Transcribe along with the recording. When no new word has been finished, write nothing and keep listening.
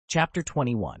Chapter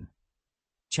 21.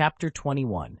 Chapter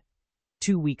 21.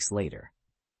 2 weeks later.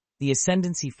 The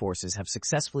Ascendancy forces have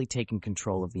successfully taken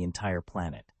control of the entire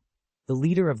planet. The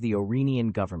leader of the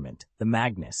Aurenian government, the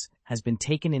Magnus, has been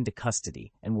taken into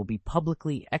custody and will be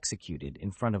publicly executed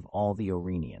in front of all the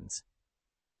Aurenians.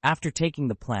 After taking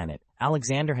the planet,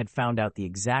 Alexander had found out the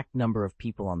exact number of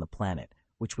people on the planet,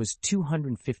 which was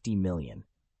 250 million.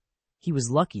 He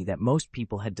was lucky that most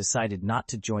people had decided not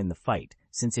to join the fight,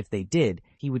 since if they did,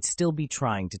 he would still be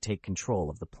trying to take control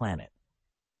of the planet.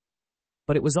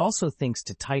 But it was also thanks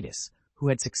to Titus, who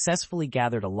had successfully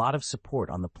gathered a lot of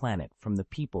support on the planet from the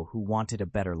people who wanted a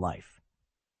better life.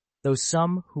 Though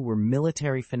some who were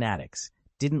military fanatics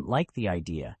didn't like the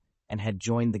idea and had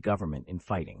joined the government in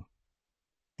fighting.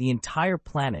 The entire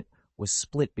planet was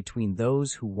split between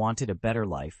those who wanted a better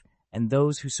life and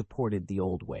those who supported the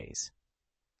old ways.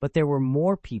 But there were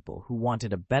more people who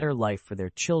wanted a better life for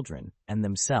their children and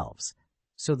themselves,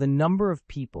 so the number of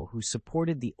people who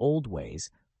supported the old ways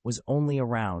was only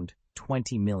around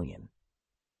 20 million.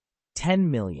 10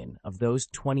 million of those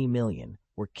 20 million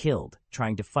were killed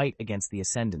trying to fight against the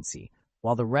Ascendancy,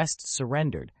 while the rest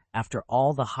surrendered after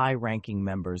all the high-ranking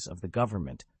members of the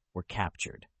government were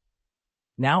captured.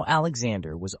 Now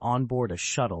Alexander was on board a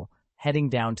shuttle heading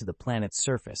down to the planet's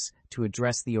surface to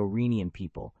address the Aurenian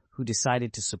people who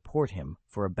decided to support him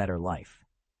for a better life.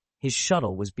 His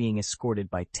shuttle was being escorted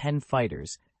by 10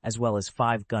 fighters as well as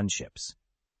 5 gunships.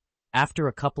 After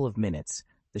a couple of minutes,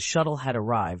 the shuttle had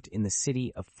arrived in the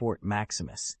city of Fort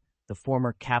Maximus, the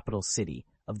former capital city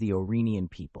of the Aurenian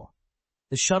people.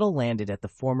 The shuttle landed at the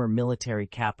former military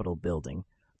capital building,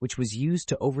 which was used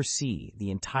to oversee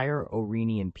the entire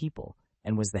Aurenian people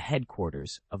and was the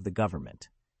headquarters of the government.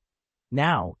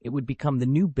 Now it would become the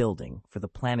new building for the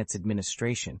planet's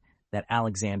administration that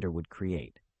Alexander would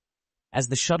create. As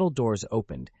the shuttle doors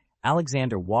opened,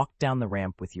 Alexander walked down the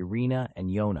ramp with Urena and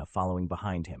Yona following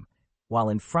behind him, while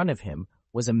in front of him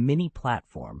was a mini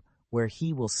platform where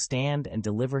he will stand and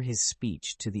deliver his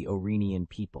speech to the Aurenian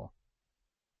people.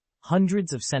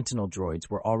 Hundreds of sentinel droids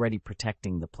were already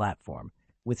protecting the platform,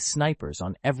 with snipers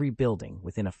on every building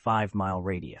within a 5-mile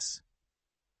radius.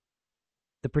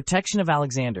 The protection of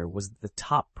Alexander was the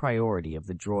top priority of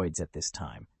the droids at this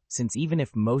time, since even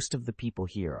if most of the people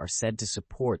here are said to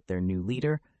support their new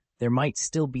leader, there might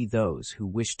still be those who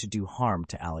wish to do harm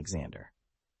to Alexander.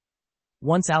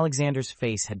 Once Alexander's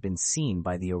face had been seen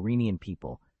by the Aurenian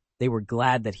people, they were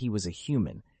glad that he was a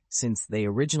human, since they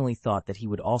originally thought that he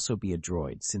would also be a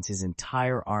droid, since his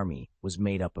entire army was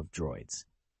made up of droids.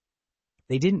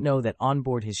 They didn't know that on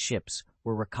board his ships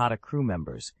were Rakata crew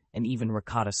members and even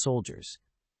Rakata soldiers.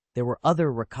 There were other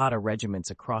Rakata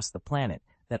regiments across the planet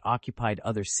that occupied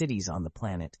other cities on the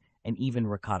planet and even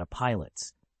Rakata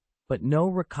pilots. But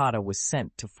no Rakata was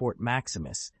sent to Fort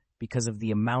Maximus because of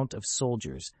the amount of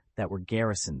soldiers that were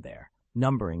garrisoned there,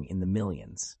 numbering in the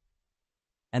millions.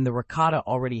 And the Rakata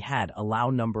already had a low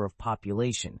number of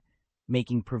population,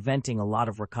 making preventing a lot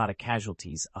of Rakata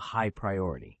casualties a high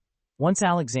priority. Once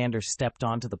Alexander stepped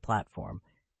onto the platform,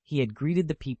 he had greeted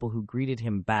the people who greeted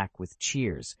him back with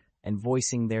cheers and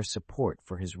voicing their support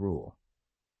for his rule.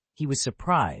 He was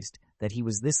surprised that he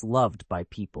was this loved by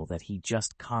people that he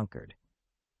just conquered.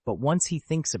 But once he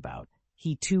thinks about,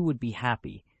 he too would be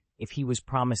happy if he was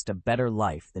promised a better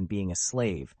life than being a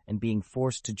slave and being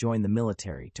forced to join the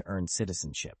military to earn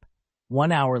citizenship.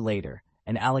 1 hour later,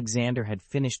 and Alexander had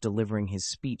finished delivering his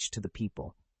speech to the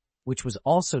people, which was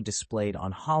also displayed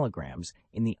on holograms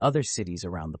in the other cities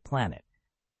around the planet.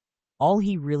 All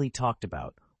he really talked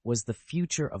about was the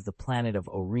future of the planet of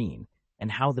Aurene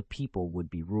and how the people would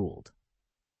be ruled.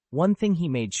 One thing he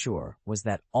made sure was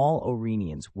that all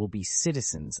Aurenians will be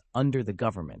citizens under the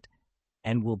government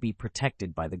and will be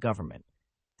protected by the government.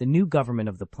 The new government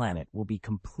of the planet will be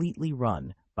completely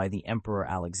run by the Emperor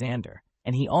Alexander,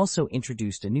 and he also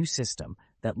introduced a new system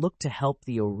that looked to help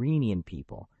the Aurenian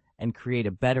people and create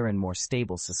a better and more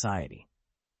stable society.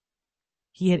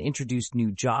 He had introduced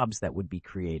new jobs that would be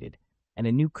created, and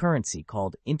a new currency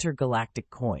called intergalactic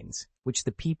coins, which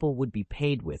the people would be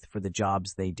paid with for the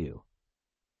jobs they do.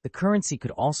 The currency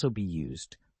could also be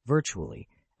used virtually,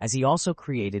 as he also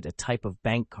created a type of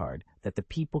bank card that the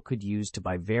people could use to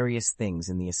buy various things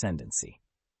in the Ascendancy.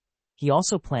 He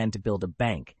also planned to build a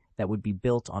bank that would be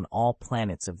built on all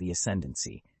planets of the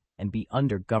Ascendancy and be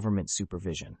under government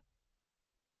supervision.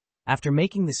 After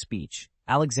making the speech,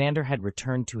 Alexander had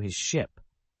returned to his ship,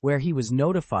 where he was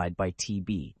notified by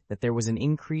TB that there was an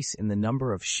increase in the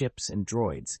number of ships and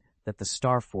droids that the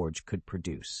Starforge could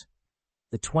produce.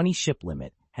 The 20-ship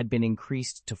limit had been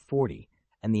increased to 40,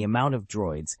 and the amount of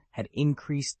droids had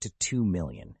increased to 2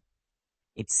 million.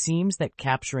 It seems that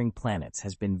capturing planets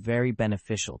has been very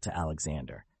beneficial to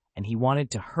Alexander, and he wanted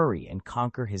to hurry and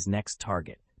conquer his next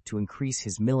target to increase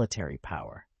his military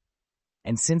power.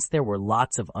 And since there were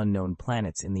lots of unknown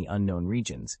planets in the unknown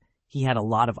regions, he had a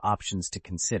lot of options to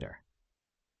consider.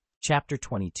 Chapter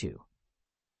 22.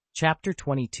 Chapter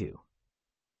 22.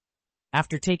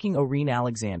 After taking Orine,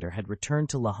 Alexander had returned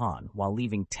to Lahan while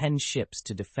leaving 10 ships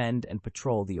to defend and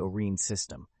patrol the Orine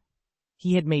system.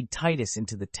 He had made Titus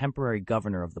into the temporary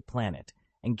governor of the planet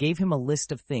and gave him a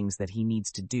list of things that he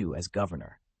needs to do as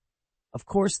governor. Of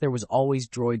course, there was always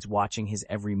droids watching his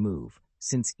every move,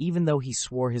 since even though he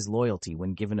swore his loyalty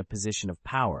when given a position of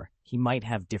power, he might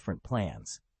have different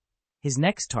plans. His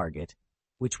next target,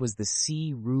 which was the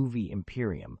Ruvi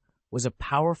Imperium, was a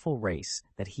powerful race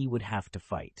that he would have to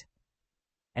fight.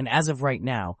 And as of right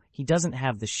now, he doesn't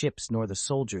have the ships nor the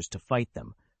soldiers to fight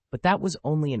them, but that was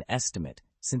only an estimate,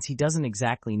 since he doesn't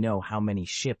exactly know how many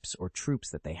ships or troops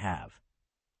that they have.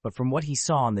 But from what he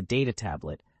saw on the data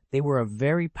tablet, they were a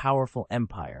very powerful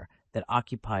empire that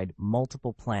occupied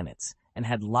multiple planets and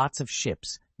had lots of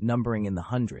ships numbering in the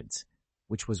hundreds,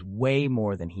 which was way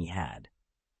more than he had.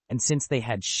 And since they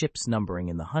had ships numbering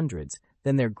in the hundreds,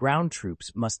 then their ground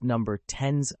troops must number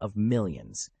tens of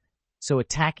millions. So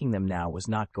attacking them now was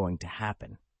not going to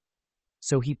happen.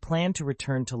 So he planned to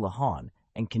return to Lahan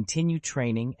and continue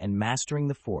training and mastering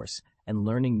the Force and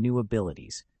learning new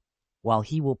abilities, while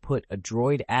he will put a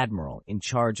droid admiral in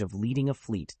charge of leading a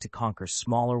fleet to conquer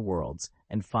smaller worlds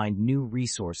and find new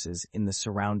resources in the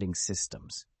surrounding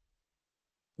systems.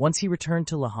 Once he returned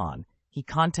to Lahan, he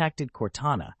contacted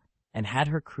Cortana and had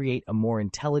her create a more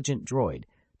intelligent droid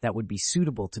that would be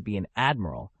suitable to be an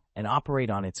admiral and operate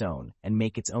on its own and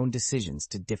make its own decisions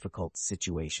to difficult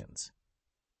situations.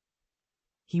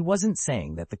 He wasn't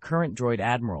saying that the current droid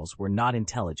admirals were not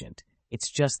intelligent, it's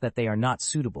just that they are not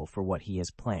suitable for what he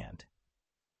has planned.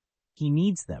 He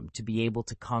needs them to be able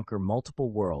to conquer multiple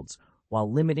worlds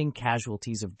while limiting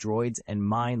casualties of droids and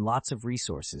mine lots of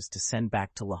resources to send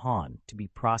back to Lahan to be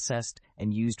processed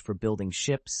and used for building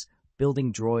ships,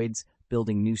 building droids,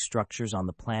 building new structures on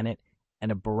the planet,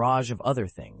 and a barrage of other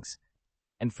things.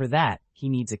 And for that, he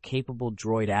needs a capable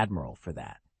droid admiral for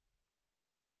that.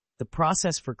 The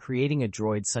process for creating a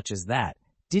droid such as that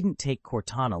didn't take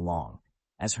Cortana long,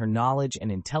 as her knowledge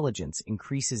and intelligence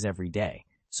increases every day,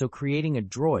 so creating a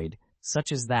droid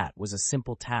such as that was a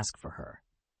simple task for her.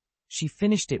 She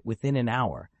finished it within an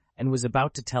hour and was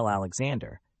about to tell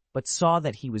Alexander, but saw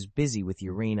that he was busy with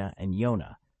Urina and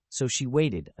Yona, so she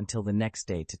waited until the next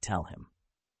day to tell him.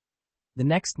 The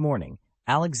next morning,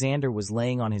 Alexander was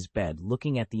laying on his bed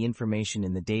looking at the information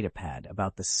in the datapad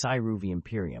about the Ruvi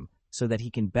Imperium so that he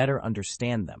can better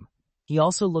understand them. He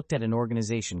also looked at an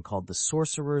organization called the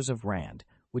Sorcerers of Rand,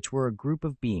 which were a group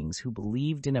of beings who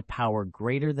believed in a power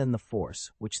greater than the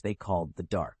Force, which they called the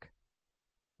Dark.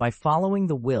 By following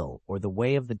the will or the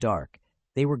way of the Dark,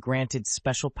 they were granted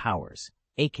special powers,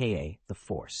 aka the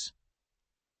Force.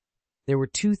 There were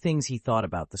two things he thought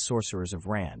about the Sorcerers of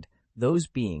Rand, those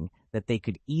being that they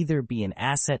could either be an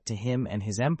asset to him and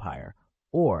his empire,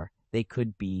 or they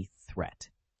could be threat.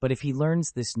 But if he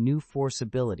learns this new Force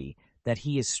ability that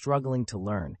he is struggling to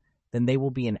learn, then they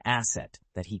will be an asset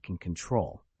that he can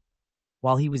control.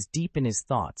 While he was deep in his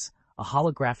thoughts, a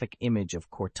holographic image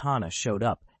of Cortana showed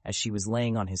up as she was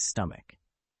laying on his stomach.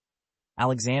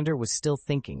 Alexander was still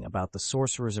thinking about the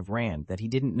Sorcerers of Rand that he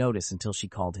didn't notice until she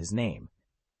called his name.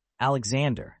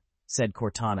 "Alexander," said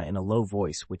Cortana in a low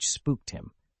voice which spooked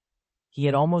him. He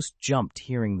had almost jumped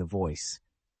hearing the voice,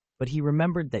 but he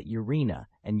remembered that Urina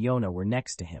and Yona were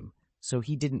next to him, so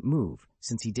he didn't move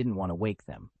since he didn't want to wake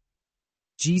them.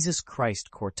 "Jesus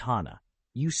Christ, Cortana,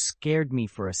 you scared me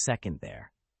for a second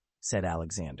there," said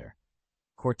Alexander.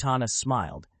 Cortana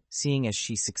smiled, seeing as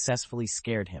she successfully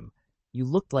scared him. "You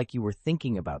looked like you were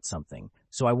thinking about something,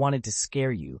 so I wanted to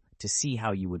scare you to see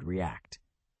how you would react.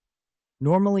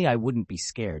 Normally I wouldn't be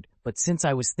scared, but since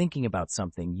I was thinking about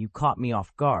something, you caught me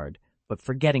off guard, but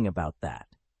forgetting about that.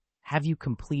 Have you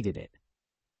completed it?"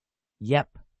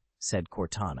 "Yep," said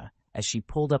Cortana, as she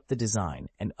pulled up the design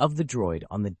and of the droid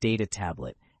on the data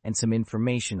tablet and some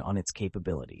information on its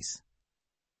capabilities.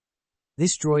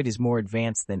 "This droid is more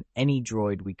advanced than any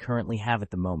droid we currently have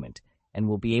at the moment, and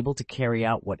will be able to carry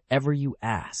out whatever you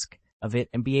ask of it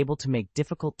and be able to make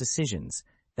difficult decisions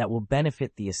that will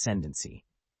benefit the Ascendancy.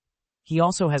 He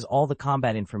also has all the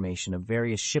combat information of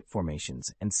various ship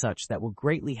formations and such that will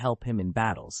greatly help him in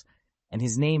battles, and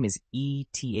his name is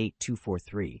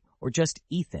ET8243, or just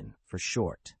Ethan for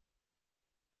short,"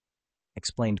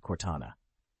 explained Cortana.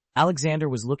 Alexander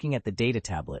was looking at the data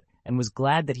tablet and was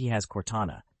glad that he has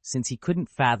Cortana, since he couldn't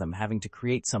fathom having to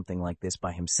create something like this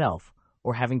by himself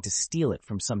or having to steal it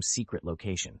from some secret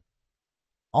location.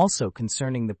 Also,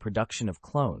 concerning the production of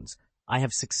clones, I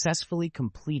have successfully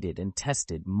completed and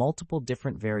tested multiple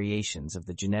different variations of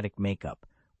the genetic makeup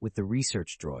with the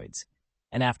research droids,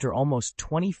 and after almost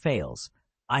 20 fails,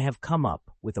 I have come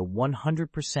up with a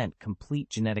 100% complete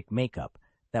genetic makeup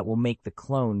that will make the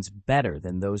clones better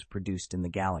than those produced in the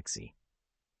galaxy.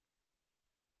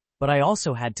 But I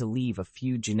also had to leave a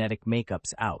few genetic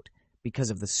makeups out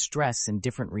because of the stress and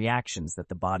different reactions that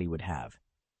the body would have.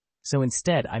 So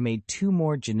instead, I made 2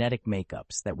 more genetic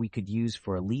makeups that we could use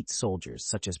for elite soldiers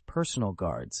such as personal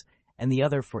guards, and the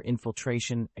other for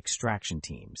infiltration extraction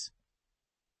teams.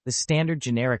 The standard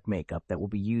generic makeup that will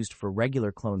be used for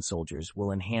regular clone soldiers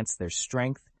will enhance their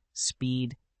strength,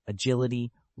 speed,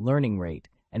 agility, learning rate,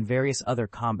 and various other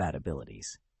combat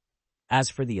abilities. As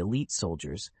for the elite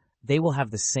soldiers, they will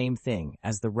have the same thing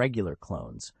as the regular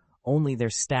clones, only their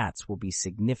stats will be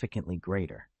significantly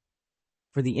greater.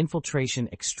 For the infiltration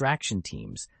extraction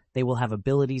teams, they will have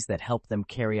abilities that help them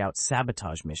carry out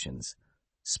sabotage missions,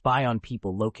 spy on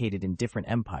people located in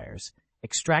different empires,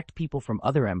 extract people from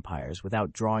other empires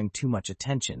without drawing too much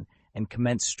attention, and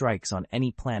commence strikes on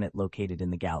any planet located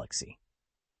in the galaxy.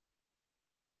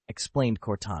 Explained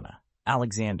Cortana.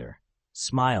 Alexander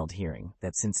smiled, hearing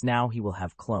that since now he will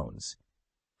have clones.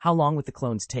 How long would the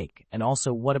clones take, and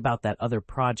also what about that other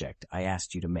project I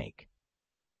asked you to make?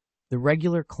 The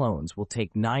regular clones will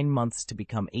take 9 months to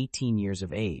become 18 years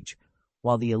of age,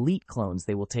 while the elite clones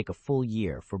they will take a full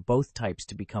year for both types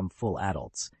to become full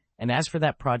adults. And as for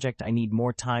that project, I need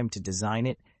more time to design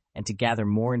it and to gather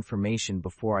more information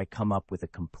before I come up with a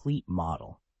complete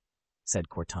model, said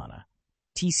Cortana.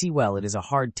 Well, it is a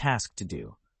hard task to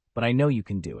do, but I know you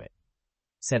can do it,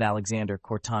 said Alexander.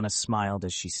 Cortana smiled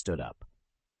as she stood up.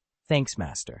 Thanks,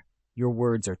 Master. Your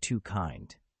words are too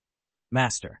kind.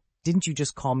 Master, didn't you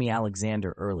just call me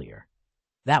Alexander earlier?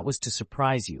 That was to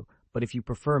surprise you, but if you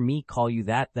prefer me call you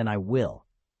that, then I will,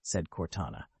 said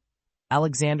Cortana.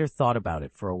 Alexander thought about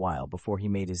it for a while before he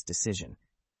made his decision.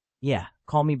 Yeah,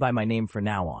 call me by my name from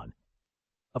now on.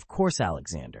 Of course,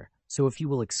 Alexander, so if you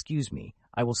will excuse me,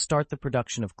 I will start the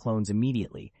production of clones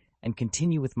immediately and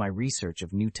continue with my research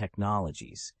of new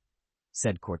technologies,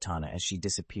 said Cortana as she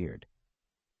disappeared.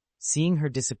 Seeing her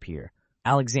disappear,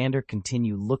 Alexander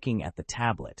continued looking at the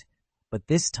tablet, but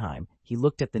this time he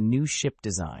looked at the new ship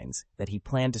designs that he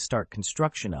planned to start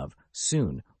construction of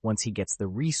soon once he gets the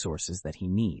resources that he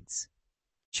needs.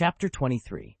 Chapter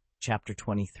 23.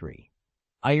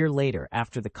 A year later,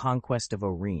 after the conquest of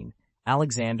Oreen,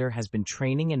 Alexander has been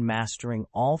training and mastering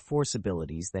all Force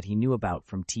abilities that he knew about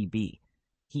from TB.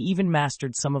 He even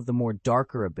mastered some of the more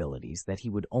darker abilities that he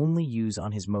would only use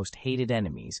on his most hated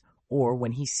enemies or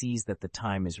when he sees that the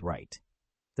time is right.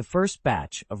 The first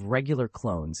batch of regular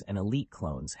clones and elite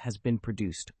clones has been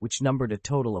produced, which numbered a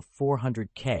total of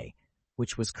 400K,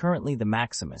 which was currently the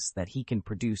maximus that he can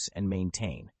produce and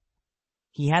maintain.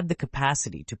 He had the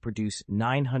capacity to produce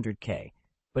 900K,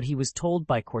 but he was told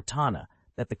by Cortana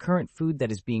that the current food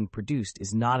that is being produced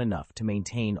is not enough to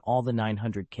maintain all the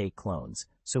 900K clones,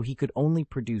 so he could only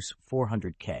produce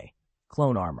 400K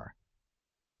clone armor.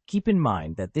 Keep in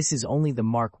mind that this is only the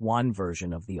Mark I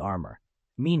version of the armor,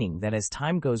 meaning that as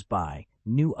time goes by,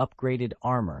 new upgraded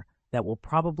armor that will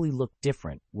probably look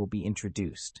different will be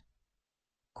introduced.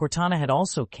 Cortana had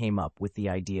also came up with the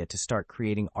idea to start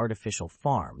creating artificial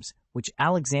farms, which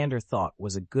Alexander thought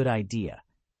was a good idea.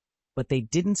 But they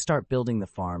didn't start building the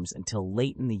farms until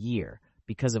late in the year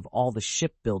because of all the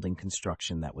shipbuilding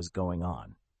construction that was going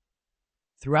on.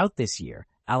 Throughout this year,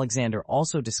 Alexander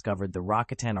also discovered the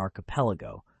Rakatan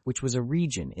Archipelago, which was a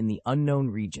region in the unknown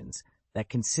regions that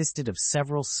consisted of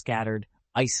several scattered,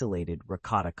 isolated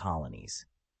Rakata colonies.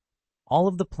 All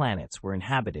of the planets were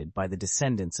inhabited by the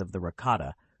descendants of the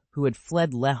Rakata who had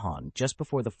fled Lehon just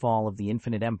before the fall of the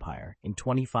Infinite Empire in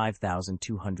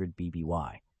 25,200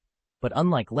 BBY. But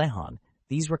unlike Lehon,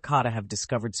 these Rakata have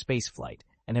discovered spaceflight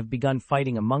and have begun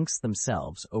fighting amongst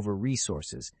themselves over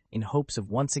resources in hopes of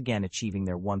once again achieving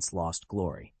their once-lost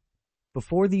glory.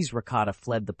 Before these Rakata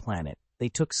fled the planet, they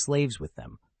took slaves with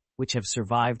them, which have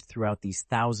survived throughout these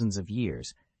thousands of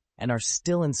years and are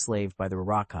still enslaved by the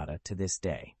Rakata to this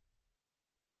day.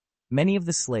 Many of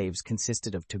the slaves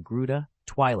consisted of Togruta,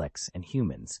 Twi'leks, and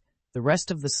humans. The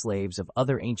rest of the slaves of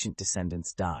other ancient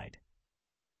descendants died.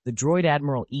 The droid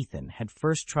Admiral Ethan had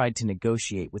first tried to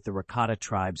negotiate with the Rakata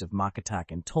tribes of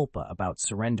Makatak and Tulpa about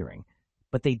surrendering,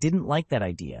 but they didn't like that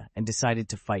idea and decided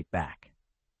to fight back.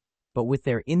 But with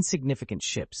their insignificant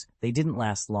ships, they didn't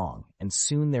last long, and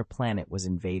soon their planet was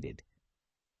invaded.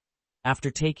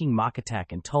 After taking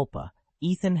Makatak and Tulpa,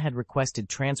 Ethan had requested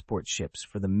transport ships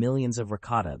for the millions of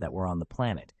Rakata that were on the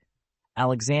planet.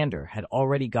 Alexander had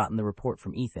already gotten the report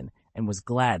from Ethan and was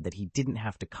glad that he didn't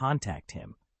have to contact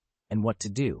him and what to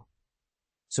do.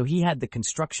 So he had the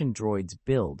construction droids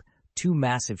build 2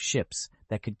 massive ships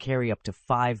that could carry up to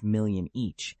 5 million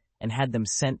each and had them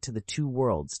sent to the 2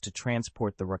 worlds to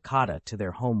transport the Rakata to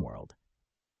their homeworld.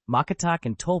 Makatak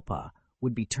and Tulpa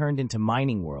would be turned into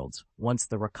mining worlds once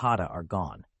the Rakata are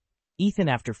gone. Ethan,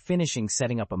 after finishing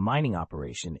setting up a mining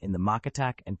operation in the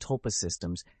Makatak and Tulpa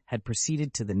systems, had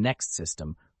proceeded to the next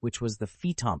system, which was the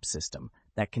Fetomp system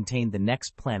that contained the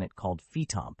next planet called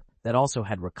Fetomp that also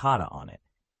had Rakata on it.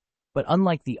 But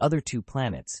unlike the other 2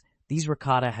 planets, these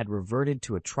Rakata had reverted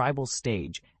to a tribal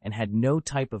stage and had no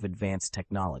type of advanced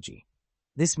technology.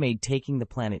 This made taking the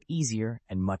planet easier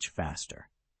and much faster.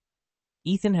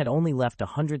 Ethan had only left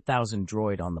 100,000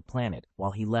 droid on the planet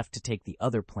while he left to take the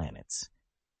other planets.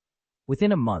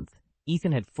 Within a month,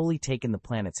 Ethan had fully taken the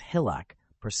planets Hilak,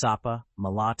 Persapa,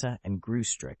 Malata, and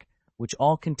Grustrik, which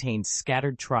all contained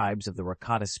scattered tribes of the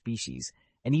Rakata species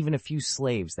and even a few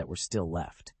slaves that were still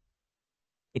left.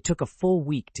 It took a full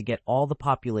week to get all the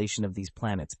population of these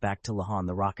planets back to Lahan,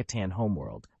 the Rakatan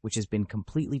homeworld, which has been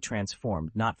completely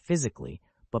transformed, not physically,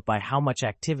 but by how much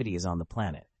activity is on the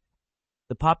planet.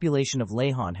 The population of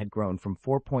Lahan had grown from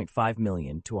 4.5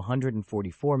 million to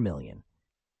 144 million.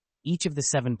 Each of the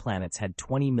 7 planets had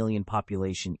 20 million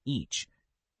population each,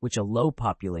 which a low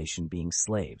population being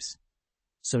slaves.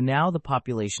 So now the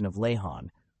population of Lahan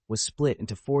was split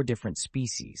into 4 different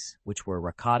species, which were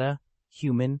Rakata,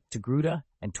 human, Togruta,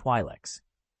 and Twi'leks.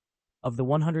 Of the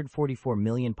 144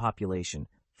 million population,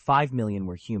 5 million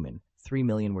were human, 3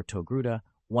 million were Togruta,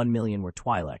 1 million were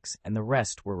Twi'leks, and the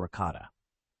rest were Rakata.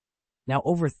 Now,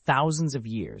 over thousands of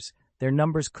years, their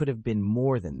numbers could have been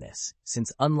more than this,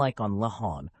 since unlike on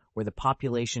Lahan, where the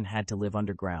population had to live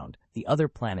underground, the other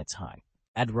planets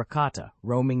had Rakata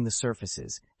roaming the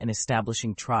surfaces and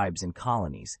establishing tribes and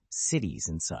colonies, cities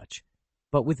and such.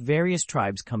 But with various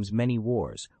tribes comes many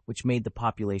wars, which made the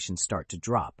population start to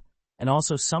drop, and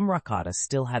also some Rakata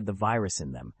still had the virus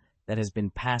in them that has been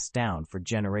passed down for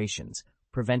generations,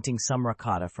 preventing some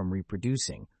Rakata from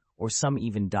reproducing, or some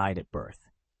even died at birth.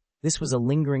 This was a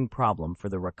lingering problem for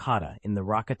the Rakata in the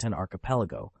Rakatan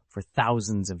archipelago for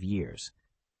thousands of years.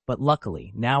 But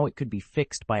luckily, now it could be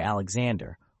fixed by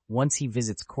Alexander once he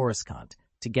visits Coruscant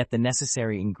to get the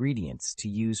necessary ingredients to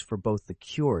use for both the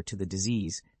cure to the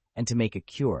disease and to make a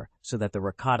cure so that the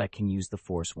Rakata can use the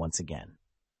Force once again.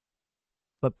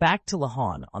 But back to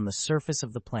Lahan, on the surface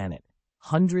of the planet,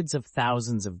 hundreds of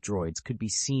thousands of droids could be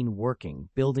seen working,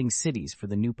 building cities for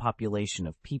the new population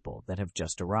of people that have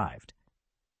just arrived.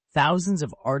 Thousands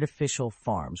of artificial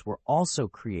farms were also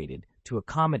created to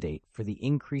accommodate for the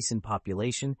increase in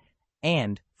population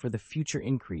and for the future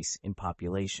increase in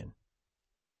population.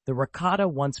 The Rakata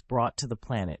once brought to the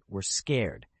planet were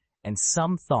scared, and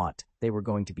some thought they were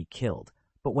going to be killed,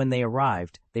 but when they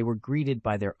arrived, they were greeted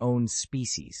by their own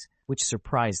species, which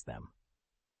surprised them.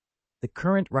 The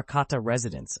current Rakata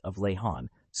residents of Lahan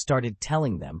started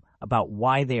telling them about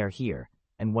why they are here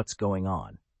and what's going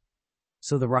on.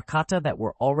 So the Rakata that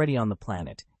were already on the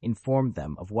planet informed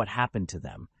them of what happened to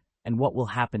them and what will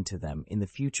happen to them in the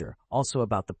future, also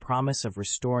about the promise of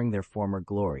restoring their former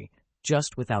glory,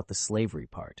 just without the slavery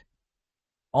part.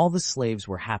 All the slaves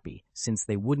were happy, since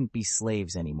they wouldn't be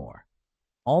slaves anymore.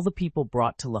 All the people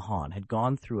brought to Lahan had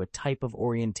gone through a type of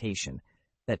orientation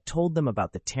that told them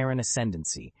about the Terran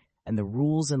ascendancy and the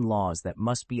rules and laws that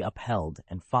must be upheld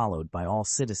and followed by all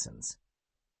citizens.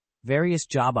 Various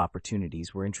job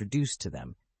opportunities were introduced to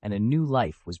them, and a new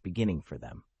life was beginning for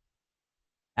them.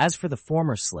 As for the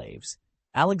former slaves,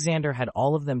 Alexander had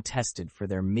all of them tested for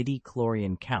their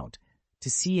midi-chlorian count to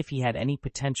see if he had any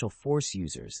potential Force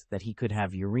users that he could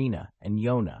have Urena and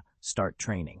Yona start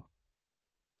training.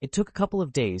 It took a couple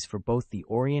of days for both the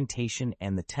orientation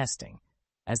and the testing,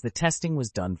 as the testing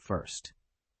was done first.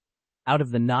 Out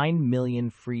of the 9 million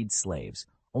freed slaves,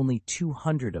 only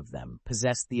 200 of them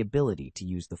possessed the ability to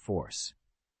use the Force.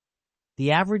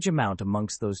 The average amount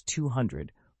amongst those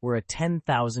 200 were a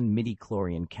 10,000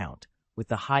 midi-chlorian count, with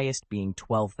the highest being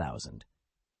 12,000.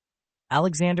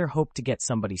 Alexander hoped to get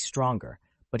somebody stronger,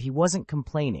 but he wasn't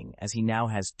complaining as he now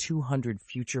has 200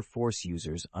 future Force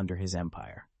users under his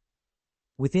empire.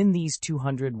 Within these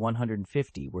 200,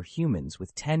 150 were humans,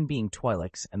 with 10 being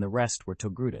Twi'leks and the rest were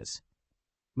Togrutas.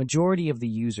 Majority of the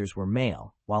users were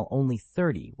male, while only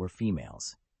 30 were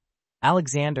females.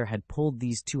 Alexander had pulled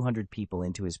these 200 people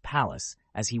into his palace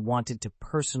as he wanted to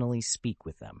personally speak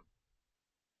with them.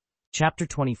 Chapter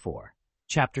 24.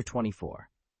 Chapter 24.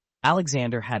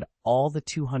 Alexander had all the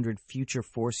 200 future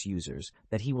Force users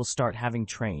that he will start having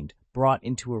trained brought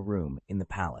into a room in the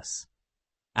palace.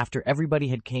 After everybody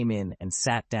had came in and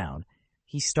sat down,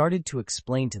 he started to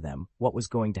explain to them what was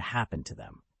going to happen to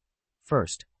them.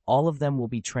 First, all of them will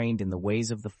be trained in the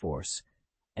ways of the Force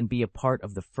and be a part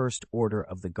of the First Order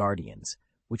of the Guardians,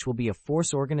 which will be a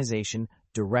Force organization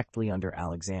directly under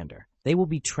Alexander. They will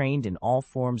be trained in all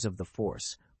forms of the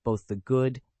Force, both the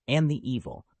good and the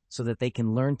evil, so that they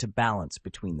can learn to balance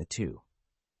between the two.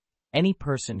 Any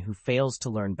person who fails to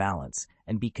learn balance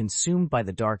and be consumed by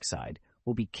the dark side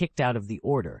will be kicked out of the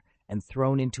Order and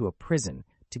thrown into a prison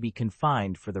to be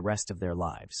confined for the rest of their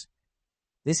lives.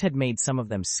 This had made some of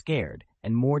them scared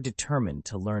and more determined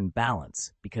to learn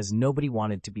balance because nobody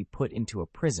wanted to be put into a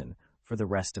prison for the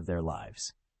rest of their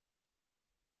lives.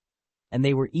 And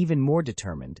they were even more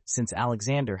determined since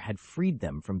Alexander had freed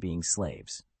them from being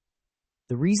slaves.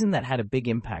 The reason that had a big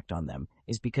impact on them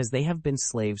is because they have been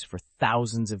slaves for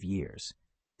thousands of years.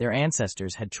 Their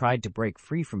ancestors had tried to break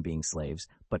free from being slaves,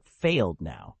 but failed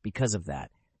now. Because of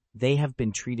that, they have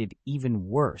been treated even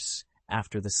worse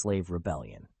after the slave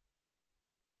rebellion.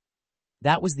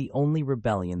 That was the only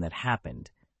rebellion that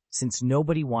happened, since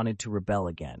nobody wanted to rebel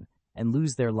again and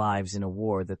lose their lives in a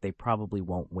war that they probably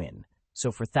won't win.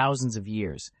 So for thousands of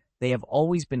years, they have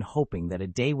always been hoping that a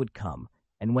day would come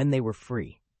and when they were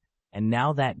free. And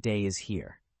now that day is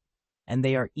here. And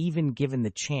they are even given the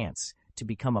chance to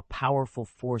become a powerful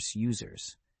Force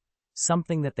users,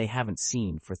 something that they haven't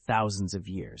seen for thousands of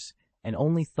years and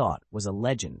only thought was a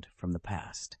legend from the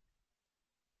past.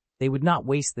 They would not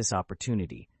waste this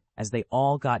opportunity, as they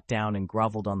all got down and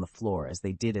groveled on the floor as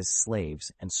they did as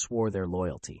slaves and swore their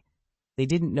loyalty. They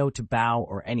didn't know to bow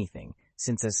or anything,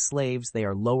 since as slaves they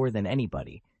are lower than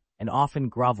anybody and often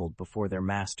groveled before their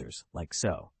masters, like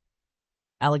so.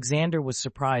 Alexander was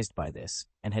surprised by this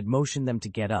and had motioned them to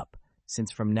get up,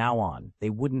 since from now on they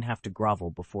wouldn't have to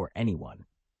grovel before anyone.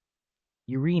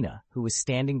 Urena, who was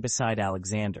standing beside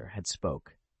Alexander, had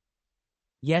spoke.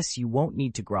 "Yes, you won't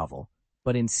need to grovel,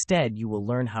 but instead you will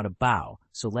learn how to bow,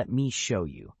 so let me show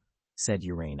you," said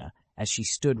Urena, as she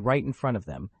stood right in front of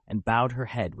them and bowed her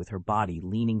head with her body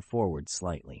leaning forward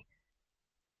slightly.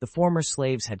 The former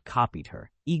slaves had copied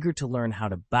her, eager to learn how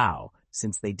to bow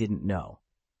since they didn't know.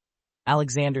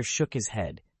 Alexander shook his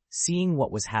head, seeing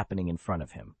what was happening in front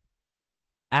of him.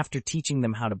 After teaching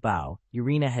them how to bow,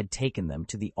 Urena had taken them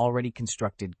to the already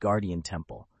constructed Guardian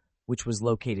Temple, which was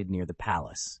located near the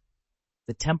palace.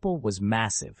 The temple was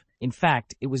massive. In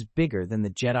fact, it was bigger than the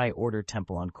Jedi Order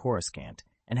Temple on Coruscant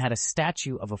and had a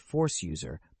statue of a Force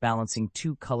user balancing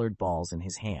two colored balls in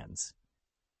his hands.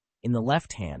 In the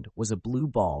left hand was a blue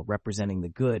ball representing the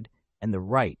good, and the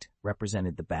right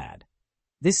represented the bad.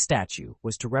 This statue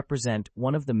was to represent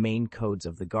one of the main codes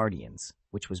of the Guardians,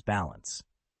 which was balance.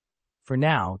 For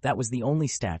now, that was the only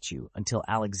statue until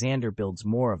Alexander builds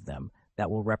more of them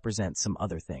that will represent some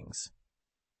other things.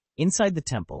 Inside the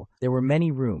temple, there were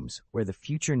many rooms where the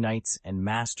future knights and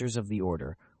masters of the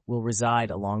Order will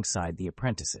reside alongside the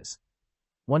apprentices.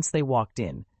 Once they walked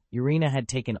in, Urena had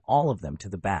taken all of them to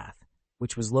the bath,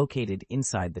 which was located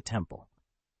inside the temple.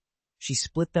 She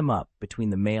split them up between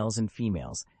the males and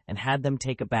females and had them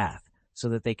take a bath so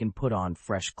that they can put on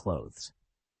fresh clothes.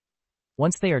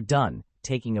 Once they are done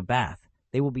taking a bath,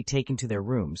 they will be taken to their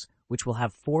rooms, which will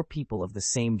have 4 people of the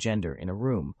same gender in a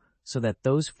room, so that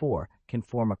those 4 can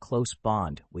form a close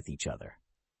bond with each other.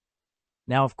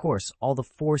 Now, of course, all the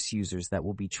Force users that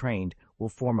will be trained will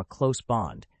form a close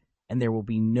bond, and there will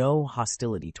be no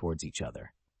hostility towards each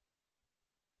other.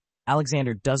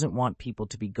 Alexander doesn't want people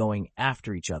to be going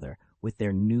after each other with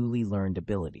their newly learned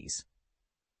abilities.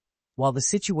 While the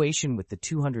situation with the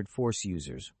 200 Force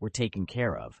users were taken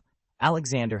care of,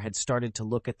 Alexander had started to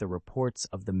look at the reports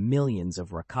of the millions of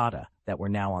Rakata that were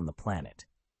now on the planet.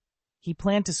 He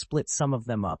planned to split some of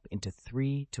them up into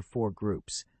 3 to 4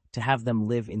 groups to have them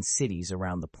live in cities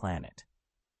around the planet.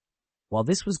 While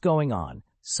this was going on,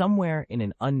 somewhere in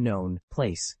an unknown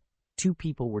place, 2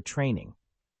 people were training.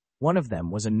 One of them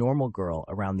was a normal girl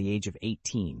around the age of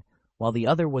 18, while the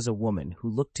other was a woman who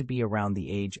looked to be around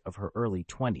the age of her early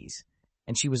 20s,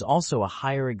 and she was also a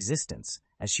higher existence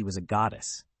as she was a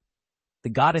goddess. The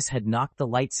goddess had knocked the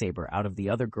lightsaber out of the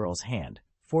other girl's hand,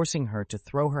 forcing her to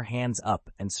throw her hands up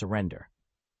and surrender.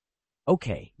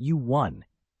 "Okay, you won,"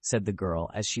 said the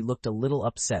girl as she looked a little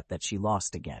upset that she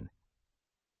lost again.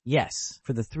 "Yes,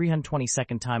 for the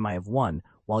 322nd time I have won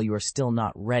while you are still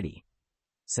not ready,"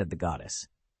 said the goddess.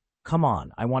 "Come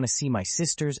on, I want to see my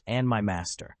sisters and my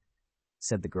master,"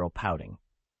 said the girl, pouting.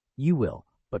 "You will,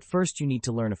 but first you need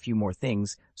to learn a few more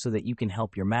things so that you can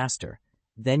help your master.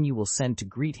 Then you will send to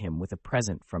greet him with a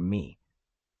present from me."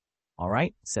 "All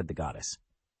right," said the goddess.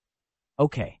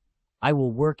 "Okay, I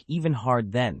will work even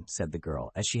hard then," said the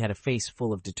girl, as she had a face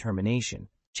full of determination,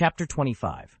 Chapter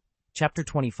 25. Chapter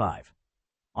 25.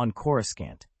 On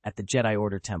Coruscant, at the Jedi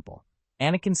Order Temple,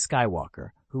 Anakin Skywalker,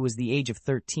 who was the age of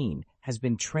 13, has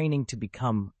been training to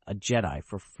become a Jedi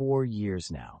for 4 years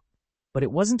now. But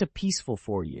it wasn't a peaceful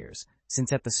 4 years,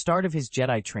 since at the start of his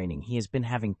Jedi training he has been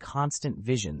having constant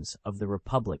visions of the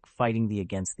Republic fighting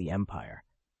against the Empire.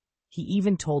 He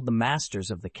even told the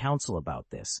Masters of the Council about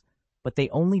this, but they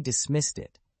only dismissed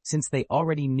it, since they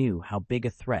already knew how big a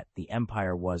threat the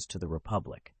Empire was to the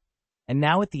Republic. And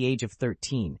now at the age of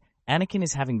 13, Anakin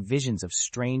is having visions of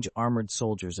strange armored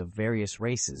soldiers of various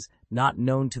races not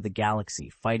known to the galaxy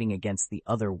fighting against the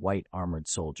other white armored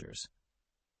soldiers.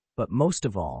 But most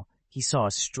of all, he saw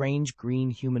a strange green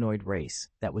humanoid race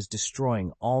that was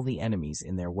destroying all the enemies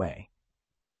in their way.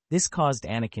 This caused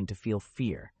Anakin to feel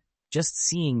fear, just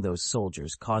seeing those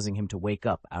soldiers causing him to wake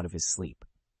up out of his sleep.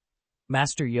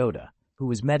 Master Yoda, who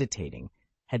was meditating,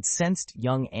 had sensed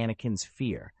young Anakin's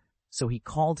fear, so he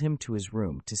called him to his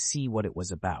room to see what it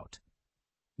was about.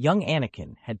 Young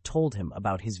Anakin had told him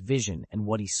about his vision and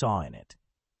what he saw in it.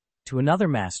 To another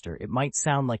master, it might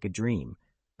sound like a dream,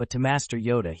 but to Master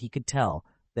Yoda he could tell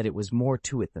that it was more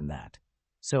to it than that.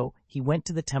 So he went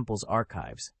to the temple's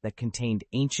archives that contained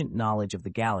ancient knowledge of the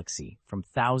galaxy from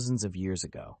thousands of years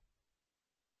ago.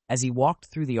 As he walked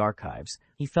through the archives,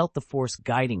 he felt the Force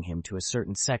guiding him to a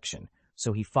certain section,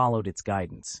 so he followed its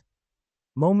guidance.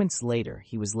 Moments later,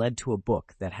 he was led to a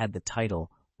book that had the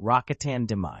title Rakatan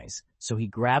Demise, so he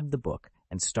grabbed the book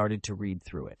and started to read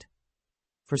through it.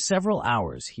 For several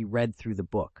hours he read through the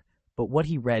book, but what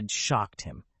he read shocked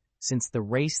him, since the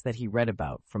race that he read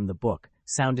about from the book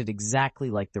sounded exactly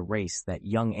like the race that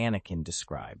young Anakin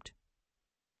described.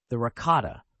 The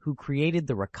Rakata, who created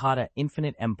the Rakata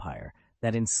Infinite Empire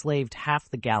that enslaved half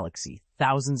the galaxy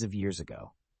thousands of years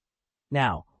ago.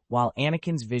 Now, while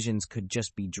Anakin's visions could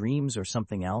just be dreams or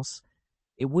something else,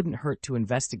 it wouldn't hurt to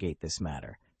investigate this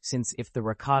matter, since if the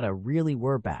Rakata really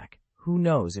were back, who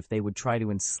knows if they would try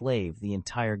to enslave the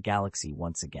entire galaxy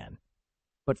once again.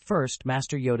 But first,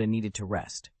 Master Yoda needed to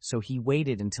rest, so he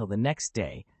waited until the next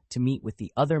day to meet with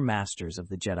the other Masters of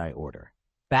the Jedi Order,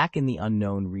 back in the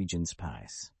unknown region's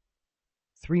pass.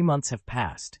 3 months have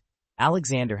passed.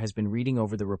 Alexander has been reading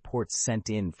over the reports sent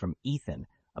in from Ethan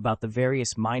about the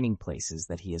various mining places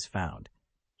that he has found.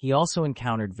 He also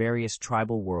encountered various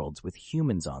tribal worlds with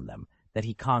humans on them that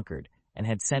he conquered and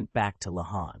had sent back to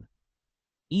Lahan.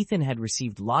 Ethan had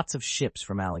received lots of ships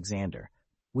from Alexander,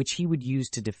 which he would use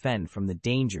to defend from the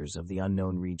dangers of the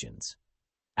unknown regions.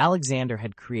 Alexander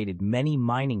had created many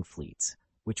mining fleets,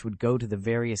 which would go to the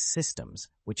various systems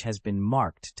which has been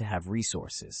marked to have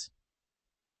resources.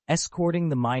 Escorting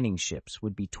the mining ships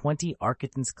would be 20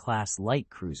 Architans-class light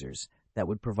cruisers that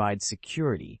would provide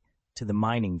security to the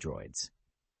mining droids.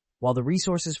 While the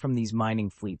resources from these mining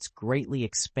fleets greatly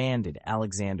expanded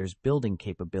Alexander's building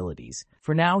capabilities,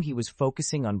 for now he was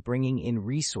focusing on bringing in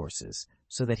resources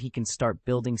so that he can start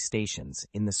building stations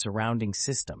in the surrounding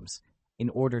systems in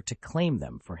order to claim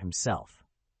them for himself.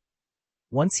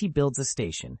 Once he builds a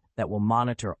station that will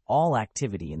monitor all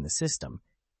activity in the system,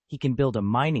 he can build a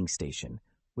mining station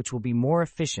which will be more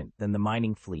efficient than the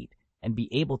mining fleet and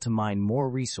be able to mine more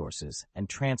resources and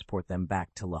transport them back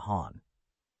to Lahan.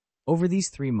 Over these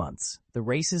 3 months, the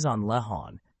races on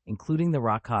Lahan, including the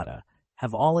Rakata,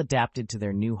 have all adapted to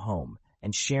their new home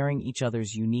and sharing each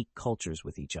other's unique cultures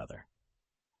with each other.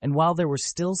 And while there were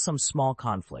still some small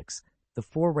conflicts, the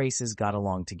 4 races got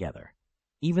along together.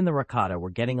 Even the Rakata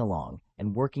were getting along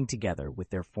and working together with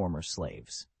their former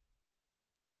slaves.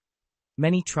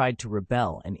 Many tried to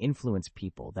rebel and influence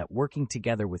people that working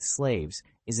together with slaves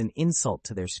is an insult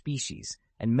to their species,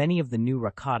 and many of the new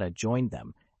Rakata joined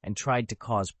them and tried to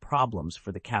cause problems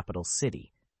for the capital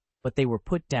city, but they were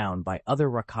put down by other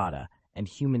Rakata and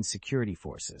human security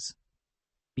forces.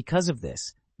 Because of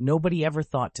this, nobody ever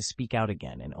thought to speak out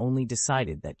again and only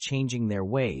decided that changing their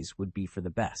ways would be for the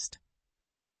best.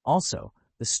 Also,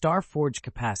 the Star Forge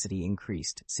capacity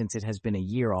increased since it has been a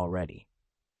year already.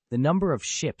 The number of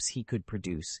ships he could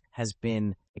produce has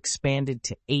been expanded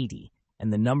to 80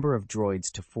 and the number of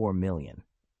droids to 4 million.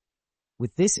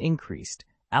 With this increased,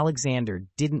 Alexander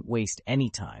didn't waste any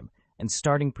time and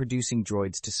starting producing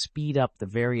droids to speed up the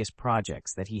various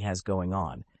projects that he has going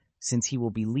on, since he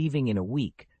will be leaving in a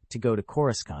week to go to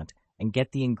Coruscant and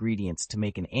get the ingredients to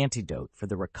make an antidote for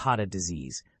the Rakata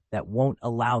disease that won't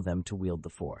allow them to wield the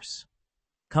Force.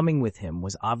 Coming with him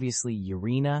was obviously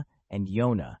Urena and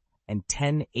Yona and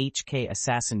 10 HK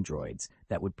assassin droids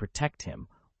that would protect him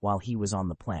while he was on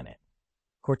the planet.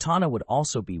 Cortana would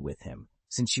also be with him,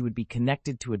 since she would be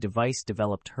connected to a device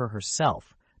developed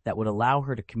herself that would allow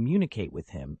her to communicate with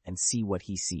him and see what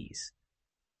he sees.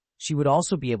 She would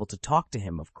also be able to talk to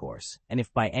him, of course, and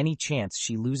if by any chance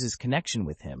she loses connection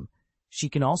with him, she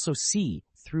can also see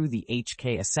through the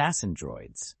HK assassin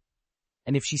droids.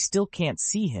 And if she still can't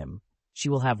see him, she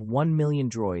will have 1 million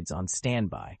droids on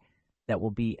standby that will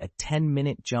be a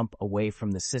 10-minute jump away from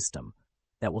the system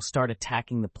that will start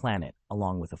attacking the planet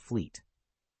along with a fleet.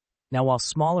 Now, while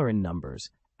smaller in numbers,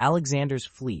 Alexander's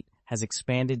fleet has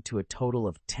expanded to a total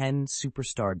of 10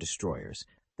 superstar destroyers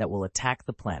that will attack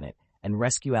the planet and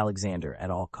rescue Alexander at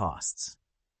all costs.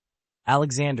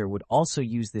 Alexander would also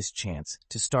use this chance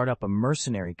to start up a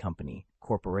mercenary company,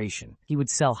 corporation. He would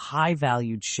sell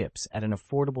high-valued ships at an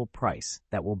affordable price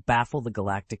that will baffle the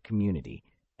galactic community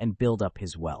and build up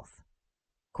his wealth.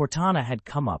 Cortana had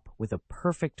come up with a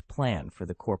perfect plan for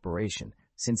the corporation,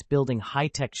 since building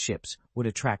high-tech ships would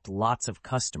attract lots of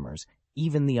customers,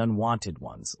 even the unwanted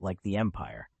ones like the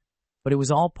Empire. But it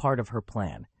was all part of her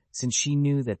plan, since she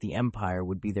knew that the Empire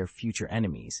would be their future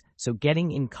enemies, so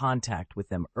getting in contact with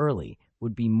them early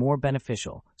would be more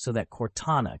beneficial so that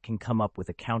Cortana can come up with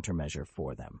a countermeasure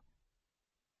for them.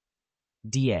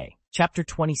 DA. Chapter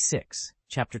 26.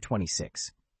 Chapter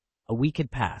 26. A week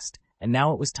had passed, and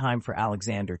now it was time for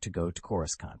Alexander to go to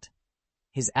Coruscant.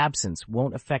 His absence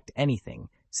won't affect anything,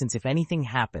 since if anything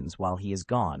happens while he is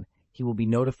gone, he will be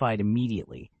notified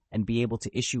immediately and be able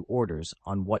to issue orders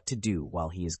on what to do while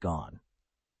he is gone.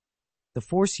 The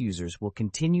Force users will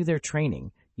continue their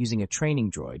training using a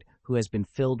training droid who has been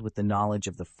filled with the knowledge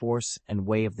of the Force and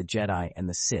way of the Jedi and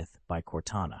the Sith by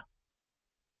Cortana.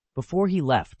 Before he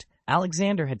left,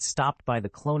 Alexander had stopped by the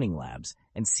cloning labs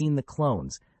and seen the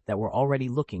clones that were already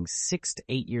looking 6 to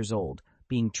 8 years old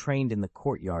being trained in the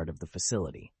courtyard of the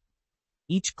facility.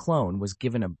 Each clone was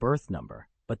given a birth number,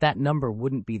 but that number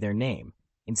wouldn't be their name.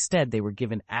 Instead, they were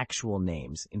given actual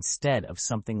names instead of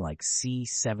something like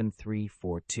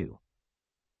C7342.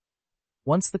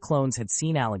 Once the clones had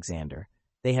seen Alexander,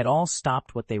 they had all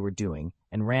stopped what they were doing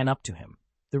and ran up to him.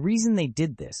 The reason they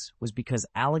did this was because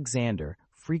Alexander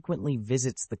frequently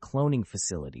visits the cloning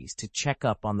facilities to check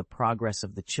up on the progress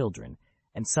of the children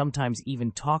and sometimes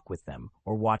even talk with them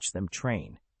or watch them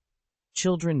train.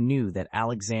 Children knew that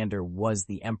Alexander was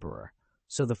the Emperor,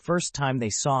 so the first time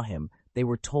they saw him, they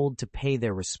were told to pay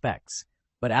their respects,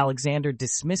 but Alexander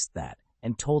dismissed that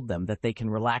and told them that they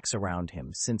can relax around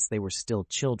him since they were still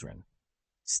children.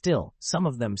 Still, some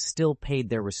of them still paid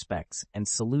their respects and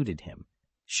saluted him,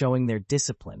 showing their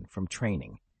discipline from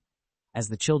training. As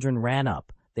the children ran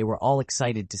up, they were all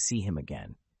excited to see him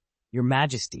again. "Your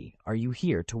Majesty, are you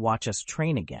here to watch us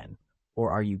train again,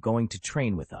 or are you going to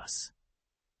train with us?"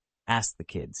 asked the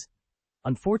kids.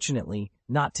 "Unfortunately,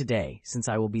 not today, since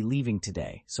I will be leaving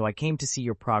today, so I came to see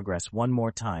your progress one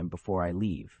more time before I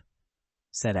leave,"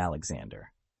 said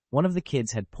Alexander. One of the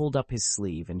kids had pulled up his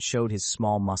sleeve and showed his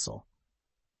small muscle.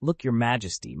 "Look, Your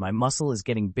Majesty, my muscle is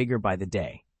getting bigger by the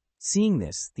day." Seeing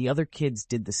this, the other kids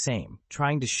did the same,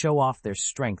 trying to show off their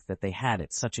strength that they had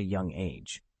at such a young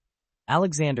age.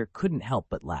 Alexander couldn't help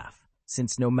but laugh,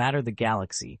 since no matter the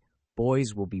galaxy,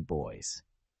 boys will be boys.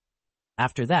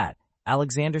 After that,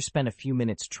 Alexander spent a few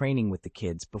minutes training with the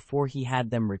kids before he had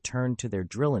them return to their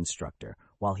drill instructor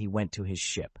while he went to his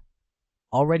ship.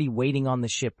 Already waiting on the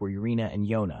ship were Urena and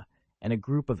Yona, and a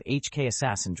group of HK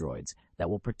assassin droids that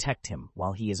will protect him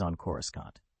while he is on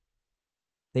Coruscant.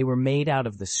 They were made out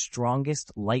of the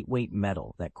strongest lightweight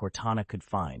metal that Cortana could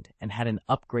find and had an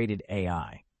upgraded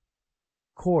AI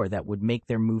core that would make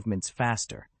their movements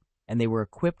faster, and they were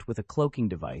equipped with a cloaking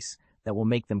device that will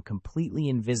make them completely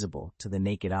invisible to the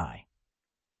naked eye.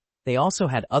 They also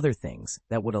had other things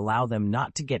that would allow them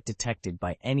not to get detected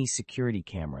by any security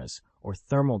cameras or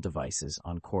thermal devices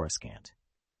on Coruscant.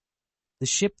 The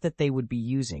ship that they would be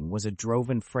using was a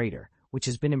Drovan freighter, which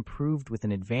has been improved with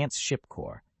an advanced ship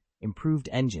core, improved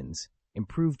engines,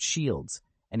 improved shields,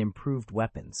 and improved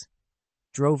weapons.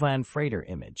 Drovan freighter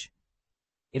image.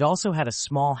 It also had a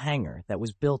small hangar that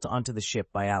was built onto the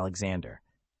ship by Alexander.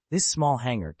 This small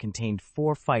hangar contained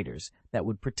 4 fighters that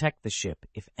would protect the ship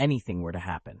if anything were to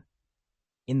happen.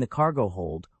 In the cargo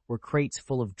hold were crates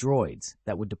full of droids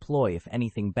that would deploy if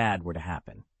anything bad were to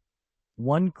happen.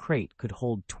 One crate could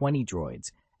hold 20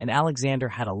 droids, and Alexander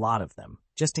had a lot of them,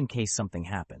 just in case something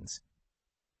happens.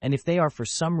 And if they are for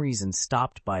some reason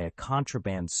stopped by a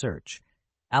contraband search,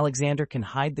 Alexander can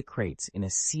hide the crates in a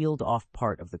sealed-off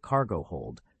part of the cargo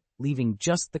hold, leaving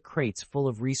just the crates full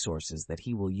of resources that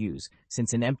he will use,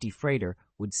 since an empty freighter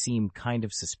would seem kind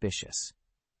of suspicious.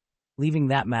 Leaving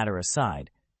that matter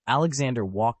aside, Alexander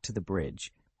walked to the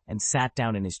bridge and sat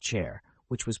down in his chair,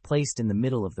 which was placed in the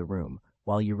middle of the room,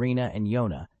 while Urena and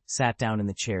Yona sat down in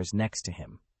the chairs next to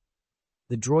him.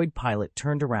 The droid pilot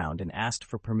turned around and asked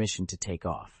for permission to take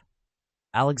off.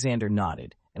 Alexander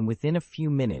nodded, and within a few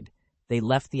minutes, they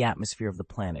left the atmosphere of the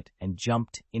planet and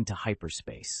jumped into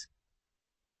hyperspace.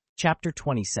 Chapter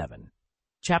 27.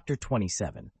 Chapter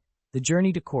 27. The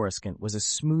journey to Coruscant was a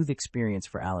smooth experience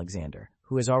for Alexander,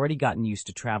 who has already gotten used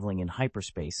to traveling in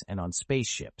hyperspace and on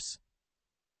spaceships.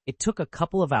 It took a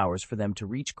couple of hours for them to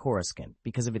reach Coruscant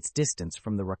because of its distance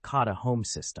from the Rakata home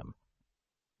system.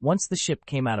 Once the ship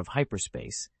came out of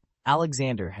hyperspace,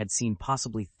 Alexander had seen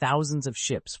possibly thousands of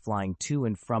ships flying to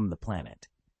and from the planet.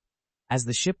 As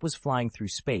the ship was flying through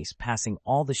space, passing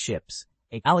all the ships,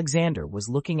 Alexander was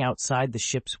looking outside the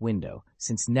ship's window,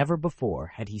 since never before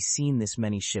had he seen this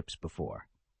many ships before.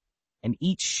 And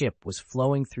each ship was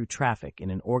flowing through traffic in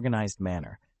an organized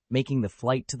manner, making the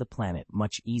flight to the planet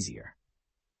much easier.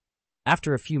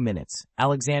 After a few minutes,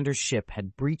 Alexander's ship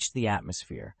had breached the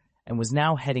atmosphere and was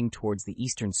now heading towards the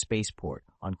eastern spaceport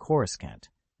on Coruscant,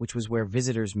 which was where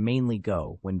visitors mainly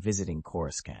go when visiting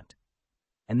Coruscant.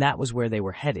 And that was where they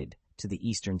were headed, to the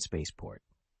eastern spaceport.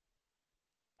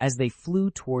 As they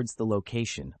flew towards the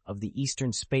location of the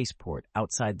eastern spaceport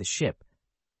outside the ship,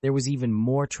 there was even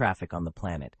more traffic on the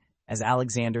planet, as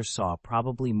Alexander saw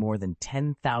probably more than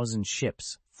 10,000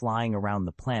 ships flying around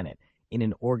the planet in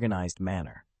an organized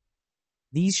manner.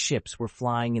 These ships were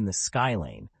flying in the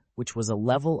skylane, which was a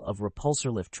level of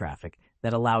repulsor lift traffic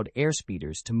that allowed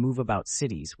airspeeders to move about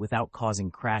cities without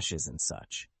causing crashes and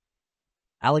such.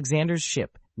 Alexander's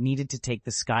ship needed to take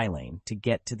the skylane to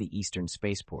get to the eastern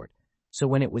spaceport, so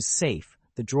when it was safe,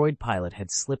 the droid pilot had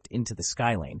slipped into the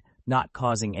skylane, not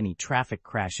causing any traffic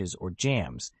crashes or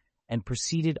jams, and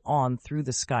proceeded on through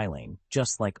the skylane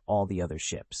just like all the other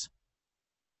ships.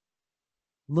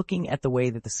 Looking at the way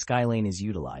that the skylane is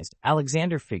utilized,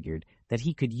 Alexander figured that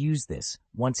he could use this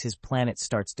once his planet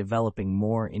starts developing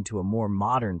more into a more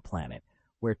modern planet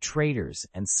where traders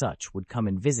and such would come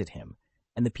and visit him,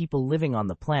 and the people living on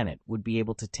the planet would be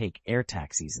able to take air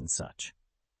taxis and such.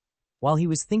 While he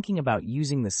was thinking about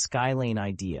using the skylane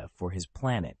idea for his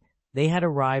planet, they had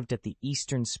arrived at the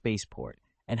eastern spaceport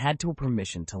and had to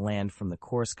permission to land from the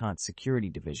Coruscant Security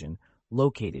Division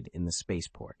located in the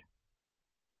spaceport.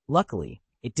 Luckily,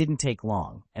 it didn't take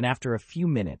long, and after a few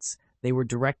minutes, they were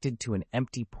directed to an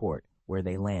empty port where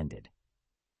they landed.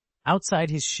 Outside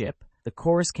his ship, the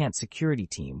Coruscant security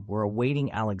team were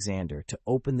awaiting Alexander to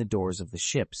open the doors of the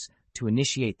ships to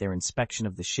initiate their inspection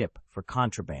of the ship for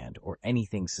contraband or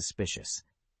anything suspicious.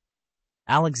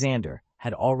 Alexander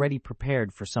had already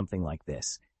prepared for something like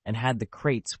this and had the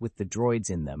crates with the droids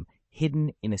in them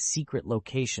hidden in a secret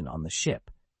location on the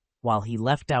ship, while he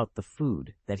left out the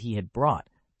food that he had brought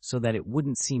so that it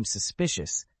wouldn't seem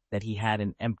suspicious that he had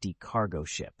an empty cargo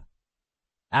ship.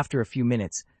 After a few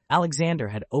minutes, Alexander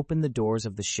had opened the doors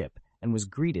of the ship and was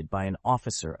greeted by an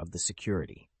officer of the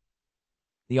security.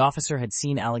 The officer had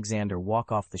seen Alexander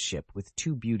walk off the ship with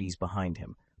two beauties behind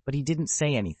him, but he didn't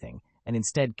say anything and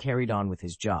instead carried on with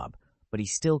his job, but he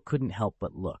still couldn't help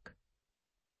but look.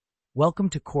 "Welcome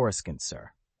to Coruscant,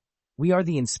 sir. We are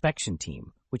the inspection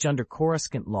team, which under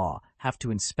Coruscant law have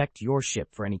to inspect your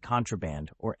ship for any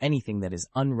contraband or anything that is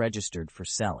unregistered for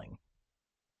selling,"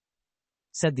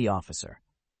 said the officer.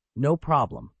 "No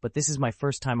problem, but this is my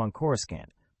first time on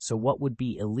Coruscant, so what would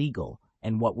be illegal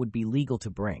and what would be legal to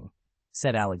bring?"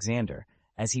 said Alexander,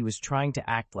 as he was trying to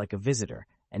act like a visitor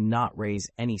and not raise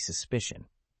any suspicion.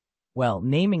 "Well,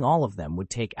 naming all of them would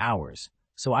take hours,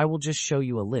 so I will just show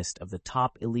you a list of the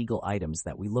top illegal items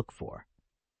that we look for,"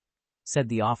 said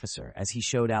the officer as he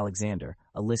showed Alexander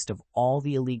a list of all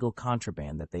the illegal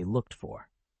contraband that they looked for.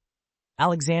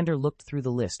 Alexander looked through the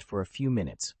list for a few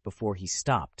minutes before he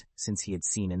stopped, since he had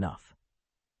seen enough.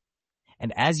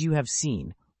 "And as you have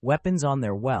seen, weapons on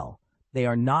their well, they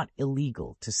are not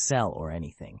illegal to sell or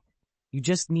anything. You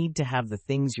just need to have the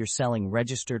things you're selling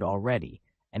registered already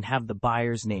and have the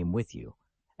buyer's name with you.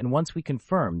 And once we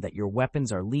confirm that your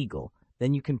weapons are legal,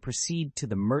 then you can proceed to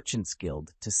the Merchants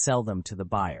Guild to sell them to the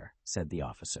buyer," said the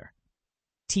officer.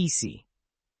 TC.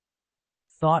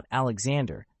 Thought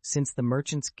Alexander, since the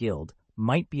Merchants Guild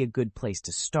might be a good place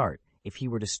to start if he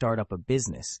were to start up a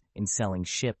business in selling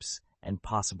ships and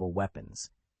possible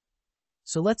weapons.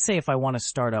 "So let's say if I want to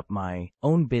start up my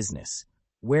own business,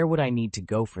 where would I need to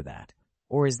go for that?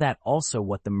 Or is that also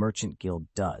what the Merchant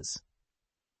Guild does?"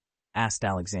 asked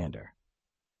Alexander.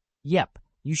 "Yep,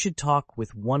 you should talk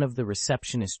with one of the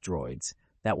receptionist droids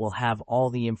that will have all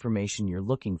the information you're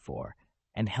looking for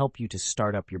and help you to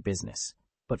start up your business.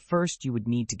 But first you would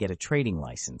need to get a trading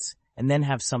license and then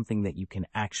have something that you can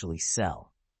actually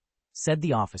sell," said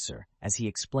the officer as he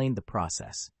explained the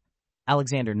process.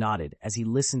 Alexander nodded as he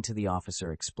listened to the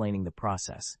officer explaining the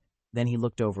process. Then he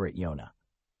looked over at Yona.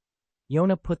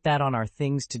 Yona put that on our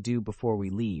things to do before we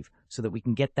leave so that we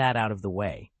can get that out of the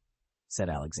way, said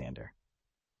Alexander.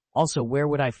 Also, where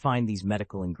would I find these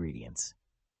medical ingredients?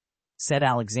 Said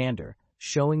Alexander,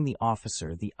 showing the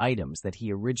officer the items that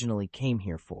he originally came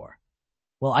here for.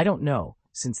 Well, I don't know,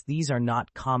 since these are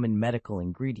not common medical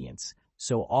ingredients,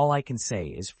 so all I can say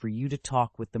is for you to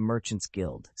talk with the Merchants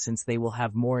Guild, since they will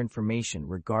have more information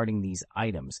regarding these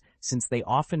items, since they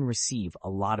often receive a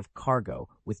lot of cargo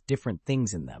with different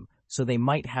things in them, so they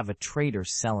might have a trader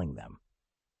selling them,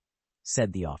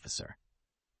 said the officer.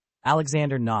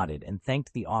 Alexander nodded and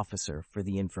thanked the officer for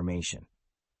the information.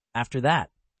 After that,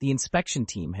 the inspection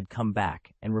team had come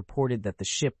back and reported that the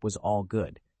ship was all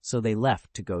good, so they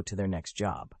left to go to their next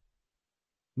job.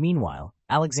 Meanwhile,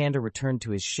 Alexander returned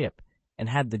to his ship and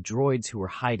had the droids who were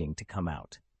hiding to come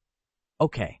out.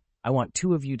 Okay, I want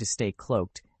 2 of you to stay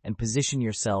cloaked and position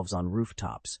yourselves on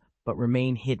rooftops, but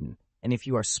remain hidden, and if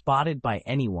you are spotted by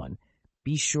anyone,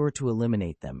 be sure to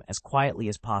eliminate them as quietly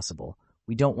as possible.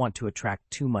 We don't want to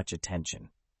attract too much attention,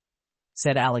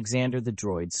 said Alexander. The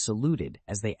droids saluted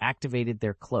as they activated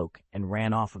their cloak and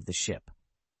ran off of the ship.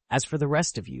 As for the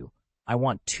rest of you, I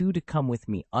want 2 to come with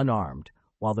me unarmed,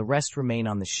 while the rest remain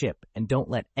on the ship and don't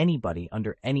let anybody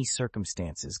under any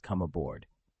circumstances come aboard.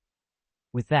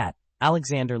 With that,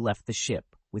 Alexander left the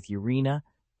ship with Urena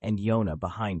and Yona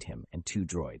behind him and 2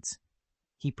 droids.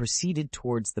 He proceeded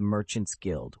towards the Merchants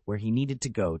Guild, where he needed to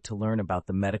go to learn about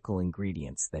the medical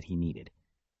ingredients that he needed.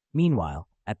 Meanwhile,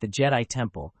 at the Jedi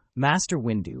Temple, Master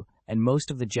Windu and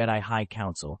most of the Jedi High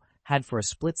Council had for a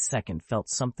split second felt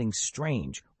something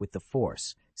strange with the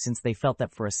Force, since they felt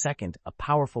that for a second a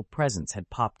powerful presence had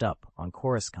popped up on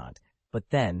Coruscant, but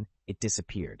then it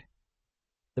disappeared.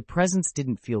 The presence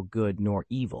didn't feel good nor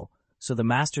evil, so the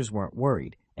Masters weren't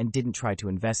worried and didn't try to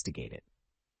investigate it.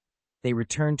 They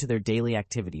returned to their daily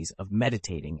activities of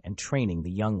meditating and training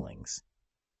the younglings.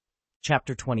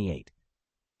 Chapter 28.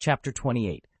 Chapter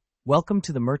 28. Welcome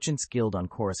to the Merchants Guild on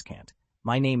Coruscant.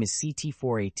 My name is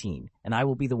CT-418, and I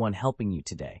will be the one helping you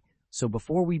today. So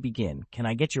before we begin, can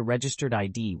I get your registered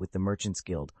ID with the Merchants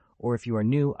Guild, or if you are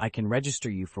new, I can register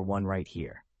you for one right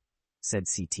here, said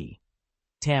CT.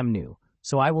 Tam new,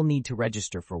 so I will need to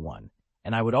register for one,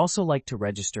 and I would also like to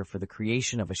register for the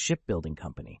creation of a shipbuilding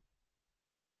company,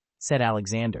 said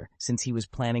Alexander, since he was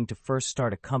planning to first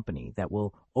start a company that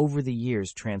will, over the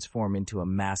years, transform into a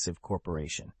massive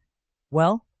corporation.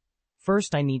 Well,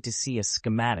 first I need to see a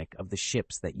schematic of the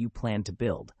ships that you plan to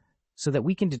build, so that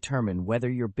we can determine whether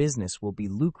your business will be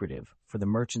lucrative for the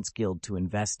Merchants Guild to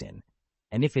invest in.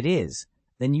 And if it is,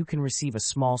 then you can receive a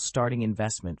small starting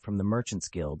investment from the Merchants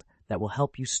Guild that will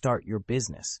help you start your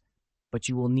business. But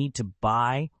you will need to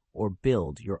buy or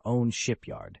build your own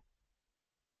shipyard,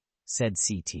 said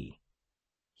CT.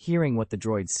 Hearing what the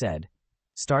droid said,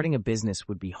 starting a business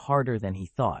would be harder than he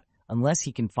thought, unless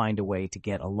he can find a way to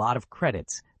get a lot of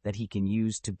credits that he can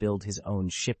use to build his own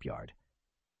shipyard.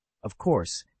 Of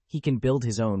course, he can build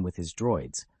his own with his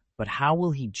droids, but how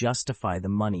will he justify the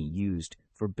money used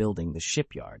for building the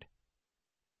shipyard?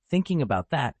 Thinking about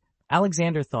that,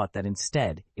 Alexander thought that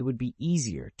instead it would be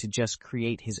easier to just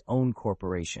create his own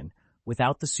corporation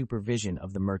without the supervision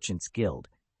of the Merchants Guild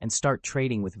and start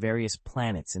trading with various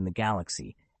planets in the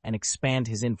galaxy and expand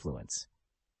his influence.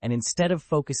 And instead of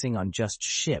focusing on just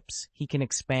ships, he can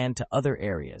expand to other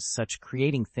areas, such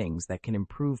creating things that can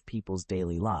improve people's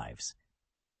daily lives.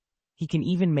 He can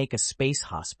even make a space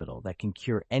hospital that can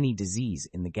cure any disease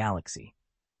in the galaxy.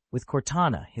 With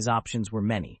Cortana, his options were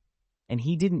many, and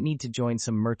he didn't need to join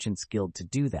some Merchants Guild to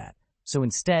do that, so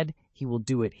instead he will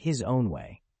do it his own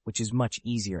way, which is much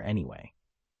easier anyway.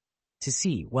 To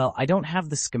see, well, I don't have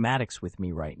the schematics with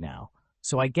me right now,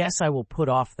 so I guess I will put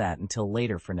off that until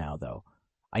later for now, though.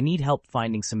 I need help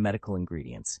finding some medical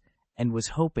ingredients, and was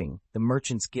hoping the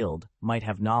Merchants Guild might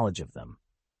have knowledge of them,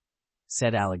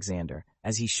 said Alexander,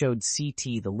 as he showed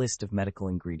CT the list of medical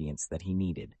ingredients that he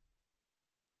needed.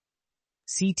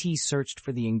 CT searched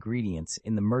for the ingredients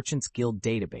in the Merchants Guild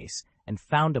database and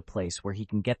found a place where he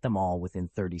can get them all within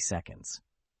 30 seconds.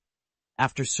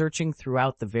 After searching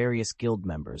throughout the various guild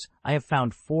members, I have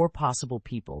found 4 possible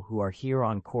people who are here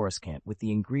on Coruscant with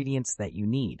the ingredients that you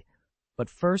need. But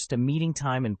first, a meeting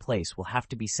time and place will have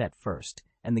to be set first,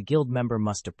 and the guild member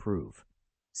must approve,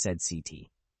 said CT.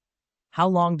 How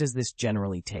long does this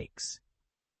generally take?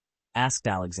 Asked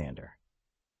Alexander.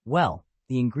 Well,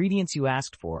 the ingredients you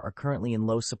asked for are currently in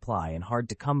low supply and hard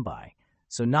to come by,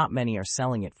 so not many are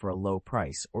selling it for a low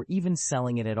price or even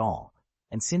selling it at all.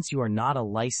 And since you are not a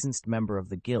licensed member of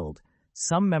the guild,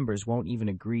 some members won't even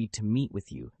agree to meet with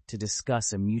you to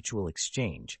discuss a mutual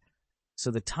exchange.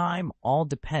 So the time all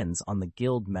depends on the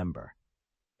guild member,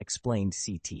 explained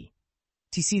CT.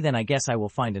 TC, then I guess I will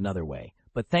find another way,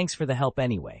 but thanks for the help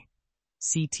anyway.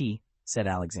 CT, said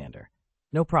Alexander.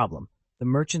 No problem. The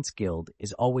Merchants Guild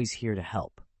is always here to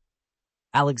help.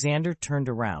 Alexander turned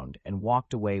around and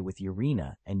walked away with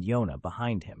Urena and Yona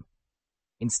behind him.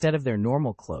 Instead of their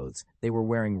normal clothes, they were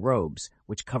wearing robes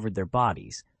which covered their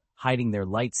bodies, hiding their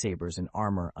lightsabers and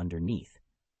armor underneath.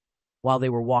 While they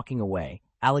were walking away,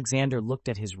 Alexander looked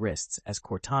at his wrists as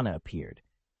Cortana appeared.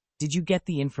 Did you get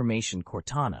the information,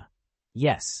 Cortana?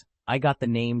 Yes, I got the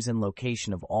names and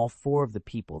location of all 4 of the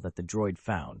people that the droid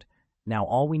found. Now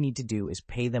all we need to do is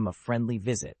pay them a friendly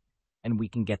visit, and we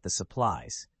can get the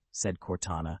supplies, said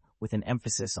Cortana, with an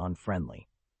emphasis on friendly.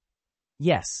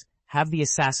 Yes, have the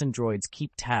assassin droids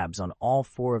keep tabs on all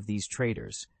 4 of these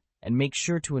traders, and make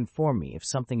sure to inform me if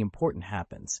something important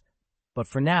happens. But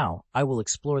for now, I will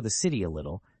explore the city a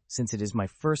little, since it is my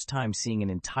first time seeing an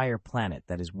entire planet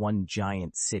that is one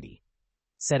giant city,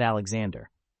 said Alexander.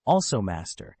 Also,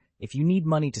 Master, if you need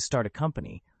money to start a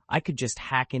company, I could just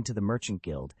hack into the Merchant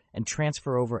Guild and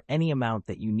transfer over any amount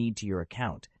that you need to your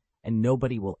account, and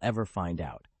nobody will ever find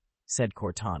out, said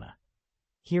Cortana.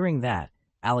 Hearing that,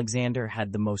 Alexander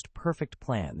had the most perfect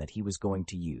plan that he was going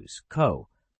to use,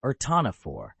 Ertana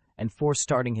for, and for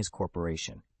starting his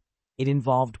corporation. It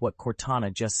involved what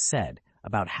Cortana just said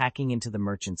about hacking into the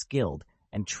Merchants Guild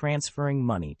and transferring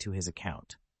money to his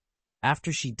account.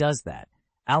 After she does that,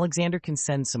 Alexander can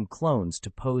send some clones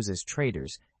to pose as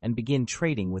traders and begin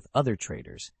trading with other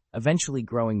traders, eventually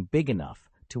growing big enough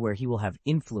to where he will have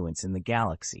influence in the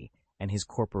galaxy and his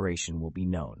corporation will be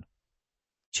known.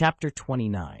 Chapter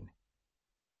 29.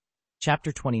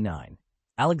 Chapter 29.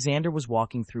 Alexander was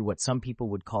walking through what some people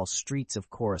would call streets of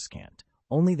Coruscant,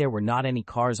 only there were not any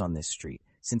cars on this street,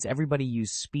 since everybody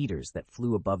used speeders that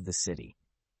flew above the city.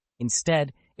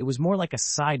 Instead, it was more like a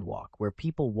sidewalk where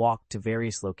people walked to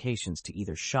various locations to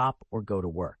either shop or go to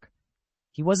work.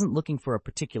 He wasn't looking for a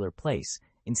particular place.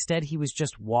 Instead, he was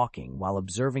just walking while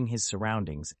observing his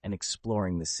surroundings and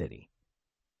exploring the city.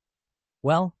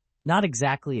 Well, not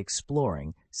exactly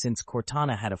exploring, since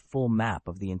Cortana had a full map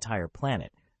of the entire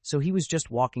planet, so he was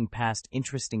just walking past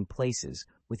interesting places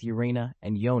with Urena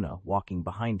and Yona walking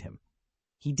behind him.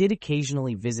 He did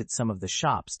occasionally visit some of the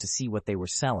shops to see what they were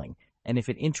selling and if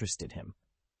it interested him,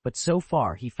 but so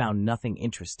far he found nothing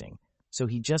interesting, so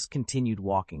he just continued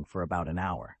walking for about an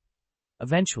hour.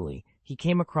 Eventually, he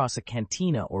came across a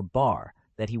cantina or bar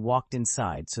that he walked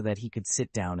inside so that he could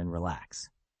sit down and relax.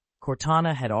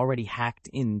 Cortana had already hacked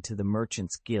into the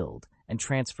Merchants Guild and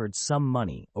transferred some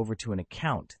money over to an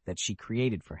account that she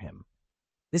created for him.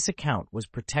 This account was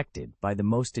protected by the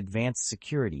most advanced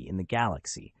security in the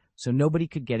galaxy, so nobody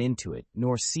could get into it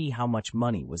nor see how much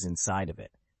money was inside of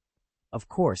it. Of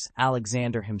course,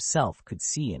 Alexander himself could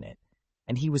see in it,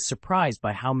 and he was surprised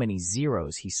by how many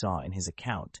zeros he saw in his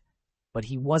account. But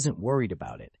he wasn't worried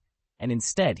about it, and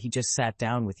instead he just sat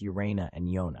down with Urena and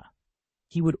Yona.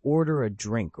 He would order a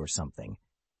drink or something,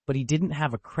 but he didn't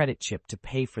have a credit chip to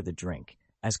pay for the drink,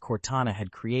 as Cortana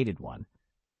had created one.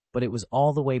 But it was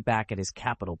all the way back at his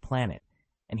capital planet,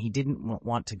 and he didn't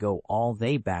want to go all the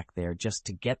way back there just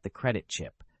to get the credit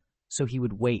chip, so he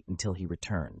would wait until he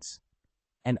returns.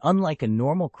 And unlike a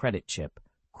normal credit chip,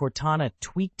 Cortana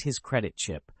tweaked his credit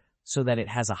chip so that it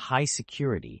has a high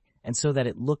security and so that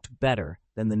it looked better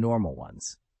than the normal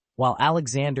ones. While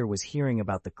Alexander was hearing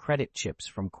about the credit chips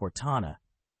from Cortana,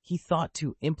 he thought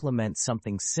to implement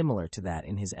something similar to that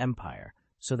in his empire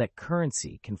so that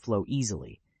currency can flow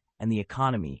easily and the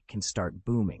economy can start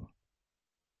booming.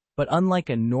 But unlike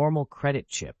a normal credit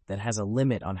chip that has a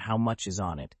limit on how much is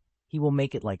on it, he will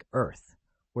make it like Earth,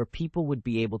 where people would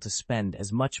be able to spend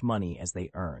as much money as they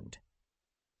earned.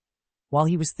 While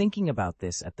he was thinking about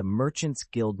this at the Merchants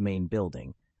Guild main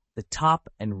building, the top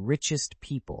and richest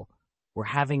people were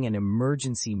having an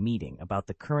emergency meeting about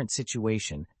the current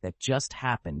situation that just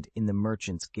happened in the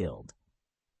Merchants Guild.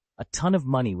 A ton of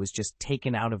money was just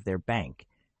taken out of their bank,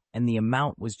 and the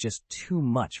amount was just too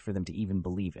much for them to even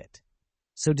believe it.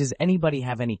 So does anybody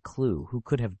have any clue who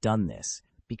could have done this?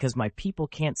 Because my people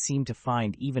can't seem to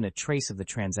find even a trace of the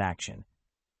transaction.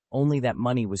 Only that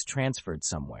money was transferred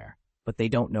somewhere, but they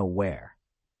don't know where.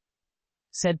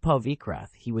 Said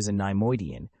Pavikrath, he was a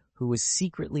Neimoidian, who was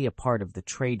secretly a part of the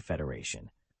Trade Federation.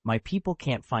 My people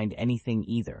can't find anything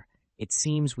either. It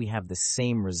seems we have the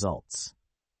same results.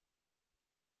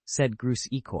 Said Grus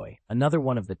Ikoi, another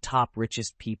one of the top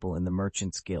richest people in the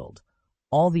Merchants Guild.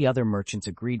 All the other merchants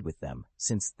agreed with them,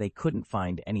 since they couldn't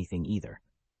find anything either.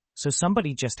 So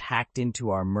somebody just hacked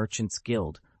into our Merchants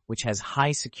Guild, which has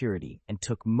high security, and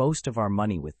took most of our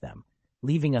money with them,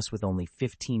 leaving us with only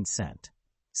 15 cents.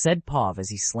 Said Pav as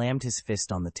he slammed his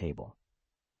fist on the table.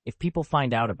 If people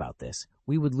find out about this,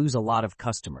 We would lose a lot of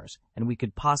customers, and we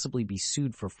could possibly be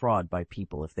sued for fraud by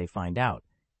people if they find out,"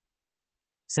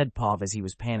 said Pav as he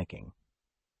was panicking.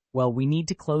 "Well, we need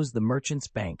to close the merchant's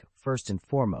bank first and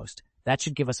foremost. That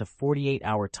should give us a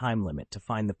 48-hour time limit to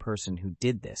find the person who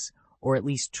did this, or at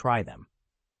least try them,"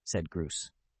 said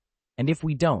Groos. "And if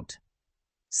we don't,"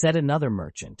 said another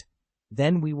merchant,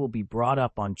 "then we will be brought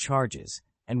up on charges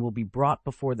and will be brought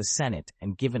before the Senate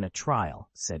and given a trial,"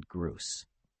 said Groos.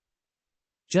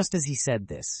 Just as he said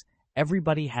this,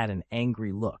 everybody had an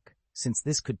angry look, since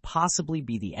this could possibly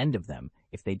be the end of them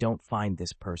if they don't find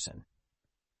this person.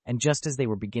 And just as they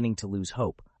were beginning to lose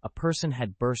hope, a person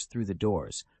had burst through the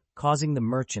doors, causing the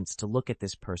merchants to look at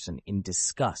this person in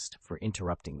disgust for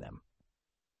interrupting them.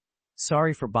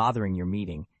 "Sorry for bothering your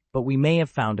meeting, but we may have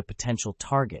found a potential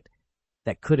target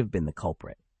that could have been the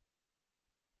culprit,"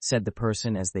 said the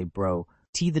person as they brought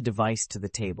the device to the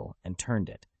table and turned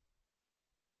it.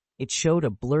 It showed a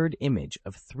blurred image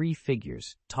of 3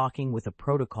 figures talking with a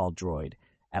protocol droid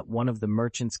at one of the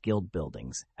Merchants Guild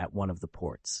buildings at one of the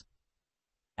ports.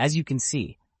 As you can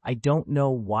see, I don't know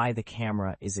why the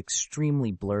camera is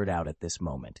extremely blurred out at this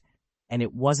moment, and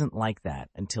it wasn't like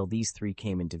that until these 3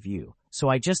 came into view. So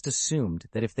I just assumed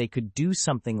that if they could do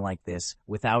something like this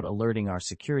without alerting our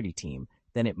security team,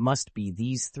 then it must be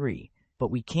these 3, but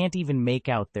we can't even make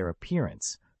out their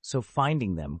appearance, so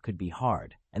finding them could be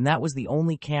hard. And that was the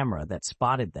only camera that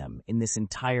spotted them in this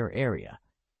entire area,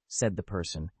 said the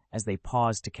person as they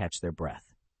paused to catch their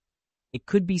breath. It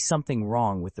could be something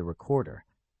wrong with the recorder,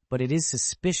 but it is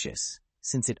suspicious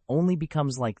since it only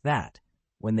becomes like that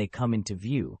when they come into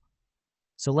view.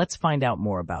 So let's find out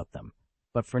more about them.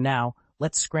 But for now,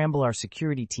 let's scramble our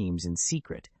security teams in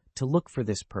secret to look for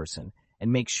this person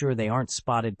and make sure they aren't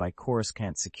spotted by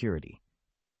Coruscant security,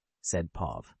 said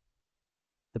Pav.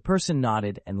 The person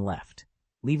nodded and left,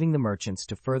 leaving the merchants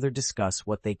to further discuss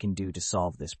what they can do to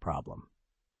solve this problem.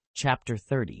 Chapter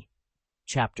 30.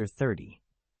 Chapter 30.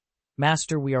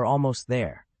 Master, we are almost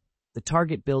there. The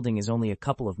target building is only a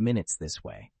couple of minutes this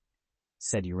way,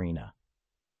 said Irina.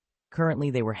 Currently,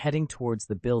 they were heading towards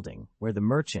the building where the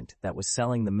merchant that was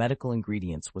selling the medical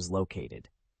ingredients was located.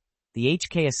 The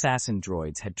HK assassin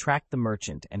droids had tracked the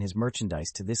merchant and his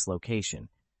merchandise to this location,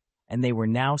 and they were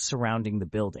now surrounding the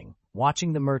building,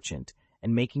 watching the merchant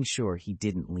and making sure he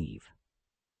didn't leave.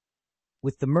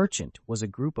 With the merchant was a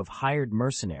group of hired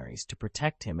mercenaries to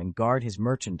protect him and guard his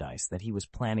merchandise that he was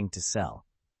planning to sell.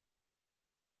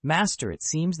 Master, it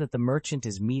seems that the merchant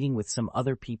is meeting with some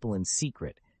other people in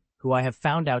secret, who I have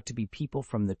found out to be people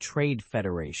from the Trade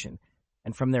Federation,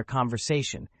 and from their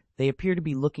conversation, they appear to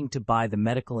be looking to buy the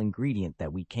medical ingredient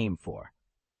that we came for,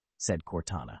 said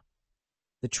Cortana.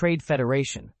 The Trade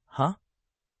Federation, huh?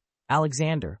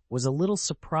 Alexander was a little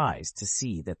surprised to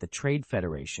see that the Trade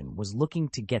Federation was looking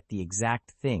to get the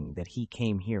exact thing that he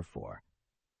came here for.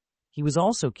 He was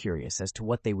also curious as to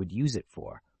what they would use it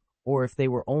for, or if they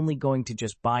were only going to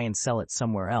just buy and sell it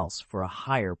somewhere else for a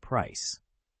higher price.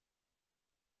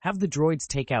 Have the droids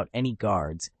take out any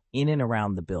guards in and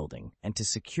around the building and to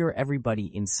secure everybody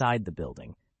inside the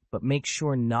building, but make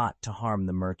sure not to harm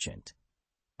the merchant.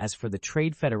 As for the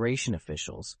Trade Federation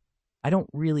officials, I don't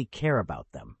really care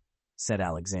about them, said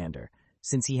Alexander,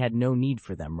 since he had no need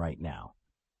for them right now.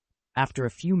 After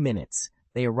a few minutes,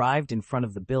 they arrived in front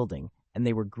of the building, and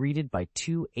they were greeted by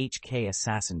 2 HK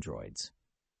assassin droids.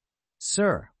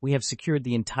 Sir, we have secured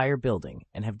the entire building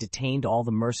and have detained all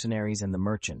the mercenaries and the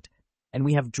merchant, and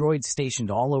we have droids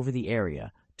stationed all over the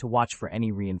area to watch for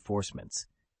any reinforcements.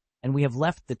 And we have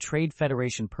left the Trade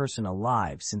Federation person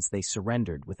alive since they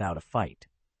surrendered without a fight.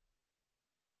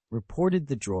 Reported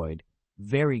the droid,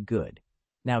 very good.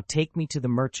 Now take me to the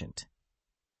merchant,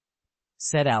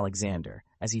 said Alexander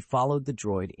as he followed the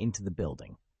droid into the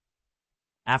building.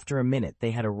 After a minute,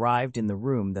 they had arrived in the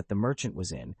room that the merchant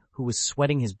was in, who was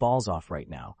sweating his balls off right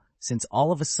now, since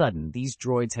all of a sudden these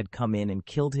droids had come in and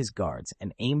killed his guards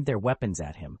and aimed their weapons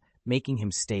at him, making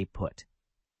him stay put.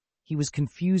 He was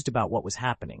confused about what was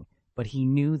happening, but he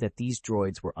knew that these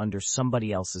droids were under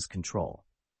somebody else's control,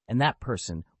 and that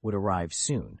person would arrive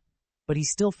soon. But he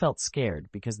still felt scared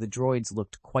because the droids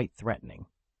looked quite threatening.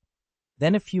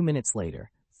 Then a few minutes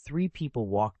later, 3 people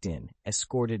walked in,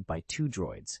 escorted by 2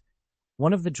 droids.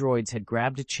 One of the droids had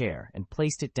grabbed a chair and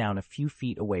placed it down a few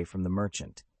feet away from the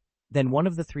merchant. Then one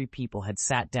of the 3 people had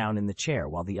sat down in the chair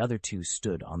while the other 2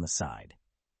 stood on the side.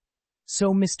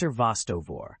 So, Mr.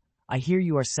 Vostovor, I hear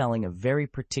you are selling a very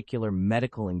particular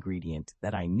medical ingredient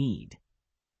that I need,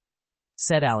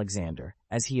 said Alexander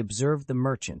as he observed the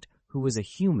merchant, who was a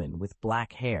human with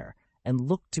black hair and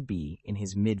looked to be in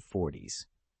his mid-40s.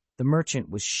 The merchant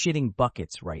was shitting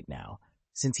buckets right now,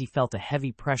 since he felt a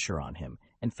heavy pressure on him,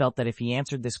 and felt that if he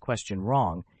answered this question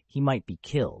wrong, he might be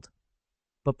killed.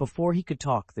 But before he could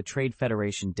talk, the Trade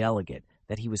Federation delegate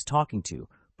that he was talking to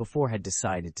before had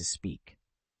decided to speak.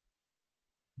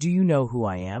 "Do you know who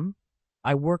I am?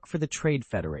 I work for the Trade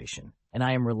Federation, and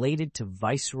I am related to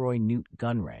Viceroy Newt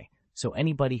Gunray, so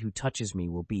anybody who touches me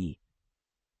will be—"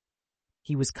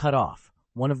 He was cut off.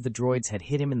 One of the droids had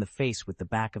hit him in the face with the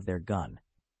back of their gun.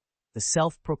 The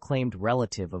self-proclaimed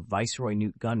relative of Viceroy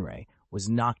Newt Gunray was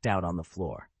knocked out on the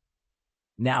floor.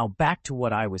 "Now, back to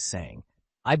what I was saying.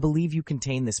 I believe you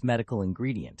contain this medical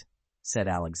ingredient," said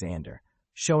Alexander,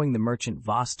 showing the merchant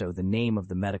Vosto the name of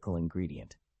the medical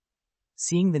ingredient.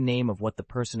 Seeing the name of what the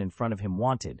person in front of him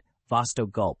wanted, Vosto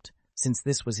gulped, since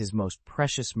this was his most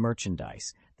precious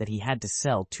merchandise that he had to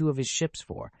sell 2 of his ships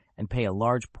for and pay a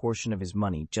large portion of his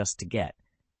money just to get.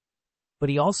 But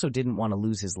he also didn't want to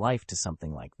lose his life to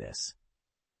something like this.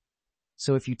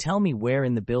 "So if you tell me where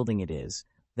in the building it is,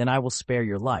 then I will spare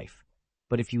your life.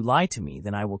 But if you lie to me,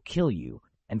 then I will kill you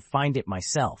and find it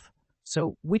myself.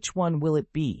 So which one will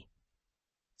it be?"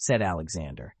 said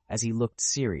Alexander, as he looked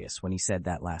serious when he said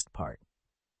that last part.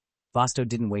 Vosto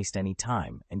didn't waste any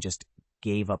time and just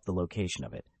gave up the location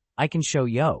of it. "I can show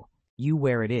you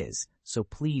where it is, so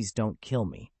please don't kill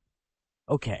me."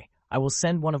 "Okay, I will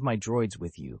send one of my droids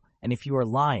with you, and if you are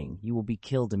lying, you will be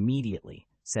killed immediately,"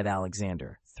 said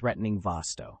Alexander, threatening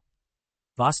Vosto.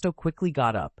 Vosto quickly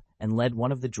got up and led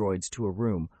one of the droids to a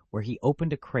room where he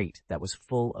opened a crate that was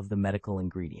full of the medical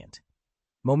ingredient.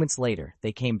 Moments later,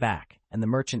 they came back, and the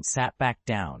merchant sat back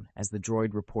down as the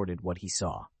droid reported what he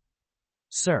saw.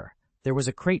 "Sir, there was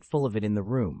a crate full of it in the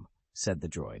room," said the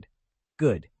droid.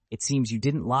 "Good, it seems you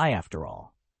didn't lie after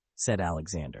all," said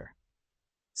Alexander.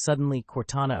 Suddenly,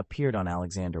 Cortana appeared on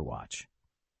Alexander's watch.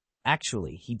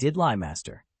 "Actually, he did lie,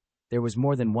 Master. There was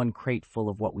more than one crate full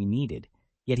of what we needed,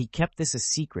 yet he kept this a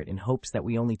secret in hopes that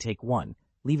we only take one,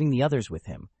 leaving the others with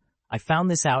him. I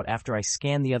found this out after I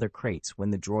scanned the other crates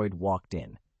when the droid walked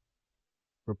in,"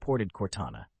 reported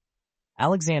Cortana.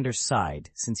 Alexander sighed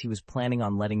since he was planning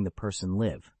on letting the person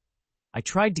live. "I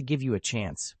tried to give you a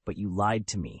chance, but you lied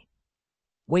to me."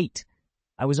 "Wait,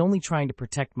 I was only trying to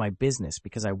protect my business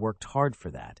because I worked hard for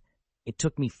that. It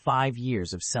took me 5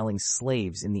 years of selling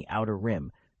slaves in the Outer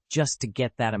Rim just to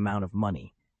get that amount of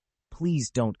money. Please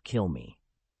don't kill me."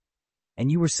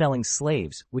 "And you were selling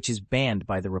slaves, which is banned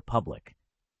by the Republic."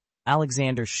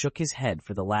 Alexander shook his head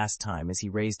for the last time as he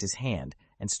raised his hand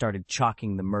and started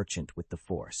chalking the merchant with the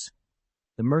Force.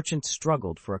 The merchant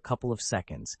struggled for a couple of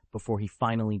seconds before he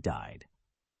finally died.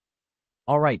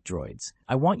 "All right, droids,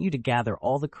 I want you to gather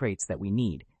all the crates that we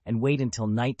need and wait until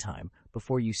nighttime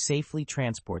before you safely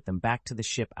transport them back to the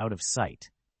ship out of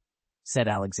sight," said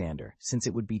Alexander, since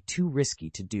it would be too risky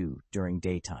to do during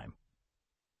daytime.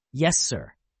 "Yes,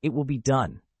 sir, it will be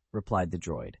done," replied the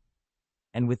droid.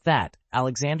 And with that,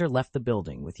 Alexander left the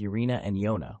building with Urena and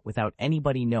Yona without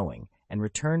anybody knowing and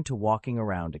returned to walking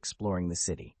around exploring the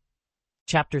city.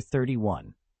 Chapter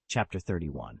 31.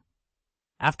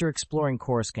 After exploring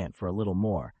Coruscant for a little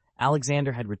more,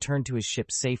 Alexander had returned to his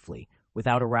ship safely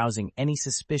without arousing any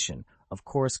suspicion of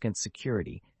Coruscant's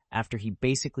security after he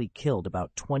basically killed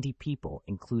about 20 people,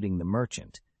 including the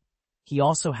merchant. He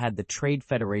also had the Trade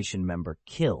Federation member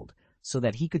killed so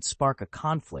that he could spark a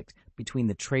conflict between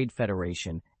the Trade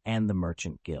Federation and the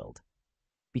Merchant Guild.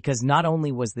 Because not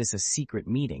only was this a secret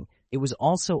meeting, it was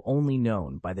also only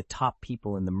known by the top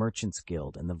people in the Merchants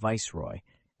Guild and the Viceroy,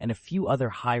 and a few other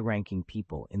high-ranking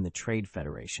people in the Trade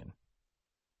Federation.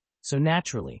 So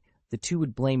naturally, the two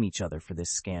would blame each other for this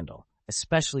scandal,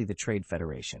 especially the Trade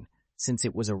Federation, since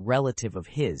it was a relative of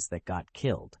his that got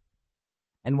killed.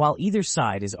 And while either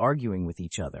side is arguing with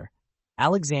each other,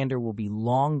 Alexander will be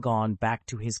long gone back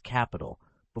to his capital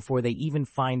before they even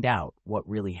find out what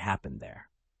really happened there.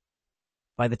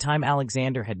 By the time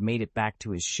Alexander had made it back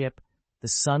to his ship, the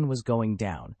sun was going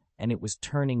down, and it was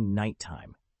turning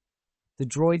nighttime. The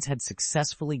droids had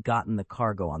successfully gotten the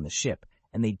cargo on the ship,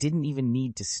 and they didn't even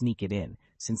need to sneak it in,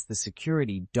 since the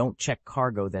security don't check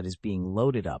cargo that is being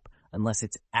loaded up unless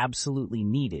it's absolutely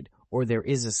needed or there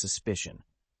is a suspicion.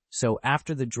 So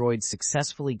after the droids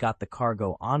successfully got the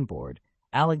cargo on board,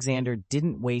 Alexander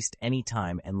didn't waste any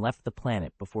time and left the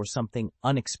planet before something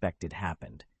unexpected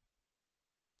happened.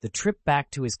 The trip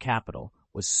back to his capital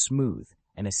was smooth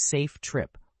and a safe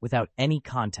trip without any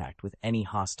contact with any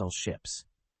hostile ships.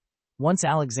 Once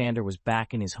Alexander was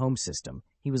back in his home system,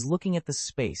 he was looking at the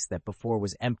space that before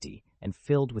was empty and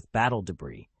filled with battle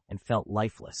debris and felt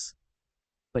lifeless.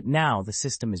 But now the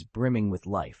system is brimming with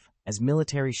life, as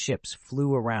military ships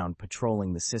flew around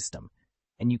patrolling the system,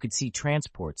 and you could see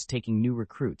transports taking new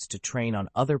recruits to train on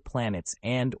other planets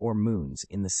and or moons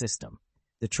in the system.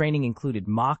 The training included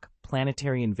mock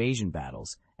planetary invasion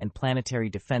battles and planetary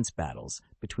defense battles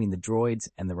between the droids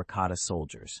and the Rakata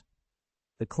soldiers.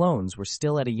 The clones were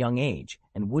still at a young age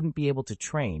and wouldn't be able to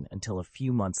train until a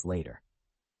few months later.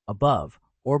 Above,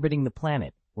 orbiting the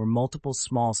planet, were multiple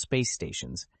small space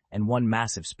stations and one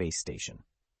massive space station.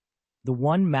 The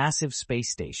one massive space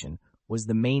station was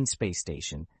the main space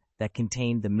station that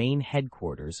contained the main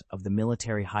headquarters of the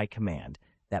military high command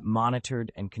that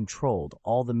monitored and controlled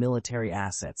all the military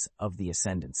assets of the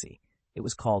Ascendancy. It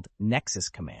was called Nexus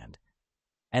Command.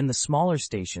 And the smaller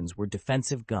stations were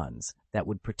defensive guns that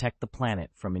would protect the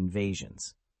planet from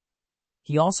invasions.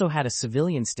 He also had a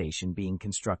civilian station being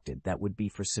constructed that would be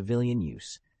for civilian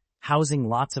use, housing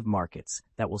lots of markets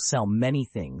that will sell many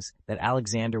things that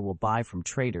Alexander will buy from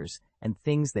traders and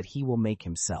things that he will make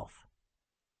himself.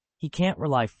 He can't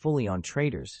rely fully on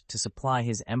traders to supply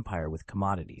his empire with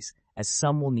commodities, as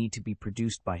some will need to be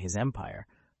produced by his empire,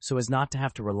 so as not to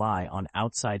have to rely on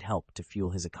outside help to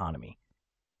fuel his economy.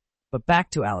 But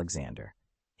back to Alexander.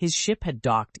 His ship had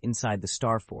docked inside the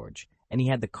Starforge, and he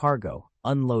had the cargo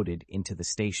unloaded into the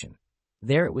station.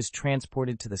 There it was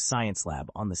transported to the science lab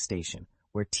on the station,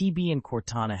 where TB and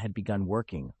Cortana had begun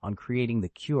working on creating the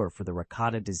cure for the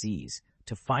Rakata disease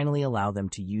to finally allow them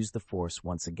to use the Force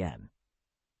once again.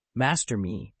 Master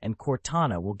Me and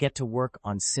Cortana will get to work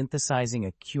on synthesizing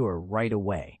a cure right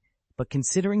away, but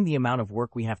considering the amount of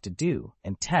work we have to do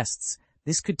and tests,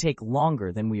 this could take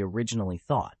longer than we originally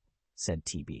thought, said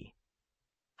TB.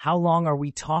 How long are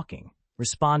we talking?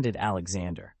 Responded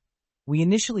Alexander. We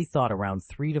initially thought around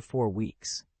 3 to 4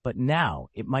 weeks, but now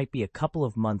it might be a couple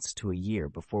of months to a year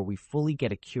before we fully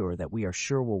get a cure that we are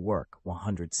sure will work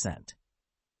 100%,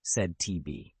 said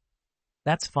TB.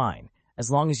 That's fine. As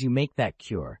long as you make that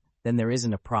cure, then there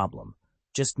isn't a problem.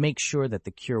 Just make sure that the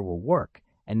cure will work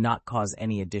and not cause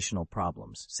any additional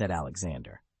problems, said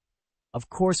Alexander. Of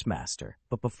course, Master,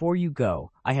 but before you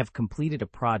go, I have completed a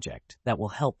project that will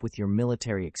help with your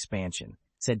military expansion,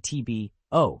 said TB.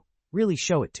 Oh, really,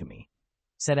 show it to me,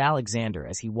 said Alexander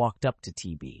as he walked up to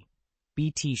TB.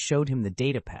 BT showed him the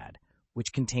datapad,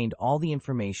 which contained all the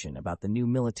information about the new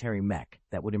military mech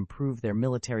that would improve their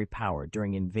military power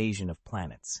during invasion of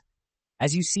planets.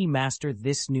 As you see, Master,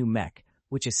 this new mech,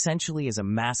 which essentially is a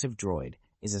massive droid,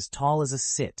 is as tall as a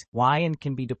sit, and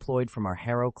can be deployed from our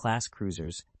Harrow-class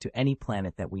cruisers to any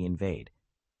planet that we invade.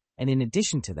 And in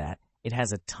addition to that, it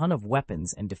has a ton of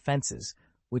weapons and defenses,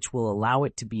 which will allow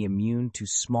it to be immune to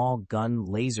small gun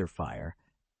laser fire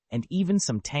and even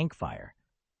some tank fire.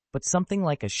 But something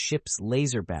like a ship's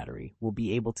laser battery will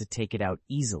be able to take it out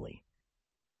easily.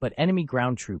 But enemy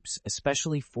ground troops,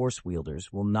 especially force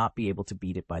wielders, will not be able to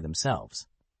beat it by themselves,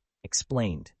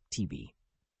 explained TB.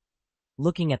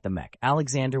 Looking at the mech,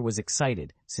 Alexander was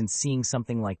excited, since seeing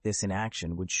something like this in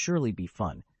action would surely be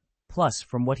fun. Plus,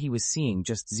 from what he was seeing,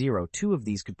 just 2 of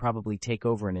these could probably take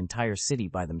over an entire city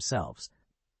by themselves.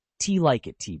 Like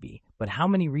it, TB, but how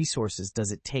many resources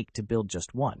does it take to build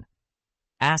just one?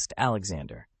 Asked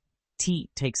Alexander.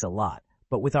 Takes a lot,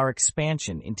 but with our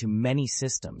expansion into many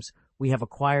systems, we have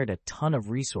acquired a ton of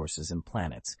resources and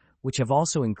planets, which have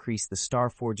also increased the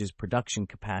Starforge's production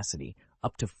capacity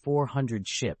up to 400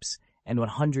 ships and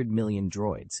 100 million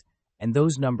droids, and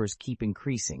those numbers keep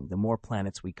increasing the more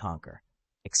planets we conquer,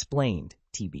 explained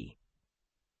TB.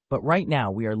 But right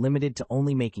now we are limited to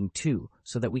only making 2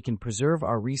 so that we can preserve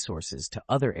our resources to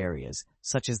other areas,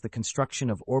 such as the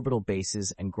construction of orbital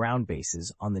bases and ground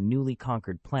bases on the newly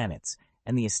conquered planets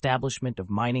and the establishment of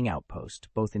mining outposts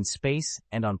both in space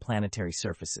and on planetary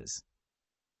surfaces.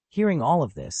 Hearing all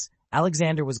of this,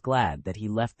 Alexander was glad that he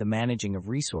left the managing of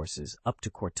resources up to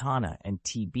Cortana and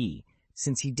TB,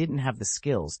 since he didn't have the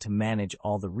skills to manage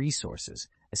all the resources,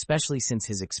 especially since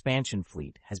his expansion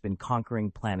fleet has been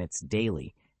conquering planets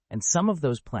daily, and some of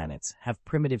those planets have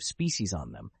primitive species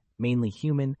on them, mainly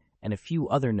human and a few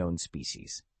other known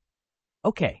species.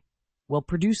 Okay, well,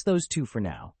 produce those 2 for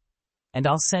now, and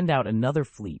I'll send out another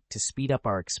fleet to speed up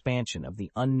our expansion of the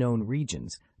unknown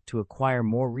regions to acquire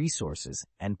more resources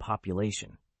and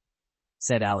population,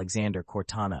 said Alexander.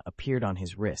 Cortana appeared on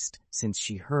his wrist since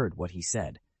she heard what he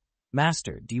said.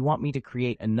 Master, do you want me to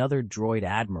create another droid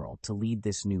admiral to lead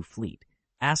this new fleet?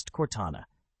 Asked Cortana.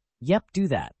 Yep, do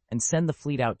that, and send the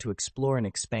fleet out to explore and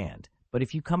expand. But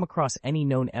if you come across any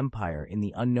known empire in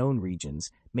the unknown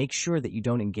regions, make sure that you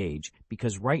don't engage,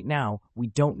 because right now we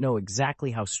don't know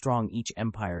exactly how strong each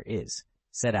empire is,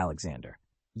 said Alexander.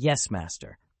 Yes,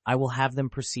 Master, I will have them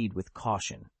proceed with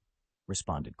caution,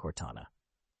 responded Cortana.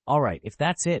 All right, if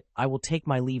that's it, I will take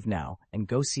my leave now and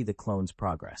go see the clones'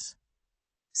 progress,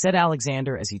 said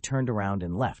Alexander as he turned around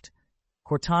and left.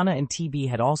 Cortana and TB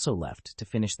had also left to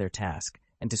finish their task,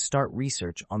 and to start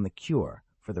research on the cure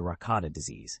for the Rakata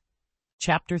disease.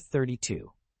 Chapter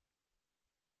 32.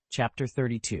 Chapter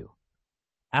 32.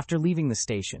 After leaving the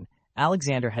station,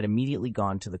 Alexander had immediately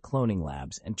gone to the cloning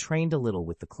labs and trained a little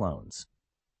with the clones.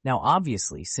 Now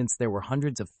obviously, since there were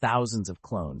hundreds of thousands of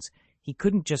clones, he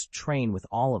couldn't just train with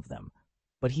all of them,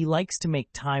 but he likes to make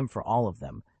time for all of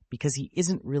them because he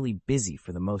isn't really busy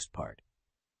for the most part.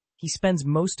 He spends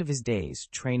most of his days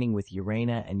training with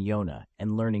Urena and Yona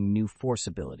and learning new force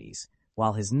abilities,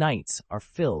 while his nights are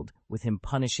filled with him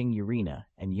punishing Urena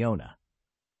and Yona.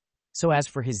 So as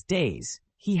for his days,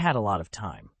 he had a lot of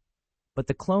time. But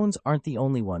the clones aren't the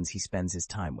only ones he spends his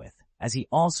time with, as he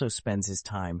also spends his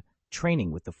time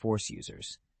training with the Force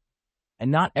users.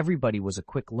 And not everybody was a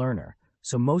quick learner,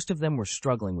 so most of them were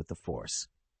struggling with the Force.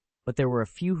 But there were a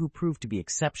few who proved to be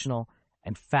exceptional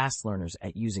and fast learners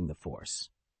at using the Force.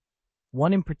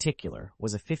 One in particular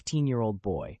was a 15-year-old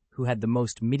boy who had the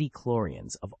most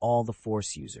midi-chlorians of all the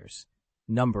Force users,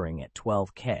 numbering at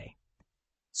 12K.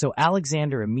 So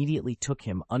Alexander immediately took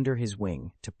him under his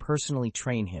wing to personally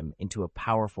train him into a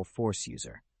powerful Force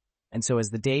user. And so as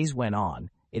the days went on,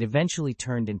 it eventually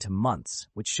turned into months,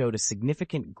 which showed a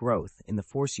significant growth in the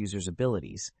Force user's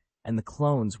abilities, and the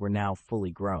clones were now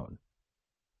fully grown.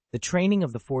 The training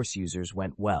of the Force users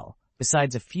went well,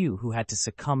 besides a few who had to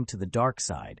succumb to the dark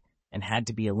side and had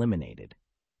to be eliminated.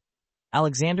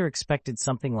 Alexander expected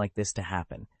something like this to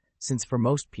happen, since for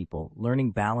most people,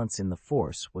 learning balance in the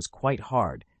Force was quite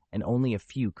hard and only a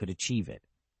few could achieve it.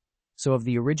 So of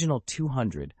the original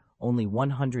 200, only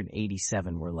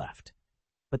 187 were left.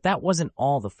 But that wasn't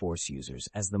all the Force users,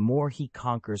 as the more he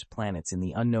conquers planets in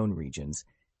the unknown regions,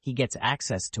 he gets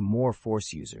access to more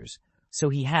Force users. So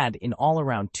he had in all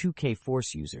around 2K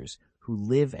Force users who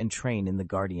live and train in the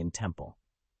Guardian Temple.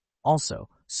 Also,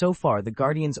 so far the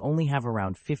Guardians only have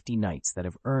around 50 knights that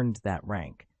have earned that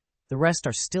rank. The rest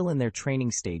are still in their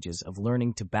training stages of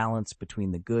learning to balance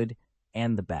between the good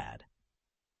and the bad.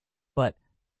 But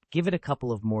give it a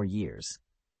couple of more years,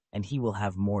 and he will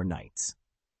have more knights.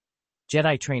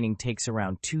 Jedi training takes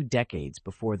around 2 decades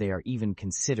before they are even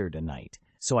considered a knight,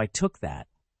 so I took that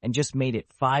and just made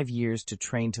it 5 years to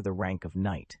train to the rank of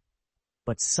knight.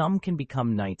 But some can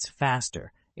become knights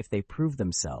faster if they prove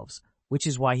themselves, which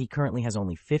is why he currently has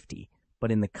only 50,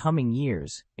 but in the coming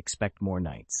years, expect more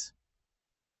knights.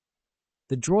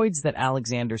 The droids that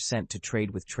Alexander sent to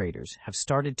trade with traders have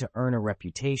started to earn a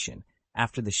reputation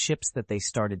after the ships that they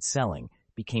started selling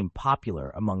became popular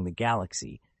among the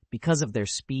galaxy because of their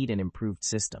speed and improved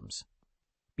systems.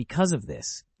 Because of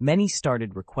this, many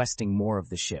started requesting more of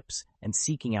the ships and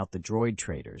seeking out the droid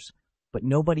traders, but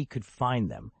nobody could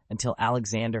find them until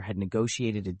Alexander had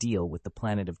negotiated a deal with the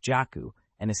planet of Jakku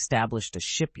and established a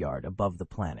shipyard above the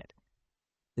planet.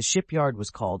 The shipyard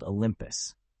was called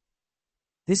Olympus.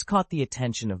 This caught the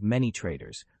attention of many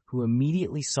traders, who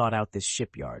immediately sought out this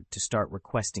shipyard to start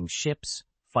requesting ships,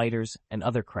 fighters, and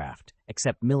other craft,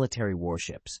 except military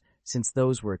warships, since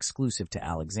those were exclusive to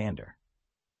Alexander.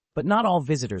 But not all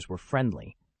visitors were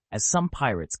friendly, as some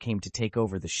pirates came to take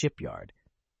over the shipyard,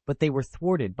 but they were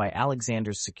thwarted by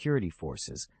Alexander's security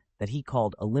forces that he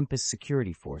called Olympus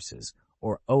Security Forces,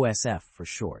 or OSF for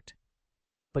short.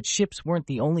 But ships weren't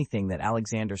the only thing that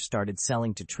Alexander started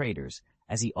selling to traders,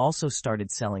 as he also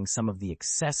started selling some of the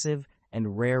excessive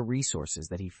and rare resources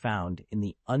that he found in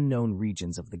the unknown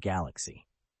regions of the galaxy.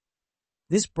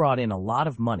 This brought in a lot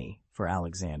of money for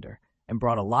Alexander and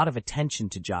brought a lot of attention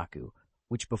to Jakku,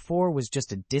 which before was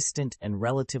just a distant and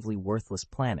relatively worthless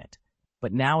planet,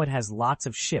 but now it has lots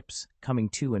of ships coming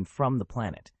to and from the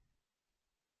planet.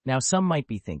 Now some might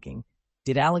be thinking,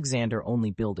 did Alexander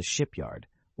only build a shipyard?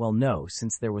 Well, no,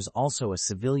 since there was also a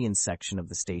civilian section of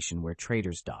the station where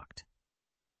traders docked.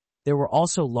 There were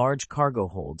also large cargo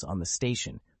holds on the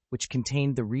station, which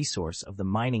contained the resource of the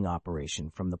mining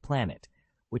operation from the planet,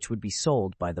 which would be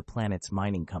sold by the planet's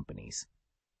mining companies.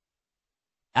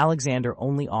 Alexander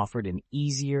only offered an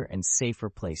easier and safer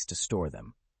place to store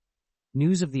them.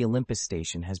 News of the Olympus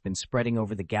station has been spreading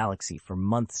over the galaxy for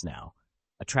months now,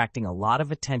 attracting a lot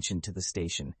of attention to the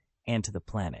station and to the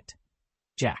planet.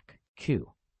 Jakku.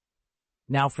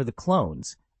 Now for the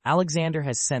clones, Alexander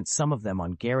has sent some of them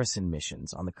on garrison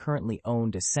missions on the currently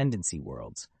owned Ascendancy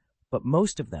worlds, but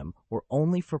most of them were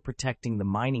only for protecting the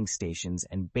mining stations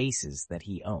and bases that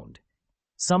he owned.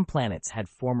 Some planets had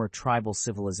former tribal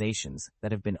civilizations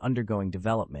that have been undergoing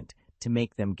development to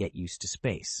make them get used to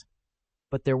space.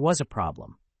 But there was a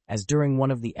problem, as during one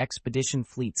of the expedition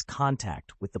fleet's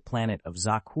contact with the planet of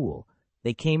Zakul,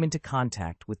 they came into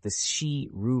contact with the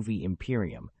Shi-Ruvi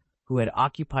Imperium, who had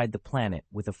occupied the planet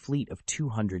with a fleet of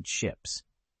 200 ships.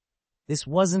 This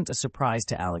wasn't a surprise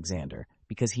to Alexander,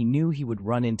 because he knew he would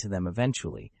run into them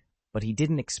eventually, but he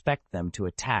didn't expect them to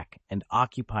attack and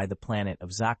occupy the planet of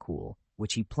Zakul,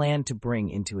 which he planned to bring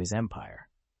into his empire.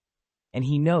 And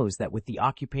he knows that with the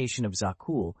occupation of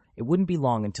Zakul, it wouldn't be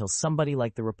long until somebody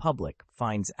like the Republic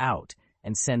finds out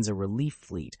and sends a relief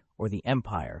fleet or the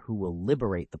Empire who will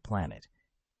liberate the planet.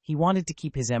 He wanted to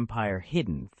keep his empire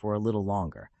hidden for a little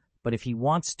longer, but if he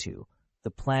wants to,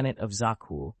 the planet of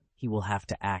Zakul, he will have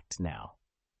to act now.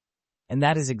 And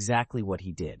that is exactly what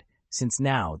he did, since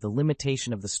now the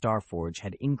limitation of the Starforge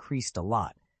had increased a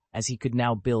lot, as he could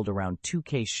now build around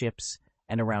 2K ships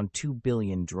and around 2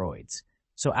 billion droids.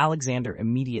 So Alexander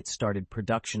immediately started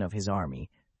production of his army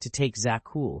to take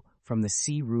Zakul from the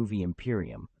Ruvi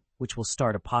Imperium, which will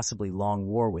start a possibly long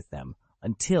war with them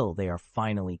until they are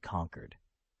finally conquered.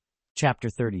 Chapter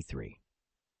 33.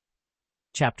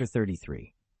 Chapter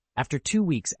 33. After 2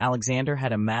 weeks, Alexander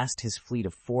had amassed his fleet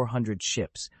of 400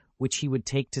 ships, which he would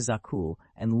take to Zakul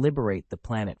and liberate the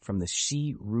planet from the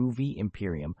Ruvi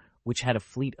Imperium, which had a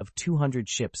fleet of 200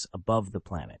 ships above the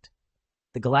planet.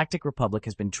 The Galactic Republic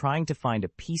has been trying to find a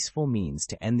peaceful means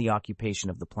to end the occupation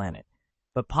of the planet,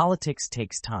 but politics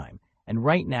takes time, and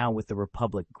right now with the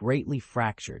Republic greatly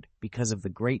fractured because of the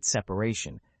Great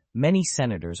Separation, many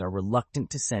senators are reluctant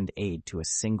to send aid to a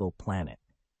single planet.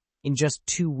 In just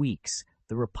 2 weeks,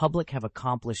 the Republic have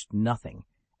accomplished nothing,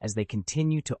 as they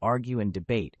continue to argue and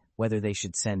debate whether they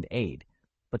should send aid,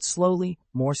 but slowly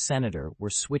more senators were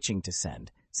switching to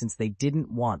send, since they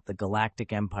didn't want the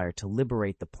Galactic Empire to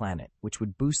liberate the planet, which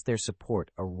would boost their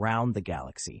support around the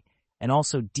galaxy, and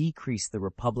also decrease the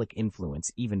Republic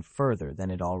influence even further than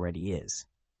it already is.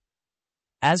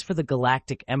 As for the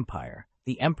Galactic Empire,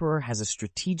 the Emperor has a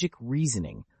strategic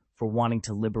reasoning for wanting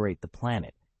to liberate the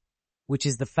planet, which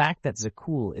is the fact that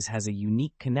Zakul has a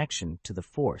unique connection to the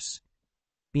Force,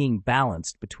 being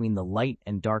balanced between the light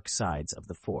and dark sides of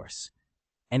the Force.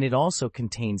 And it also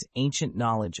contains ancient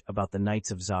knowledge about the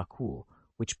Knights of Zakul,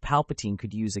 which Palpatine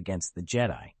could use against the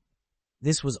Jedi.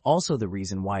 This was also the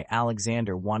reason why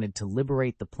Alexander wanted to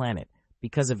liberate the planet,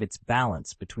 because of its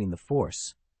balance between the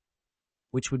Force,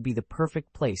 which would be the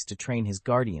perfect place to train his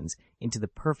guardians into the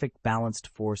perfect balanced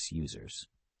Force users.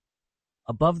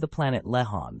 Above the planet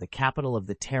Lehon, the capital of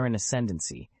the Terran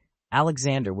Ascendancy,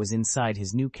 Alexander was inside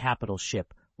his new capital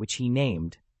ship, which he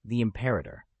named the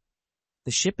Imperator.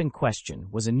 The ship in question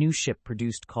was a new ship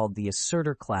produced called the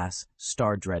Assertor-class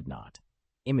Star Dreadnought.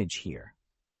 Image here.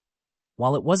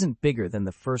 While it wasn't bigger than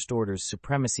the First Order's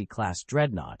Supremacy-class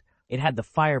Dreadnought, it had the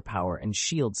firepower and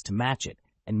shields to match it,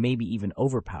 and maybe even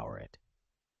overpower it.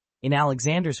 In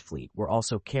Alexander's fleet were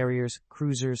also carriers,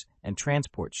 cruisers, and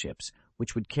transport ships,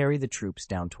 which would carry the troops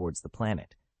down towards the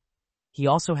planet. He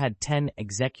also had 10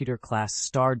 Executor-class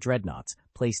Star Dreadnoughts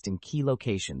placed in key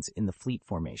locations in the fleet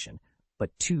formation,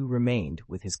 but 2 remained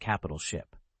with his capital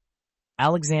ship.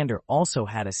 Alexander also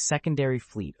had a secondary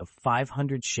fleet of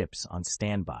 500 ships on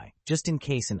standby, just in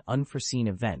case an unforeseen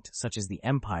event such as the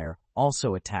Empire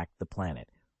also attacked the planet,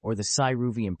 or the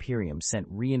Ruvi Imperium sent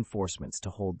reinforcements to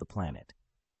hold the planet.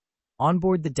 On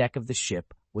board the deck of the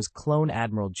ship was Clone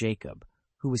Admiral Jacob,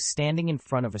 who was standing in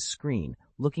front of a screen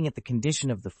looking at the condition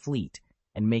of the fleet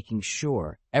and making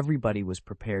sure everybody was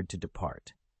prepared to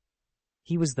depart.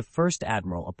 He was the first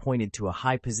admiral appointed to a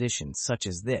high position such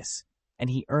as this, and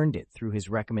he earned it through his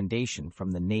recommendation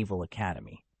from the Naval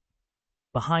Academy.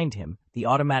 Behind him, the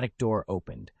automatic door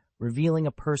opened, revealing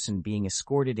a person being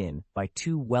escorted in by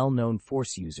 2 well-known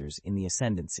Force users in the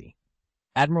Ascendancy.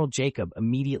 Admiral Jacob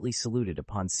immediately saluted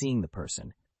upon seeing the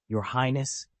person. "Your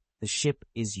Highness, the ship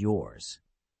is yours."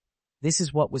 This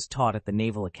is what was taught at the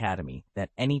Naval Academy,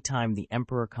 that any time the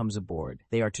Emperor comes aboard,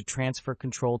 they are to transfer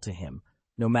control to him,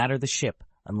 no matter the ship,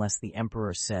 unless the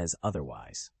Emperor says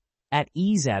otherwise. "At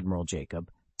ease, Admiral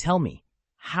Jacob. Tell me,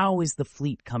 how is the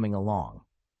fleet coming along?"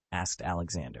 asked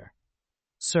Alexander.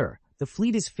 "Sir, the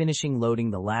fleet is finishing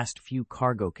loading the last few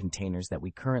cargo containers that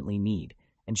we currently need,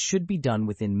 and should be done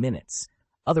within minutes.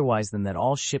 Otherwise than that,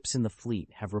 all ships in the fleet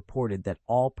have reported that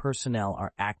all personnel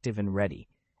are active and ready,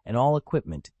 and all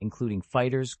equipment, including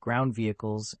fighters, ground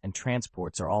vehicles, and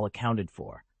transports, are all accounted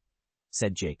for,"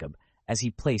 said Jacob, as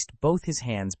he placed both his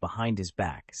hands behind his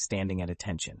back, standing at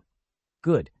attention.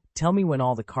 "Good. Tell me when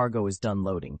all the cargo is done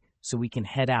loading, so we can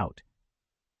head out,"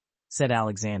 said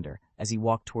Alexander, as he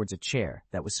walked towards a chair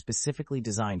that was specifically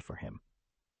designed for him.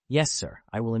 "Yes, sir,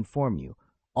 I will inform you.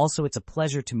 Also, it's a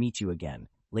pleasure to meet you again,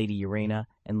 Lady Urena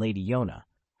and Lady Yona.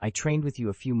 I trained with you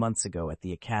a few months ago at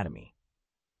the Academy,"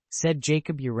 said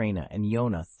Jacob. Urena and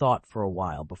Yona thought for a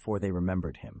while before they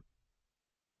remembered him.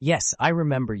 "Yes, I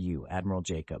remember you, Admiral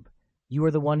Jacob. You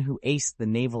are the one who aced the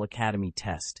Naval Academy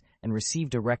test and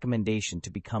received a recommendation to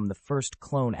become the first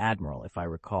clone admiral, if I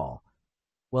recall.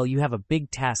 Well, you have a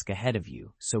big task ahead of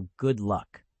you, so good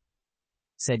luck,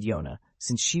 said Yona,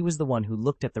 since she was the one who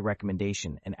looked at the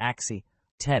recommendation and accepted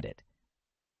it.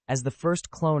 As the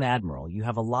first clone admiral, you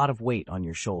have a lot of weight on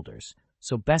your shoulders,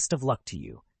 so best of luck to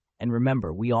you. And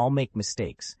remember, we all make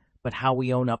mistakes, but how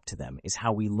we own up to them is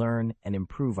how we learn and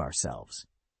improve ourselves,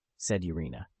 said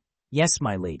Urena. Yes,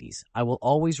 my ladies, I will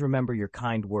always remember your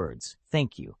kind words.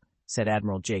 Thank you, said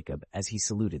Admiral Jacob as he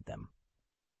saluted them.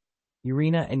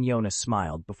 Urena and Yona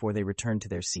smiled before they returned to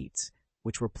their seats,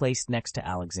 which were placed next to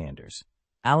Alexander's.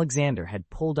 Alexander had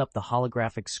pulled up the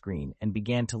holographic screen and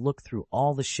began to look through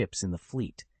all the ships in the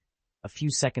fleet. A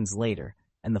few seconds later,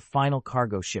 and the final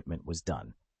cargo shipment was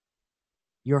done.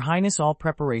 Your Highness, all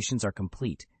preparations are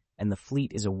complete, and the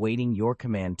fleet is awaiting your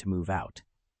command to move out,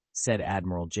 said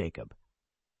Admiral Jacob.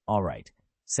 All right,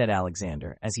 said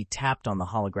Alexander as he tapped on the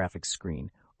holographic screen,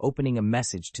 opening a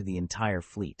message to the entire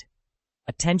fleet.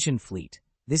 Attention, fleet,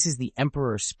 this is the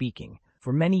Emperor speaking.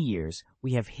 For many years,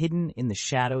 we have hidden in the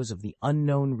shadows of the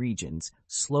unknown regions,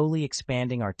 slowly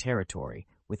expanding our territory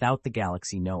without the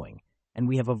galaxy knowing, and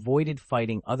we have avoided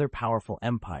fighting other powerful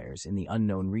empires in the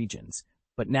unknown regions.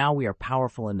 But now we are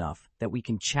powerful enough that we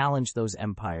can challenge those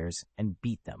empires and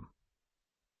beat them.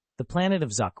 The planet of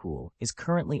Zakul is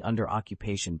currently under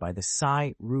occupation by the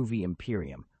Sci-Fi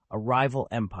Imperium, a rival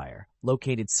empire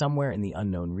located somewhere in the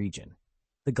unknown region.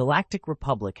 The Galactic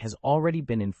Republic has already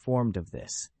been informed of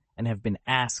this and have been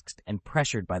asked and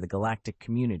pressured by the galactic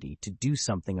community to do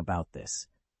something about this.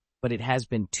 But it has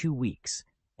been 2 weeks,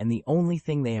 and the only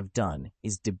thing they have done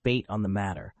is debate on the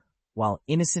matter, while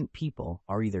innocent people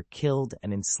are either killed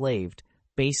and enslaved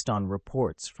based on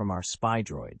reports from our spy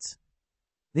droids.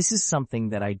 This is something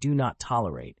that I do not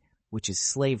tolerate, which is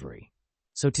slavery.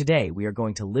 So today we are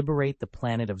going to liberate the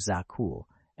planet of Zakul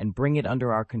and bring it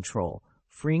under our control,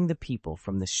 freeing the people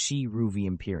from the Sci-Fi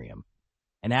Imperium.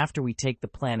 And after we take the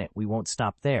planet, we won't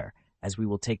stop there, as we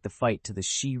will take the fight to the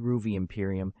Sci-Fi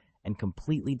Imperium and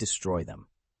completely destroy them.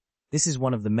 This is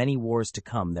one of the many wars to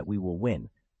come that we will win,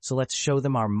 so let's show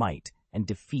them our might and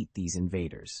defeat these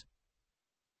invaders.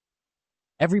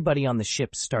 Everybody on the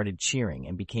ship started cheering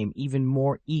and became even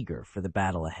more eager for the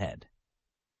battle ahead.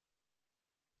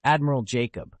 Admiral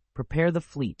Jacob, prepare the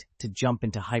fleet to jump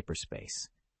into hyperspace.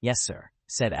 Yes, sir,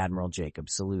 said Admiral Jacob,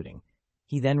 saluting.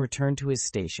 He then returned to his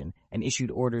station and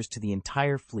issued orders to the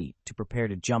entire fleet to prepare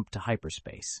to jump to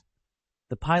hyperspace.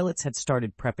 The pilots had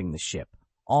started prepping the ship,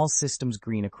 all systems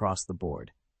green across the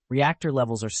board. Reactor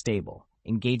levels are stable,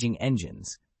 engaging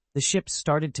engines. The ship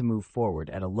started to move forward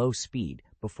at a low speed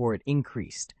before it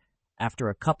increased. After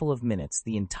a couple of minutes,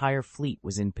 the entire fleet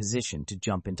was in position to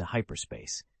jump into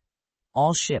hyperspace.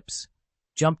 All ships,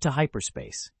 jump to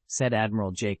hyperspace, said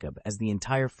Admiral Jacob as the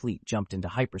entire fleet jumped into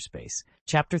hyperspace.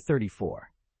 Chapter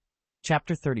 34.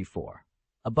 Chapter 34.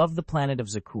 Above the planet of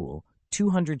Zakul,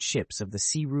 200 ships of the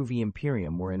Sci-Fi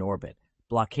Imperium were in orbit,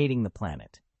 blockading the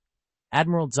planet.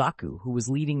 Admiral Zaku, who was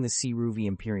leading the Sci-Fi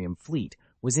Imperium fleet,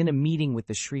 was in a meeting with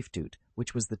the Shriftut,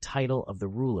 which was the title of the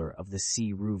ruler of the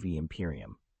Sci-Fi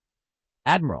Imperium.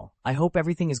 Admiral, I hope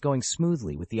everything is going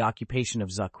smoothly with the occupation of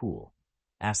Zakul,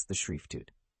 asked the Shriftut.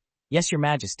 Yes, Your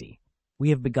Majesty. We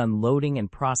have begun loading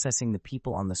and processing the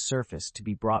people on the surface to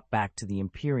be brought back to the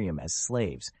Imperium as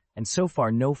slaves, and so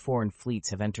far no foreign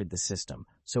fleets have entered the system,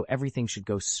 so everything should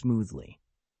go smoothly,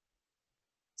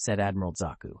 said Admiral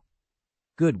Zaku.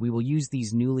 Good, we will use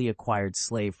these newly acquired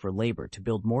slave for labor to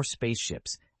build more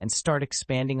spaceships and start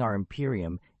expanding our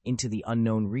Imperium into the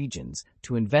unknown regions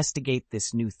to investigate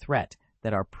this new threat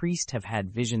that our priests have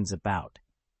had visions about,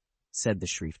 said the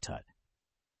Shriftut.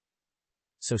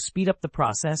 So speed up the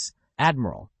process,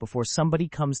 Admiral, before somebody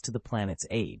comes to the planet's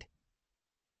aid,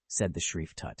 said the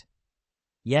Shriftut.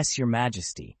 Yes, Your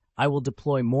Majesty, I will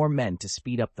deploy more men to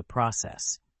speed up the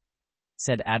process,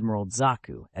 said Admiral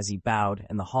Zaku as he bowed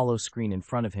and the hollow screen in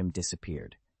front of him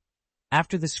disappeared.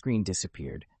 After the screen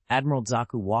disappeared, Admiral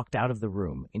Zaku walked out of the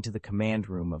room into the command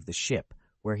room of the ship,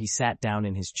 where he sat down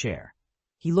in his chair.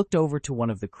 He looked over to one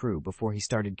of the crew before he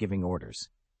started giving orders.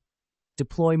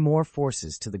 Deploy more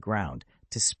forces to the ground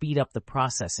to speed up the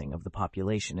processing of the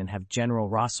population and have General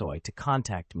Rosoi to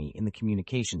contact me in the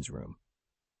communications room,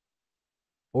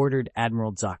 ordered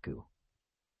Admiral Zaku.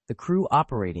 The crew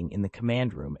operating in the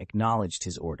command room acknowledged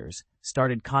his orders,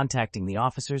 started contacting the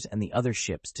officers and the other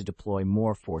ships to deploy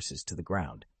more forces to the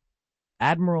ground.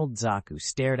 Admiral Zaku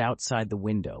stared outside the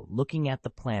window, looking at the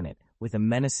planet with a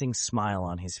menacing smile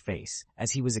on his face,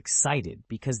 as he was excited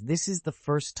because this is the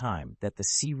first time that the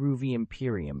Sci-Fi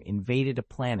Imperium invaded a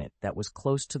planet that was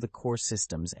close to the core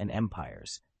systems and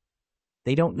empires.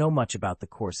 They don't know much about the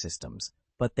core systems,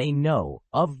 but they know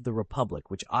of the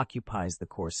Republic which occupies the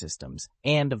core systems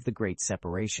and of the Great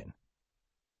Separation.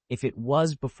 If it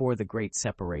was before the Great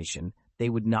Separation, they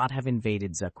would not have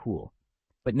invaded Zakul.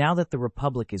 But now that the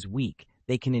Republic is weak,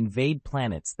 they can invade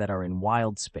planets that are in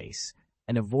wild space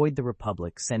and avoid the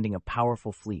Republic sending a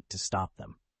powerful fleet to stop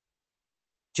them.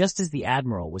 Just as the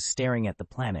Admiral was staring at the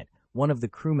planet, one of the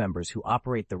crew members who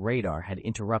operate the radar had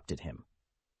interrupted him.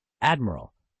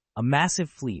 "Admiral, a massive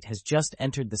fleet has just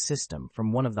entered the system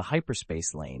from one of the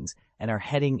hyperspace lanes and are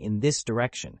heading in this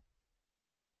direction."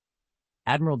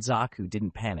 Admiral Zaku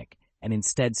didn't panic and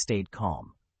instead stayed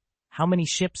calm. "How many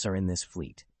ships are in this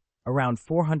fleet?" "Around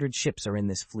 400 ships are in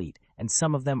this fleet, and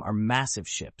some of them are massive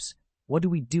ships. What do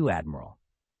we do, Admiral?"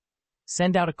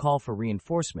 "Send out a call for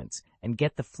reinforcements and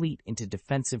get the fleet into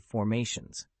defensive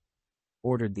formations,"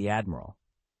 ordered the Admiral.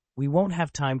 "We won't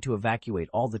have time to evacuate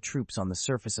all the troops on the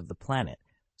surface of the planet,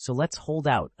 so let's hold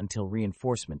out until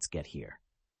reinforcements get here,"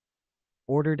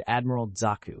 ordered Admiral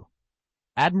Zaku.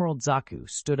 Admiral Zaku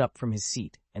stood up from his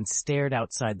seat and stared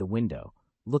outside the window,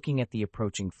 looking at the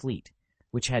approaching fleet,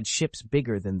 which had ships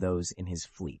bigger than those in his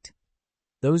fleet.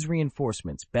 "Those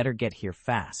reinforcements better get here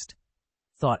fast,"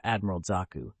 thought Admiral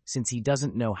Zaku, since he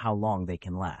doesn't know how long they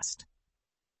can last.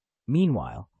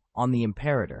 Meanwhile, on the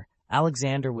Imperator,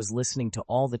 Alexander was listening to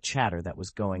all the chatter that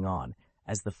was going on,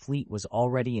 as the fleet was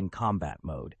already in combat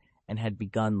mode and had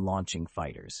begun launching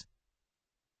fighters.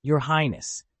 "Your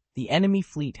Highness, the enemy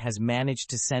fleet has managed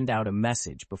to send out a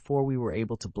message before we were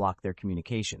able to block their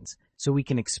communications, so we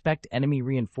can expect enemy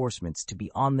reinforcements to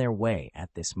be on their way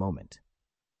at this moment,"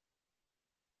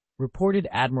 reported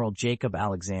Admiral Jacob.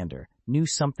 Alexander knew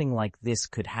something like this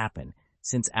could happen,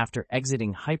 since after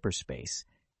exiting hyperspace,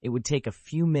 it would take a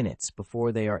few minutes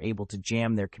before they are able to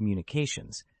jam their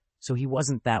communications, so he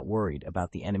wasn't that worried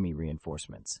about the enemy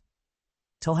reinforcements.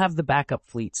 "Till have the backup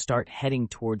fleet start heading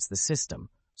towards the system,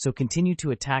 so continue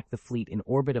to attack the fleet in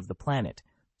orbit of the planet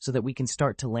so that we can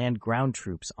start to land ground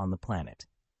troops on the planet,"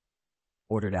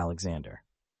 ordered Alexander.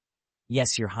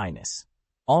 "Yes, Your Highness.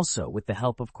 Also, with the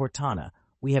help of Cortana,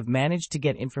 we have managed to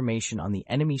get information on the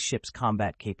enemy ship's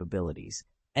combat capabilities,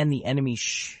 and the enemy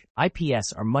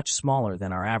IPS are much smaller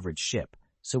than our average ship,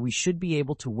 so we should be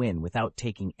able to win without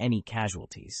taking any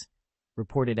casualties,"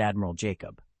 reported Admiral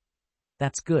Jacob.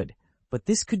 "That's good, but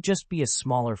this could just be a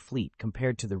smaller fleet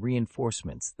compared to the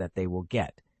reinforcements that they will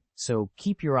get, so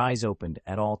keep your eyes open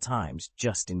at all times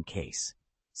just in case,"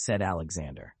 said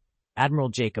Alexander. Admiral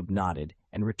Jacob nodded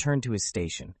and returned to his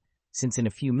station, since in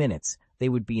a few minutes they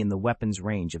would be in the weapons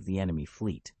range of the enemy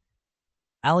fleet.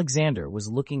 Alexander was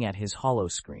looking at his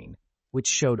holoscreen, which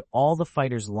showed all the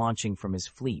fighters launching from his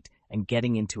fleet and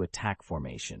getting into attack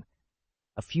formation.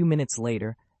 A few minutes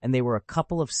later, and they were a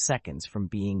couple of seconds from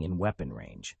being in weapon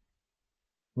range.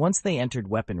 Once they entered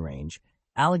weapon range,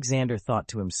 Alexander thought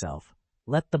to himself,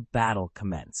 "Let the battle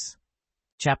commence."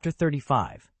 Chapter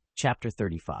 35. Chapter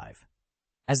 35.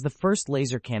 As the first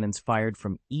laser cannons fired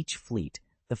from each fleet,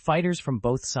 the fighters from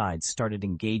both sides started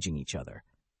engaging each other,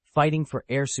 fighting for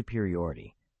air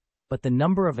superiority. But the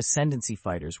number of Ascendancy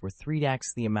fighters were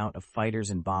 3x the amount of fighters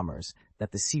and bombers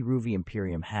that the Ruvi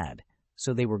Imperium had,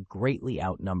 so they were greatly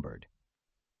outnumbered.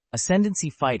 Ascendancy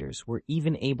fighters were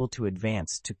even able to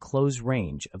advance to close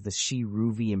range of the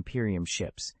Ruvi Imperium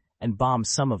ships and bomb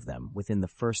some of them within the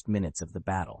first minutes of the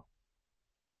battle.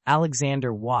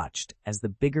 Alexander watched as the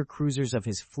bigger cruisers of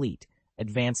his fleet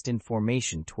advanced in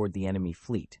formation toward the enemy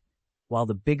fleet, while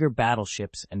the bigger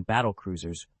battleships and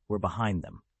battlecruisers were behind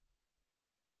them.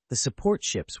 The support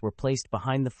ships were placed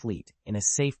behind the fleet in a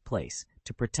safe place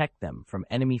to protect them from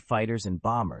enemy fighters and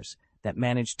bombers that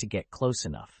managed to get close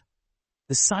enough.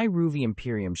 The Ruvi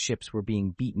Imperium ships were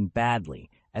being beaten badly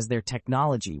as their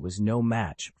technology was no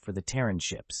match for the Terran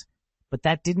ships, but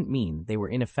that didn't mean they were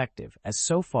ineffective, as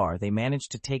so far they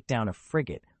managed to take down a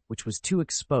frigate which was too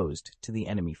exposed to the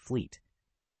enemy fleet.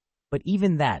 But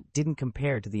even that didn't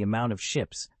compare to the amount of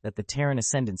ships that the Terran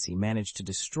Ascendancy managed to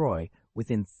destroy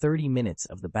within 30 minutes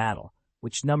of the battle,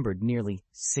 which numbered nearly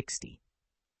 60.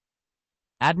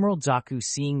 Admiral Zaku,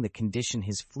 seeing the condition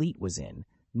his fleet was in,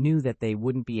 knew that they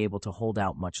wouldn't be able to hold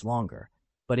out much longer,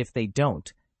 but if they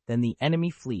don't, then the enemy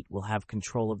fleet will have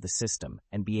control of the system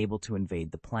and be able to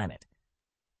invade the planet.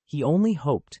 He only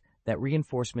hoped that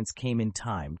reinforcements came in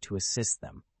time to assist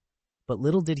them, but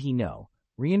little did he know,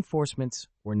 reinforcements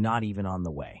were not even on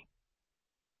the way.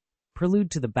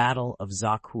 Prelude to the Battle of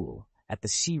Zakul at the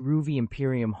Ruvi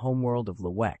Imperium homeworld of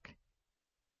Lawek.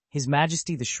 His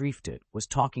Majesty the Shriftut was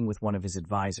talking with one of his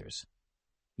advisors.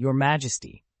 "Your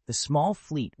Majesty, the small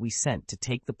fleet we sent to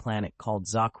take the planet called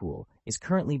Zakul is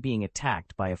currently being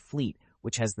attacked by a fleet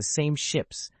which has the same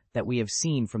ships that we have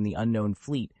seen from the unknown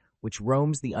fleet which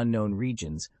roams the unknown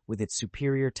regions with its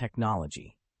superior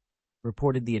technology,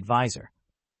 reported the advisor.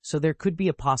 So there could be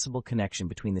a possible connection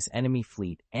between this enemy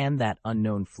fleet and that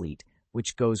unknown fleet,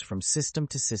 which goes from system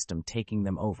to system taking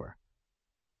them over,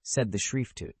 said the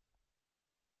Shriftut.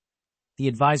 The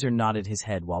advisor nodded his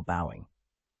head while bowing.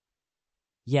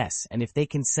 Yes, and if they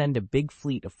can send a big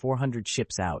fleet of 400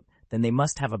 ships out, then they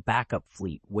must have a backup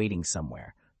fleet waiting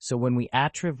somewhere. So when we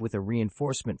attrive with a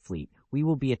reinforcement fleet, we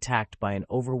will be attacked by an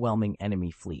overwhelming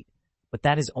enemy fleet. But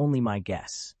that is only my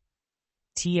guess.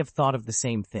 T have thought of the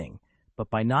same thing, but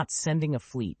by not sending a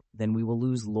fleet, then we will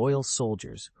lose loyal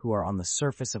soldiers who are on the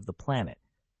surface of the planet.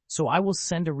 So I will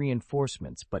send a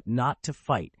reinforcements, but not to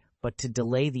fight, but to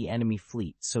delay the enemy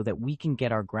fleet so that we can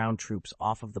get our ground troops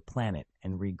off of the planet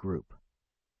and regroup.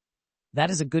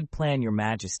 That is a good plan, Your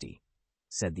Majesty,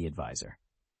 said the advisor.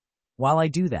 While I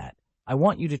do that, I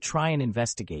want you to try and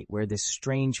investigate where this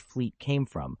strange fleet came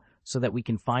from so that we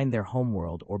can find their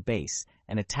homeworld or base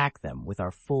and attack them with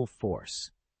our full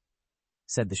force,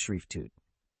 said the Shriftut.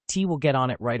 T will get on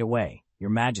it right away, Your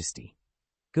Majesty.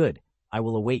 Good, I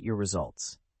will await your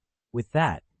results. With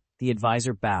that, the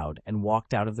advisor bowed and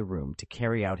walked out of the room to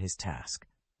carry out his task,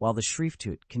 while the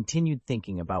Shriftut continued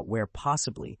thinking about where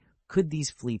possibly could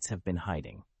these fleets have been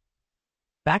hiding.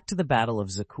 Back to the Battle of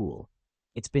Zakul.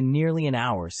 It's been nearly an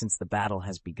hour since the battle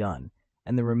has begun,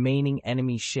 and the remaining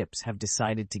enemy ships have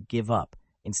decided to give up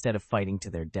instead of fighting to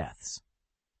their deaths.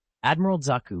 Admiral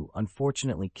Zaku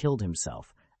unfortunately killed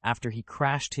himself after he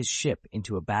crashed his ship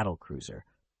into a battlecruiser,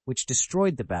 which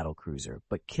destroyed the battlecruiser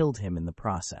but killed him in the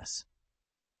process.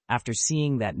 After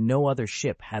seeing that no other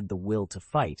ship had the will to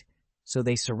fight, so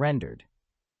they surrendered,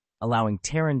 allowing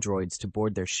Terran droids to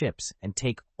board their ships and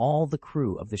take all the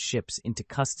crew of the ships into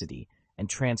custody and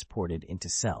transported into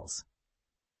cells.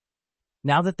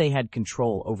 Now that they had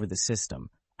control over the system,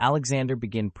 Alexander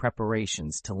began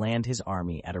preparations to land his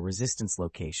army at a resistance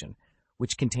location,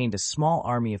 which contained a small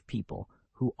army of people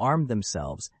who armed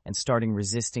themselves and started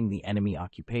resisting the enemy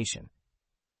occupation.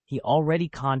 He already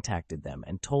contacted them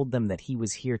and told them that he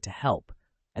was here to help,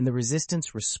 and the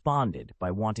resistance responded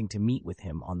by wanting to meet with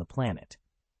him on the planet.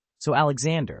 So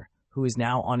Alexander, who is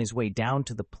now on his way down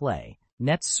to the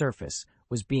planet's surface,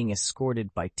 was being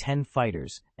escorted by 10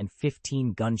 fighters and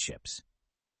 15 gunships.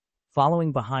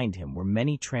 Following behind him were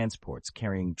many transports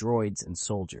carrying droids and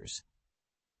soldiers.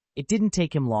 It didn't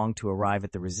take him long to arrive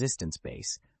at the resistance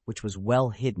base, which was well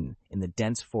hidden in the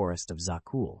dense forest of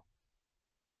Zakul.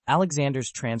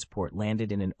 Alexander's transport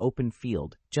landed in an open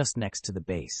field just next to the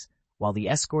base, while the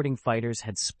escorting fighters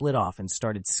had split off and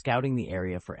started scouting the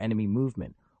area for enemy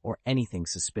movement or anything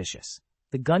suspicious.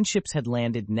 The gunships had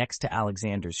landed next to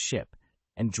Alexander's ship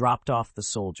and dropped off the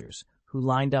soldiers, who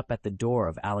lined up at the door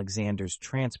of Alexander's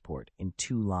transport in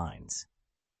 2 lines.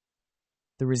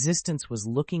 The resistance was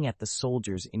looking at the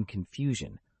soldiers in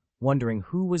confusion, wondering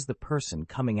who was the person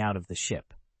coming out of the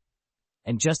ship.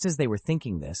 And just as they were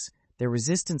thinking this, their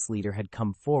resistance leader had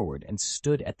come forward and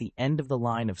stood at the end of the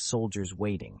line of soldiers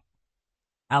waiting.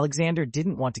 Alexander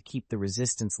didn't want to keep the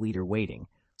resistance leader waiting,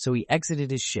 so he exited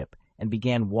his ship and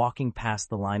began walking past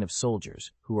the line of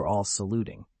soldiers, who were all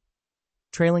saluting.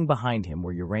 Trailing behind him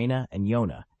were Urena and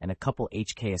Yona and a couple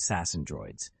HK assassin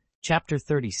droids. Chapter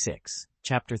 36.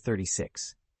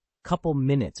 Couple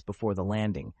minutes before the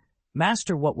landing,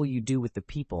 Master, what will you do with the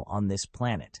people on this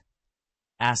planet?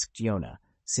 Asked Yona.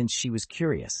 Since she was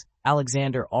curious,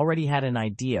 Alexander already had an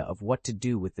idea of what to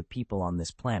do with the people on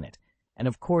this planet, and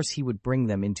of course he would bring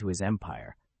them into his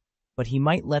empire. But he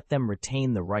might let them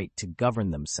retain the right to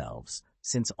govern themselves,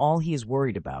 since all he is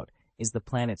worried about is the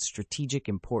planet's strategic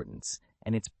importance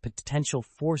and its potential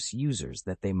force users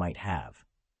that they might have.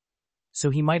 So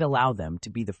he might allow them to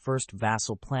be the first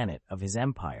vassal planet of his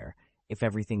empire if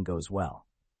everything goes well.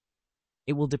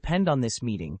 It will depend on this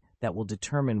meeting that will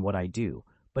determine what I do,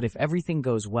 but if everything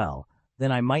goes well,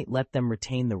 then I might let them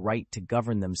retain the right to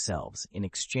govern themselves. In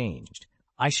exchange,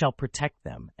 I shall protect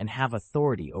them and have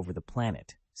authority over the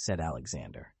planet, said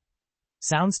Alexander.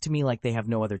 Sounds to me like they have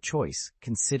no other choice,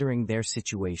 considering their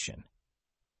situation,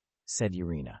 said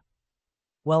Urena.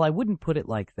 Well, I wouldn't put it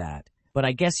like that, but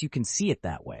I guess you can see it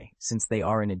that way, since they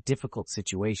are in a difficult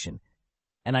situation,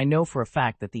 and I know for a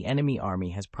fact that the enemy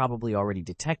army has probably already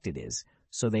detected it,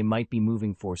 so they might be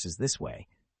moving forces this way,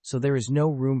 so there is no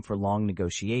room for long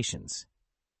negotiations,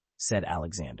 said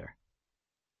Alexander.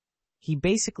 He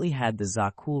basically had the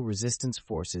Zakul resistance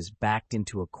forces backed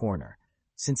into a corner,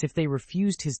 since if they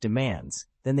refused his demands,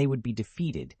 then they would be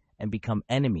defeated and become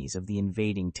enemies of the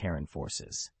invading Terran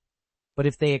forces. But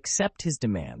if they accept his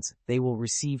demands, they will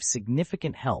receive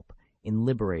significant help in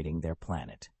liberating their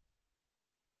planet.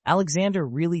 Alexander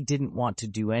really didn't want to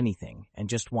do anything and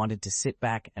just wanted to sit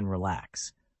back and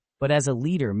relax. But as a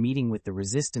leader, meeting with the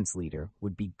resistance leader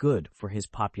would be good for his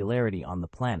popularity on the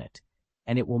planet,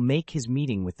 and it will make his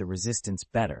meeting with the resistance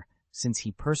better, since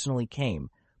he personally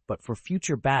came, but for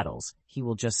future battles, he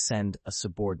will just send a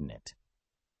subordinate.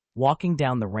 Walking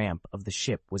down the ramp of the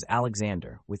ship was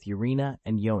Alexander, with Urena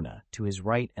and Yona to his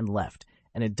right and left,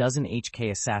 and a dozen HK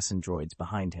assassin droids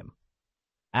behind him.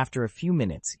 After a few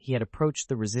minutes, he had approached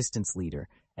the resistance leader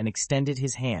and extended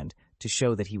his hand to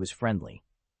show that he was friendly.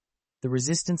 The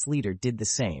resistance leader did the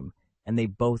same, and they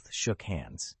both shook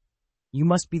hands. "You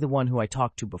must be the one who I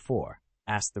talked to before,"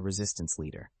 asked the resistance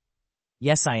leader.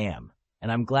 "Yes, I am,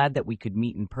 and I'm glad that we could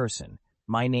meet in person.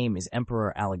 My name is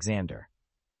Emperor Alexander."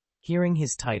 Hearing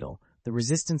his title, the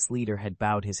resistance leader had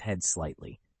bowed his head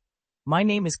slightly. "My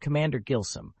name is Commander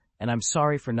Gilsum, and I'm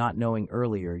sorry for not knowing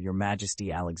earlier, Your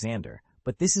Majesty Alexander,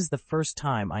 but this is the first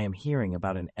time I am hearing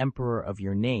about an emperor of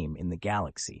your name in the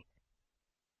galaxy."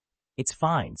 "It's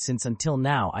fine, since until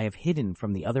now I have hidden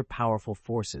from the other powerful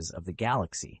forces of the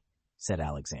galaxy," said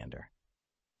Alexander.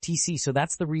 "TC, so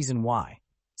that's the reason why,"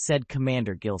 said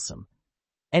Commander Gilsum.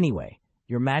 "Anyway,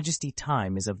 Your Majesty,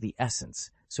 time is of the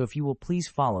essence, so if you will please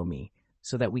follow me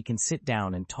so that we can sit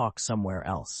down and talk somewhere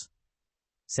else,"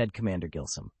 said Commander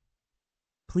Gilsum.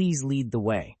 "Please lead the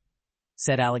way,"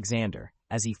 said Alexander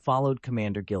as he followed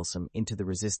Commander Gilsum into the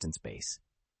resistance base.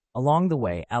 Along the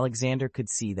way, Alexander could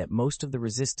see that most of the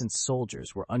resistance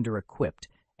soldiers were under-equipped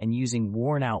and using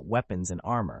worn-out weapons and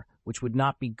armor, which would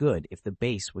not be good if the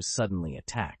base was suddenly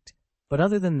attacked. But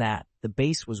other than that, the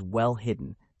base was well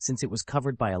hidden, since it was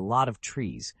covered by a lot of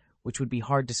trees, which would be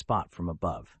hard to spot from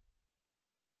above.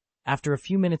 After a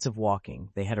few minutes of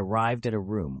walking, they had arrived at a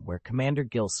room where Commander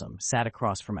Gilsum sat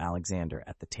across from Alexander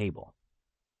at the table.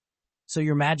 "So,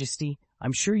 Your Majesty,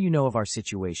 I'm sure you know of our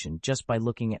situation just by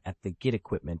looking at the git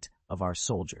equipment of our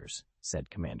soldiers,"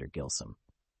 said Commander Gilsum.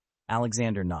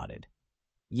 Alexander nodded.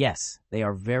 "Yes, they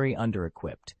are very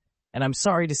under-equipped, and I'm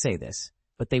sorry to say this,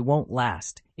 but they won't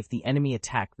last if the enemy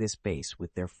attack this base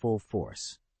with their full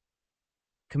force."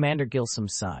 Commander Gilsum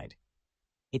sighed.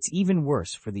 "It's even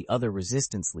worse for the other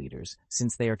resistance leaders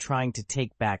since they are trying to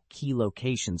take back key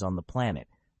locations on the planet,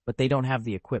 but they don't have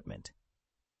the equipment.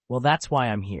 Well, that's why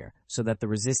I'm here, so that the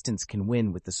resistance can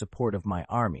win with the support of my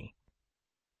army,"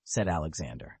 said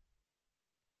Alexander.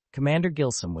 Commander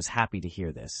Gilsum was happy to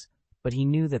hear this, but he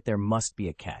knew that there must be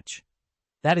a catch.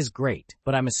 "That is great,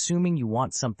 but I'm assuming you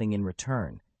want something in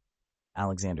return."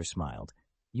 Alexander smiled.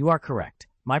 "You are correct.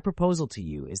 My proposal to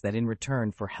you is that in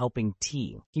return for helping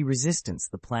he resistance,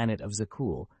 the planet of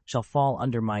Zakul shall fall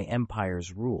under my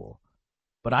empire's rule.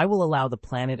 But I will allow the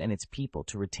planet and its people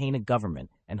to retain a government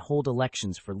and hold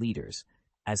elections for leaders.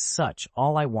 As such,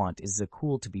 all I want is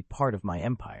Zakul to be part of my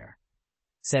empire,"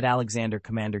 said Alexander.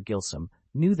 Commander Gilsum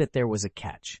knew that there was a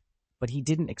catch, but he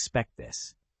didn't expect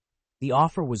this. The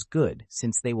offer was good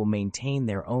since they will maintain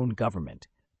their own government,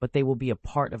 but they will be a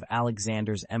part of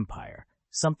Alexander's empire,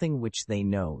 something which they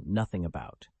know nothing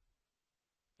about.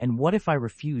 "And what if I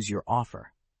refuse your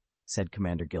offer?" said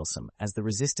Commander Gilsum as the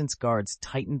resistance guards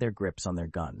tightened their grips on their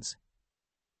guns.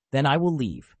 "Then I will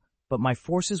leave, but my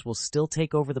forces will still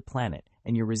take over the planet,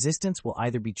 and your resistance will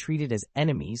either be treated as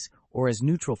enemies or as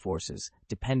neutral forces,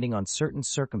 depending on certain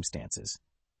circumstances,"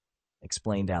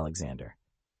 explained Alexander.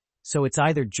 "So it's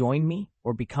either join me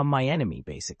or become my enemy,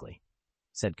 basically,"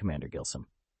 said Commander Gilsum.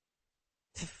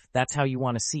 "If that's how you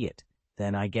want to see it,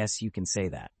 then I guess you can say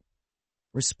that,"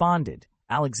 responded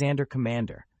Alexander.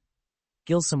 Commander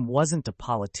Gilsum wasn't a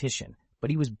politician, but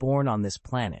he was born on this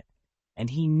planet, and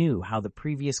he knew how the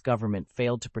previous government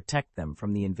failed to protect them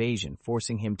from the invasion,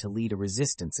 forcing him to lead a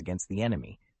resistance against the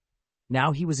enemy.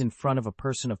 Now he was in front of a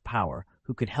person of power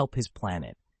who could help his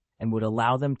planet and would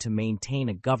allow them to maintain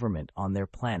a government on their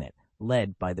planet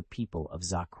led by the people of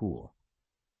Zakul.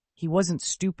 He wasn't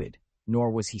stupid, nor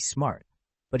was he smart,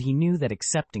 but he knew that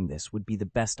accepting this would be the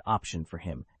best option for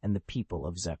him and the people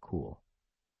of Zakul.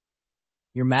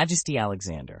 "Your Majesty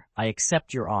Alexander, I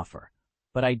accept your offer,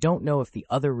 but I don't know if the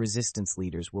other resistance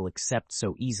leaders will accept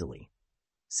so easily,"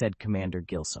 said Commander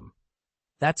Gilsum.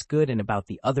 "That's good, and about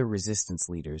the other resistance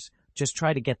leaders, just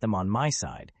try to get them on my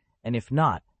side, and if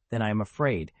not, then I am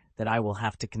afraid that I will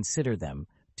have to consider them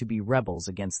to be rebels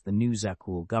against the new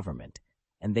Zakul government,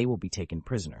 and they will be taken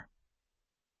prisoner,"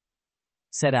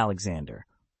 said Alexander.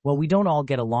 "Well, we don't all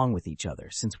get along with each other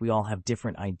since we all have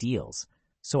different ideals,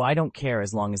 so I don't care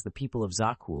as long as the people of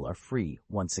Zakul are free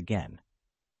once again."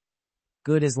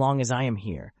 "Good, as long as I am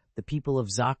here, the people of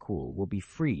Zakul will be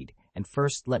freed, and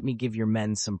first let me give your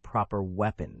men some proper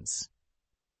weapons,"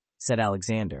 said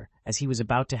Alexander, as he was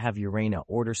about to have Urena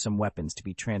order some weapons to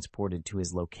be transported to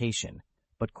his location,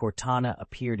 but Cortana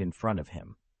appeared in front of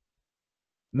him.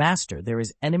 Master, there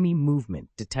is enemy movement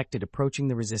detected approaching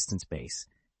the resistance base.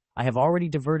 I have already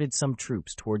diverted some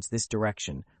troops towards this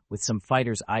direction with some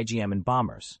fighters, IGM, and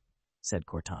bombers, said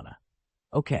Cortana.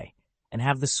 Okay, and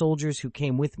have the soldiers who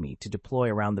came with me to deploy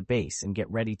around the base and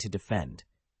get ready to defend,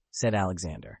 said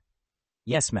Alexander.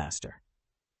 Yes, master,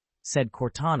 said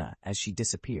Cortana as she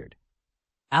disappeared.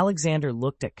 Alexander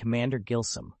looked at Commander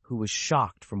Gilsum, who was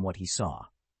shocked from what he saw.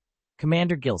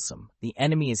 Commander Gilsum, the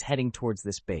enemy is heading towards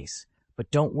this base, but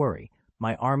don't worry,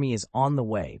 my army is on the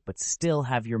way, but still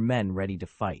have your men ready to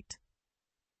fight,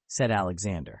 said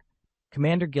Alexander.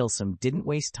 Commander Gilsum didn't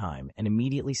waste time and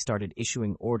immediately started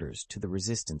issuing orders to the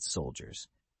resistance soldiers.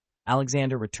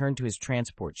 Alexander returned to his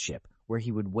transport ship, where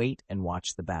he would wait and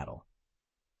watch the battle.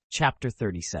 Chapter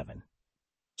 37.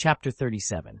 Chapter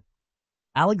 37.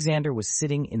 Alexander was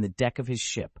sitting in the deck of his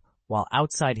ship, while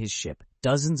outside his ship,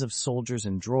 dozens of soldiers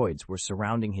and droids were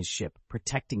surrounding his ship,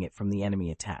 protecting it from the enemy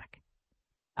attack.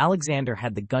 Alexander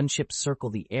had the gunship circle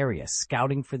the area,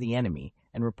 scouting for the enemy,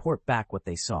 and report back what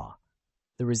they saw.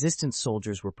 The resistance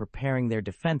soldiers were preparing their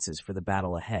defenses for the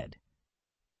battle ahead.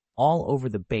 All over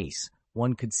the base,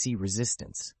 one could see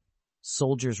resistance.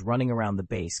 Soldiers running around the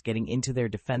base, getting into their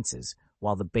defenses,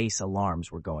 while the base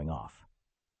alarms were going off.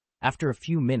 After a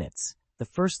few minutes, the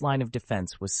first line of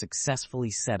defense was successfully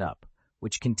set up,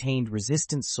 which contained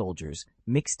resistance soldiers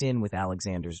mixed in with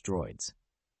Alexander's droids.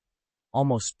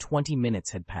 Almost 20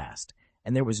 minutes had passed,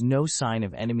 and there was no sign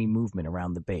of enemy movement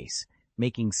around the base,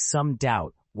 making some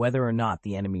doubt whether or not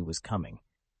the enemy was coming.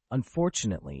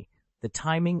 Unfortunately, the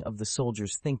timing of the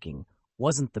soldiers' thinking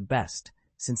wasn't the best,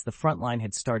 since the front line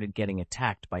had started getting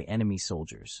attacked by enemy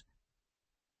soldiers.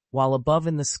 While above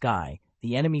in the sky,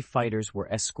 the enemy fighters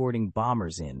were escorting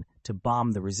bombers in to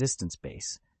bomb the resistance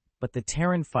base, but the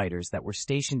Terran fighters that were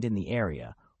stationed in the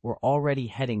area were already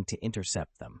heading to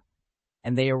intercept them,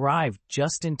 and they arrived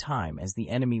just in time as the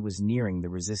enemy was nearing the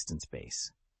resistance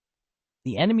base.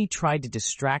 The enemy tried to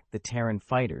distract the Terran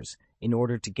fighters in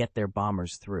order to get their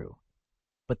bombers through,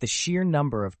 but the sheer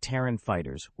number of Terran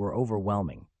fighters were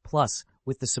overwhelming. Plus,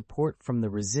 with the support from the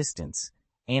resistance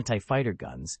anti-fighter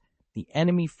guns, the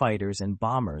enemy fighters and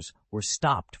bombers were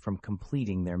stopped from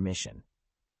completing their mission.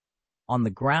 On the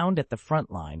ground at the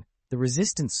front line, the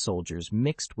resistance soldiers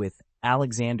mixed with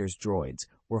Alexander's droids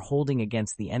were holding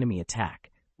against the enemy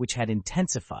attack, which had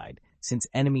intensified since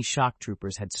enemy shock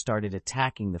troopers had started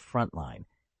attacking the front line,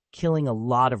 killing a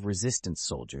lot of resistance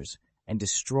soldiers and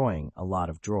destroying a lot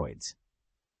of droids.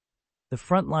 The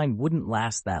front line wouldn't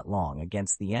last that long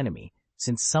against the enemy,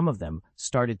 since some of them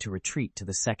started to retreat to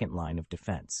the second line of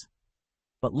defense.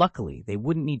 But luckily, they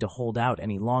wouldn't need to hold out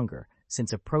any longer,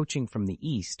 since approaching from the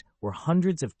east were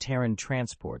hundreds of Terran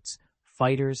transports,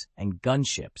 fighters, and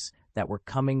gunships that were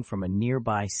coming from a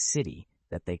nearby city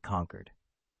that they conquered.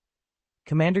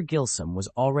 Commander Gilsum was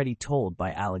already told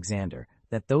by Alexander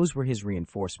that those were his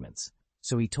reinforcements,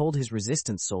 so he told his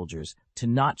resistance soldiers to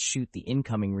not shoot the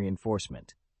incoming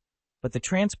reinforcement. But the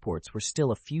transports were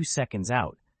still a few seconds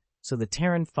out, so the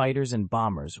Terran fighters and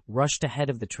bombers rushed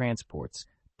ahead of the transports,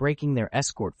 breaking their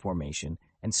escort formation,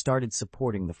 and started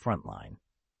supporting the front line.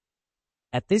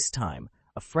 At this time,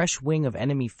 a fresh wing of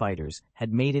enemy fighters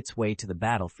had made its way to the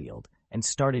battlefield and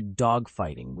started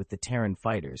dogfighting with the Terran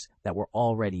fighters that were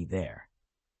already there.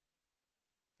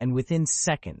 And within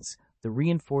seconds, the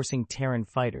reinforcing Terran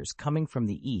fighters coming from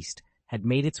the east had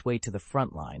made its way to the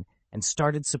front line and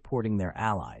started supporting their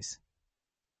allies.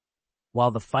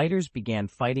 While the fighters began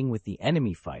fighting with the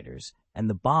enemy fighters and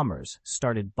the bombers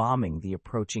started bombing the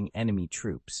approaching enemy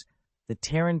troops, the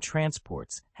Terran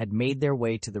transports had made their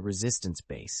way to the resistance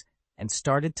base and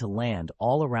started to land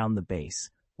all around the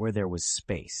base where there was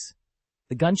space.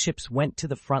 The gunships went to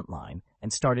the front line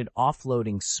and started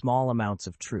offloading small amounts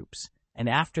of troops, and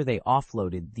after they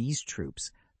offloaded these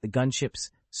troops, the gunships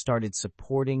started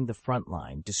supporting the front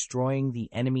line, destroying the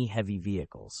enemy heavy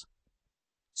vehicles.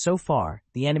 So far,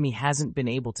 the enemy hasn't been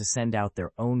able to send out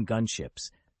their own gunships,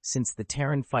 since the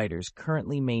Terran fighters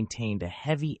currently maintained a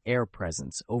heavy air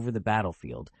presence over the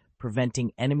battlefield,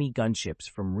 preventing enemy gunships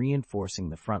from reinforcing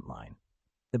the front line.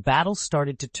 The battle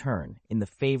started to turn in the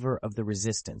favor of the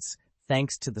resistance,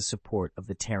 thanks to the support of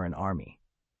the Terran army.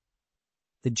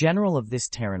 The general of this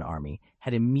Terran army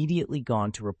had immediately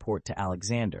gone to report to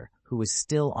Alexander, who was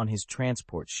still on his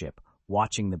transport ship,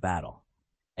 watching the battle.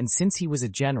 And since he was a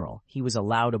general, he was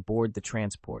allowed aboard the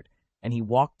transport, and he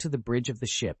walked to the bridge of the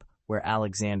ship where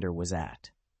Alexander was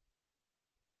at.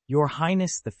 "Your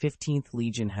Highness, the 15th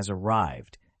Legion has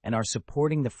arrived, and are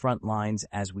supporting the front lines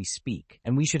as we speak,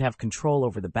 and we should have control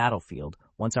over the battlefield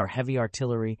once our heavy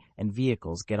artillery and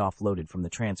vehicles get offloaded from the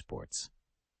transports,"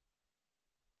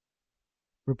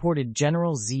 reported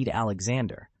General Zed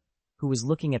Alexander, who was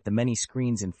looking at the many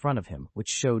screens in front of him which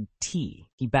showed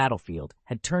the battlefield,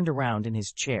 had turned around in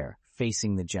his chair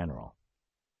facing the general.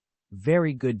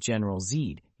 "Very good, General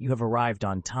Zed, you have arrived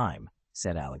on time,"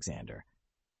 said Alexander.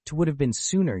 "'T would have been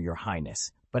sooner, Your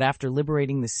Highness, but after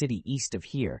liberating the city east of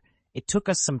here, it took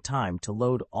us some time to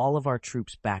load all of our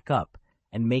troops back up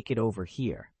and make it over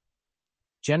here."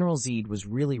 General Zed was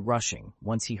really rushing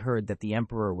once he heard that the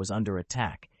Emperor was under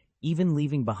attack, even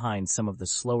leaving behind some of the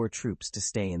slower troops to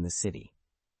stay in the city.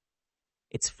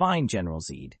 "It's fine, General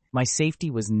Zed. My safety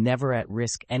was never at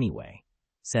risk anyway,"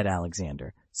 said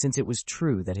Alexander, since it was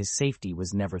true that his safety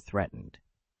was never threatened.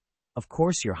 "Of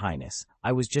course, Your Highness,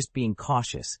 I was just being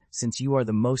cautious since you are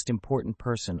the most important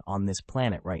person on this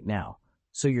planet right now,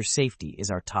 so your safety is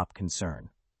our top concern,"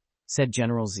 said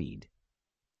General Zed.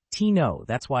 "No,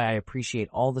 that's why I appreciate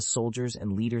all the soldiers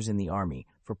and leaders in the army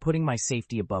for putting my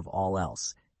safety above all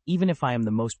else, even if I am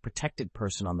the most protected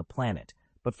person on the planet,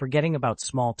 but forgetting about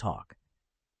small talk.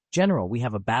 General, we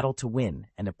have a battle to win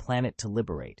and a planet to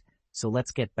liberate, so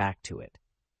let's get back to it,"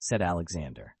 said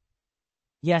Alexander.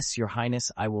 "Yes, Your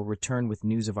Highness, I will return with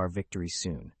news of our victory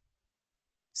soon,"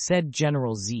 said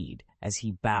General Zed as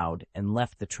he bowed and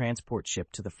left the transport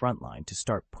ship to the front line to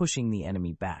start pushing the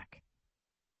enemy back.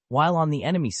 While on the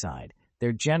enemy side,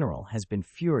 their general has been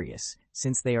furious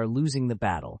since they are losing the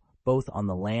battle both on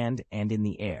the land and in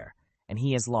the air, and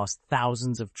he has lost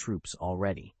thousands of troops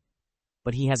already.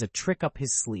 But he has a trick up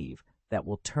his sleeve that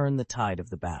will turn the tide of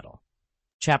the battle.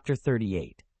 Chapter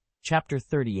 38. Chapter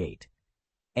 38.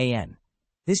 AN.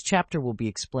 This chapter will be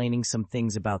explaining some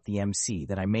things about the MC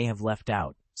that I may have left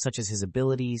out, such as his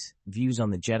abilities, views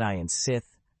on the Jedi and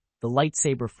Sith, the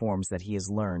lightsaber forms that he has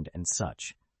learned, and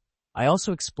such. I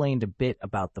also explained a bit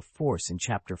about the Force in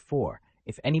Chapter 4,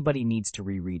 if anybody needs to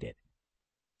reread it.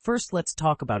 First, let's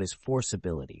talk about his Force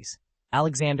abilities.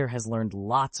 Alexander has learned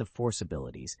lots of Force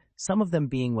abilities, some of them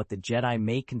being what the Jedi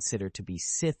may consider to be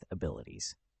Sith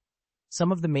abilities.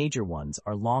 Some of the major ones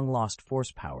are long-lost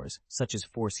Force powers, such as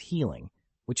Force healing,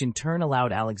 which in turn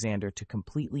allowed Alexander to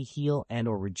completely heal and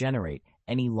or regenerate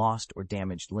any lost or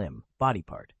damaged limb, body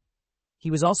part.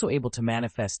 He was also able to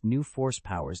manifest new Force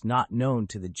powers not known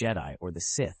to the Jedi or the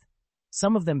Sith,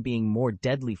 some of them being more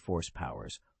deadly Force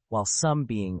powers, while some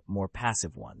being more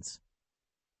passive ones.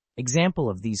 Example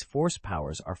of these Force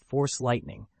powers are Force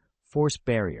Lightning, Force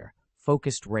Barrier,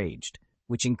 Focused Raged,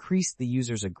 which increased the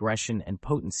user's aggression and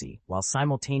potency while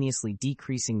simultaneously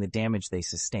decreasing the damage they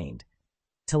sustained.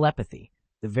 Telepathy,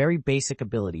 the very basic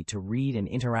ability to read and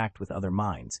interact with other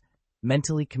minds,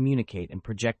 mentally communicate and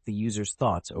project the user's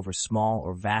thoughts over small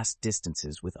or vast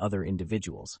distances with other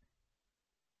individuals.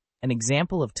 An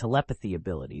example of telepathy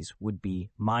abilities would be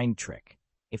Mind Trick.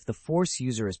 If the Force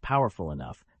user is powerful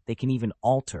enough, they can even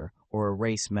alter or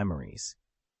erase memories.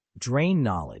 Drain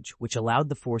Knowledge, which allowed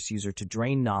the Force user to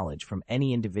drain knowledge from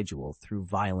any individual through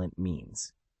violent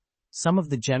means. Some of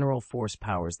the general Force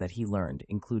powers that he learned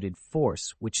included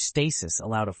Force, which stasis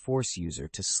allowed a Force user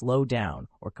to slow down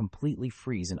or completely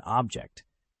freeze an object,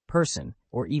 person,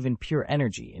 or even pure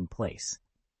energy in place.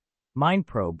 Mind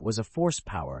Probe was a Force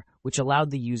power which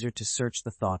allowed the user to search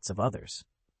the thoughts of others.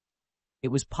 It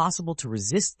was possible to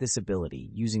resist this ability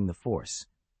using the Force.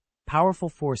 Powerful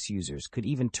Force users could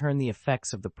even turn the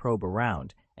effects of the probe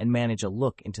around and manage a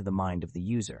look into the mind of the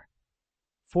user.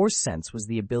 Force Sense was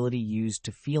the ability used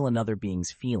to feel another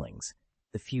being's feelings,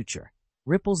 the future,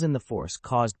 ripples in the Force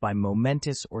caused by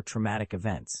momentous or traumatic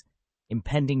events,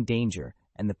 impending danger,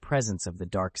 and the presence of the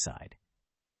dark side.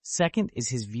 Second is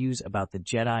his views about the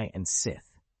Jedi and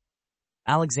Sith.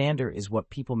 Alexander is what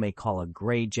people may call a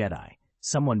gray Jedi,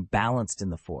 someone balanced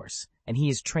in the Force, and he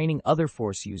is training other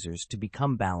Force users to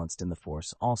become balanced in the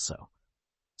Force also.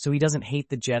 So he doesn't hate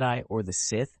the Jedi or the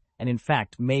Sith, and in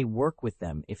fact may work with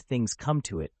them if things come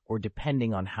to it or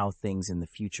depending on how things in the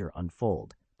future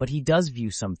unfold. But he does view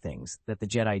some things that the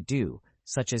Jedi do,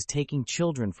 such as taking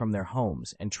children from their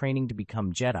homes and training to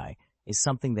become Jedi, is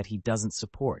something that he doesn't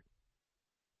support.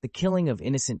 The killing of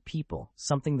innocent people,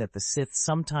 something that the Sith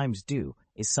sometimes do,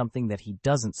 is something that he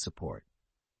doesn't support.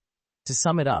 To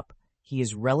sum it up, he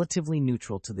is relatively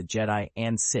neutral to the Jedi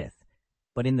and Sith,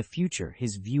 but in the future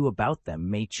his view about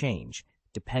them may change,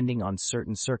 depending on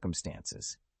certain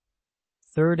circumstances.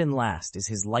 Third and last is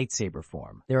his lightsaber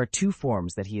form. There are two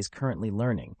forms that he is currently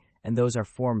learning, and those are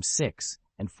Form 6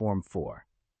 and Form 4.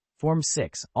 Form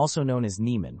 6, also known as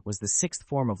Neiman, was the sixth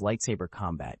form of lightsaber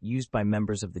combat used by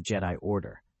members of the Jedi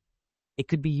Order. It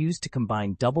could be used to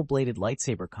combine double-bladed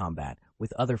lightsaber combat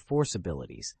with other Force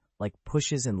abilities, like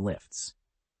pushes and lifts.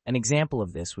 An example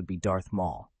of this would be Darth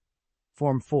Maul.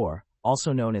 Form 4,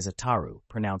 also known as Ataru,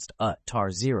 pronounced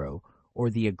Tar-Zero,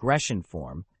 or the aggression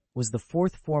form, was the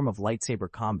fourth form of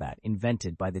lightsaber combat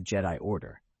invented by the Jedi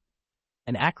Order.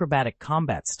 An acrobatic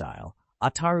combat style,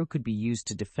 Ataru could be used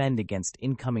to defend against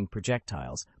incoming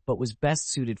projectiles, but was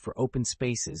best suited for open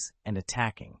spaces and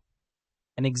attacking.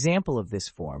 An example of this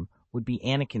form would be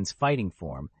Anakin's fighting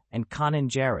form and Kanan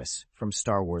Jarrus from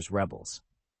Star Wars Rebels.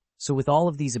 So with all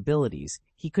of these abilities,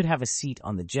 he could have a seat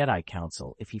on the Jedi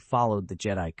Council if he followed the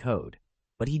Jedi Code.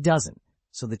 But he doesn't,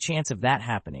 so the chance of that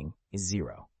happening is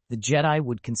 0. The Jedi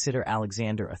would consider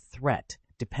Alexander a threat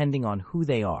depending on who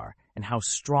they are and how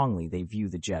strongly they view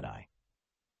the Jedi.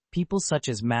 People such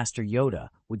as Master Yoda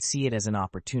would see it as an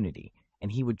opportunity,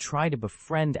 and he would try to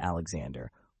befriend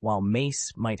Alexander, while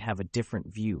Mace might have a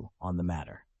different view on the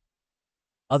matter.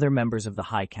 Other members of the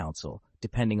High Council,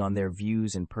 depending on their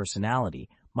views and personality,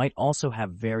 might also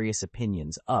have various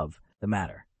opinions of the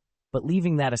matter. But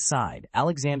leaving that aside,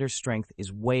 Alexander's strength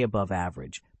is way above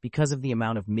average because of the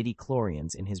amount of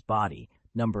midi-chlorians in his body,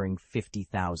 numbering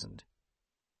 50,000.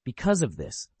 Because of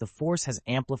this, the Force has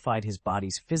amplified his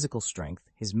body's physical strength,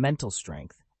 his mental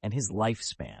strength, and his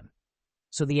lifespan.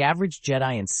 So the average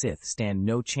Jedi and Sith stand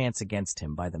no chance against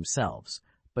him by themselves,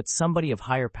 but somebody of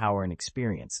higher power and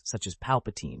experience, such as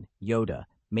Palpatine, Yoda,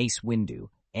 Mace Windu,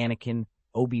 Anakin,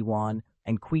 Obi-Wan,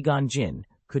 and Qui-Gon Jinn,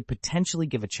 could potentially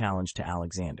give a challenge to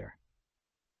Alexander.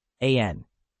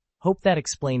 Hope that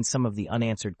explains some of the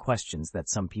unanswered questions that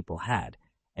some people had,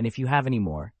 and if you have any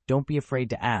more, don't be afraid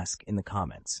to ask in the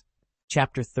comments.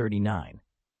 Chapter 39.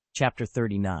 Chapter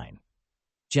 39.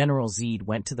 General Zed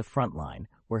went to the front line,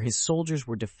 where his soldiers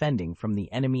were defending from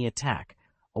the enemy attack,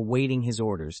 awaiting his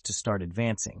orders to start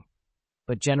advancing.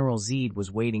 But General Zed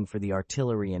was waiting for the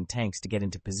artillery and tanks to get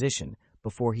into position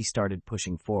before he started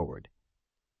pushing forward.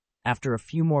 After a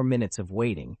few more minutes of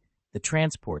waiting, the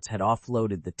transports had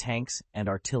offloaded the tanks and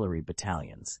artillery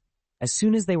battalions. As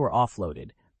soon as they were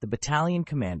offloaded, the battalion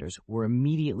commanders were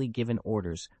immediately given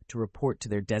orders to report to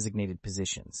their designated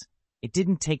positions. It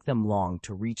didn't take them long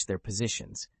to reach their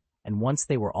positions, and once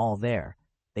they were all there,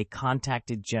 they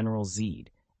contacted General Zed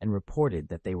and reported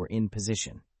that they were in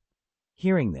position.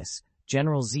 Hearing this,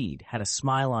 General Zed had a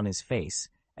smile on his face,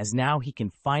 as now he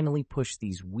can finally push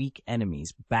these weak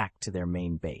enemies back to their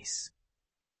main base.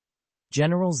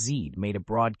 General Zed made a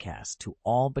broadcast to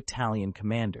all battalion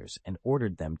commanders and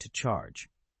ordered them to charge.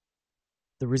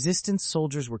 The resistance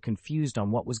soldiers were confused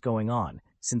on what was going on,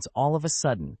 since all of a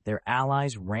sudden their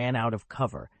allies ran out of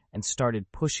cover and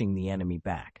started pushing the enemy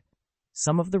back.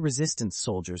 Some of the resistance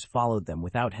soldiers followed them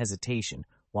without hesitation,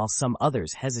 while some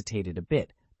others hesitated a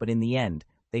bit, but in the end,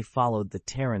 they followed the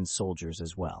Terran soldiers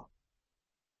as well.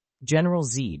 General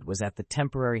Zed was at the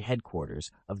temporary headquarters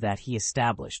of that he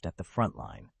established at the front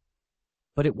line.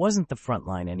 But it wasn't the front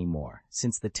line anymore,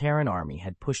 since the Terran army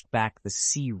had pushed back the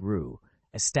Sea-Roo,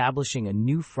 establishing a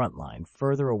new front line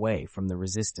further away from the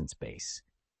resistance base.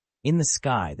 In the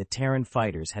sky, the Terran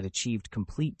fighters had achieved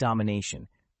complete domination,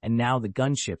 and now the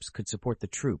gunships could support the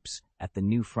troops at the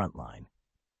new front line.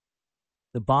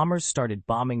 The bombers started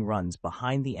bombing runs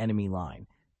behind the enemy line,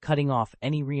 cutting off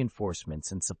any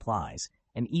reinforcements and supplies,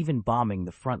 and even bombing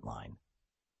the front line.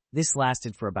 This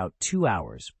lasted for about 2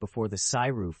 hours before the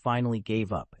Sea-Roo finally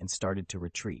gave up and started to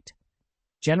retreat.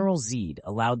 General Zed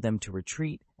allowed them to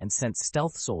retreat and sent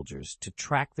stealth soldiers to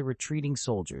track the retreating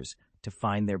soldiers to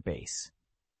find their base.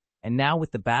 And now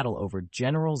with the battle over,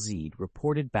 General Zed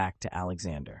reported back to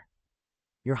Alexander.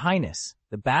 "Your Highness,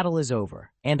 the battle is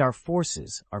over, and our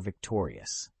forces are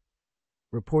victorious,"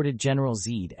 reported General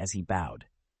Zed as he bowed.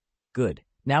 "Good.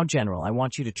 Now, General, I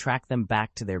want you to track them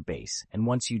back to their base, and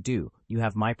once you do, you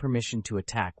have my permission to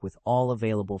attack with all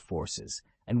available forces.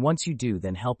 And once you do,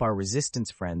 then help our resistance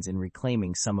friends in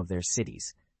reclaiming some of their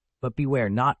cities. But beware,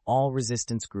 not all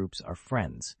resistance groups are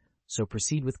friends, so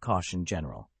proceed with caution,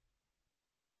 General,"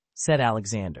 said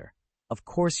Alexander. "Of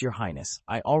course, Your Highness,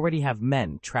 I already have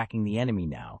men tracking the enemy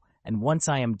now, and once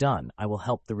I am done, I will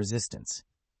help the resistance,"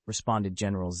 responded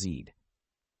General Zed.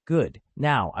 "Good.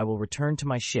 Now I will return to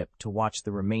my ship to watch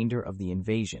the remainder of the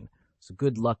invasion, so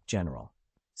good luck, General,"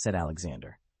 said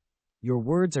Alexander. "Your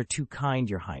words are too kind,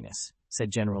 Your Highness," said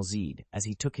General Zed as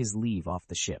he took his leave off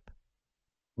the ship.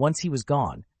 Once he was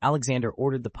gone, Alexander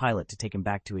ordered the pilot to take him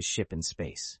back to his ship in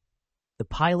space. The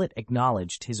pilot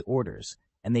acknowledged his orders,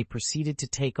 and they proceeded to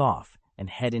take off and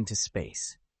head into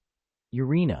space.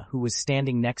 Urena, who was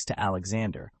standing next to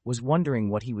Alexander, was wondering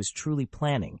what he was truly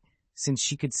planning, since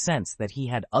she could sense that he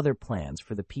had other plans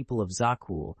for the people of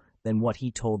Zakul than what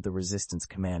he told the resistance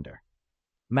commander.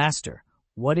 Master,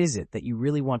 what is it that you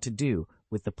really want to do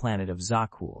with the planet of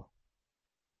Zakul?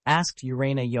 Asked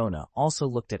Yona also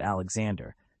looked at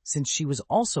Alexander, since she was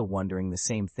also wondering the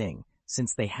same thing,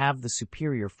 since they have the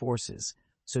superior forces,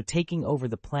 so taking over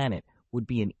the planet would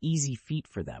be an easy feat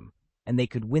for them, and they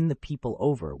could win the people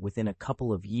over within a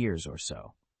couple of years or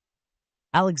so.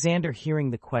 Alexander,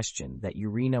 hearing the question that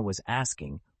Urena was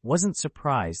asking, wasn't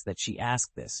surprised that she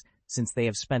asked this, since they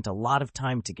have spent a lot of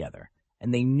time together,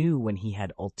 and they knew when he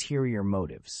had ulterior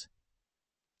motives.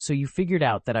 So you figured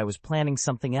out that I was planning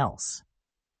something else,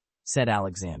 said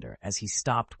Alexander as he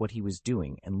stopped what he was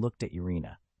doing and looked at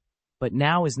Urena. But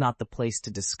now is not the place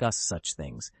to discuss such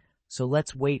things, so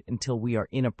let's wait until we are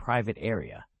in a private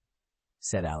area,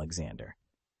 said Alexander.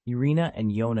 Urena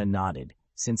and Yona nodded,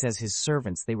 since as his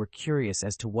servants they were curious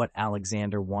as to what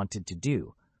Alexander wanted to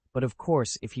do, but of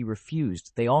course if he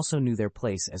refused they also knew their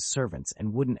place as servants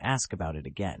and wouldn't ask about it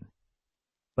again.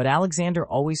 But Alexander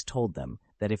always told them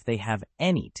that if they have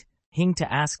anything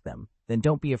to ask them, then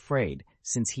don't be afraid,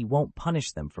 since he won't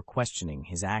punish them for questioning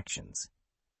his actions.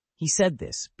 He said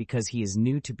this because he is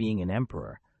new to being an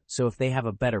emperor, so if they have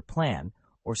a better plan,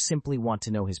 or simply want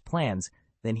to know his plans,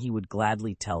 then he would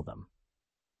gladly tell them.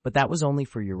 But that was only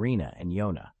for Urena and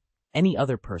Yona. Any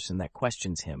other person that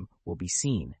questions him will be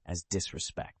seen as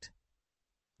disrespect.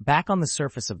 Back on the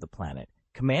surface of the planet,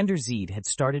 Commander Zed had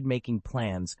started making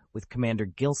plans with Commander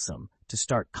Gilsum to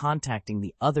start contacting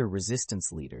the other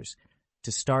resistance leaders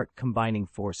to start combining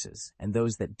forces, and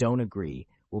those that don't agree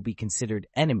will be considered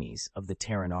enemies of the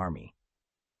Terran army.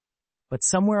 But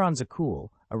somewhere on Zakul,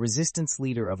 a resistance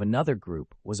leader of another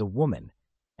group was a woman,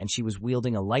 and she was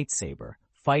wielding a lightsaber,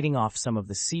 fighting off some of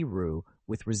the Siru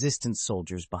with resistance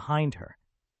soldiers behind her.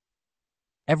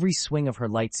 Every swing of her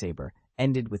lightsaber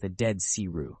ended with a dead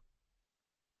Siru.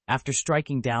 After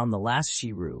striking down the last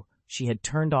Siru, she had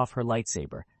turned off her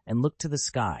lightsaber and looked to the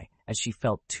sky as she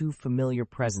felt two familiar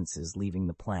presences leaving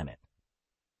the planet.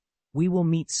 "We will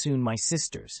meet soon, my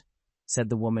sisters," said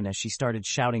the woman as she started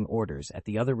shouting orders at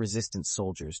the other resistance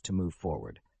soldiers to move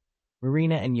forward.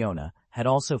 Marina and Yona had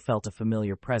also felt a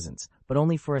familiar presence, but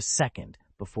only for a second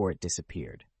before it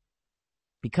disappeared.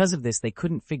 Because of this, they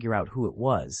couldn't figure out who it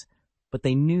was, but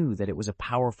they knew that it was a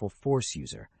powerful force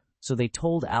user, so they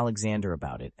told Alexander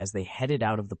about it as they headed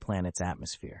out of the planet's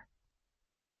atmosphere.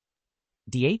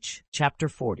 Chapter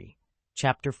 40.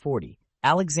 Chapter 40.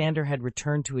 Alexander had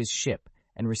returned to his ship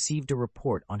and received a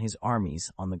report on his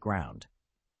armies on the ground.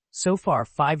 So far,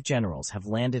 5 generals have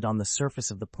landed on the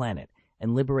surface of the planet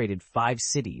and liberated 5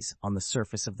 cities on the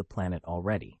surface of the planet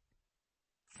already.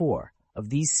 4 of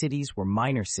these cities were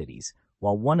minor cities,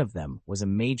 while one of them was a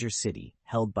major city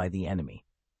held by the enemy.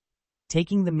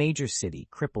 Taking the major city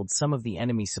crippled some of the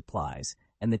enemy supplies,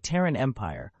 and the Terran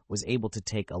Empire was able to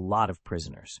take a lot of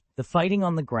prisoners. The fighting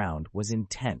on the ground was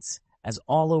intense, as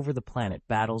all over the planet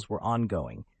battles were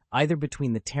ongoing, either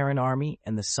between the Terran army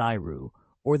and the Siru,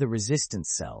 or the resistance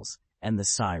cells and the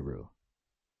Siru.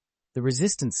 The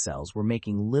resistance cells were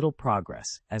making little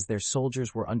progress as their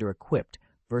soldiers were under-equipped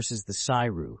versus the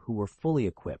Siru, who were fully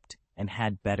equipped and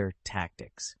had better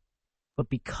tactics. But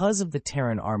because of the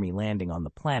Terran army landing on the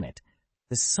planet,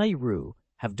 the Siru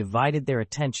have divided their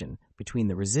attention between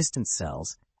the resistance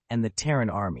cells and the Terran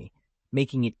army,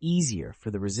 making it easier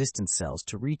for the resistance cells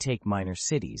to retake minor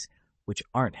cities which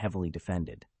aren't heavily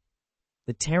defended.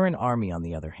 The Terran army, on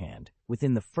the other hand,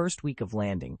 within the first week of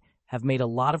landing, have made a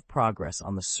lot of progress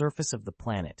on the surface of the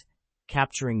planet,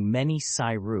 capturing many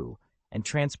Siru and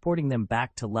transporting them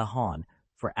back to Lehon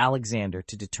for Alexander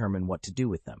to determine what to do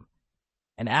with them.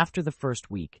 And after the first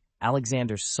week,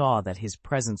 Alexander saw that his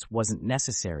presence wasn't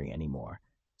necessary anymore,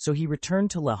 so he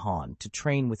returned to Lehon to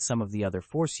train with some of the other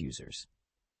force users.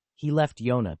 He left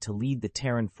Yona to lead the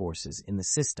Terran forces in the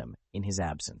system in his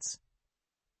absence.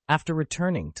 After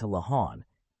returning to Lehon,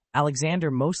 Alexander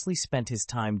mostly spent his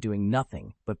time doing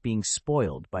nothing but being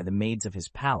spoiled by the maids of his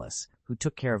palace, who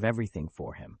took care of everything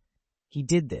for him. He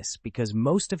did this because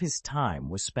most of his time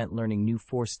was spent learning new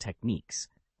force techniques,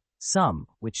 some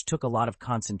which took a lot of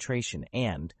concentration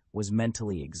and was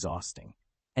mentally exhausting.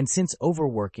 And since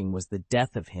overworking was the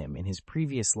death of him in his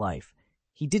previous life,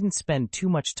 he didn't spend too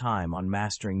much time on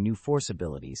mastering new force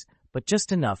abilities, but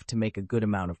just enough to make a good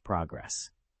amount of progress.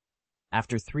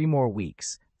 After 3 more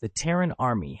weeks, the Terran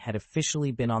army had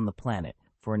officially been on the planet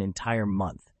for an entire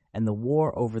month, and the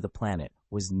war over the planet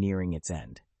was nearing its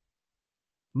end.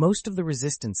 Most of the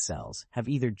resistance cells have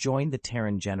either joined the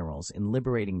Terran generals in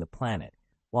liberating the planet,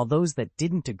 while those that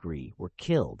didn't agree were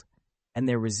killed, and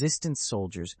their resistance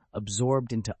soldiers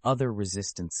absorbed into other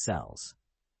resistance cells.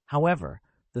 However,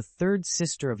 the third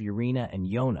sister of Urena and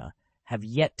Yona have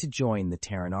yet to join the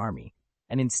Terran army,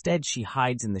 and instead she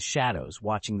hides in the shadows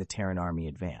watching the Terran army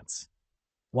advance.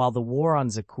 While the war on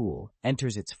Zakul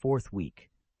enters its fourth week,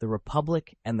 the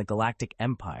Republic and the Galactic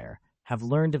Empire have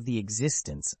learned of the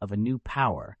existence of a new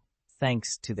power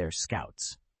thanks to their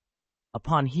scouts.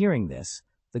 Upon hearing this,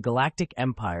 the Galactic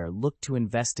Empire looked to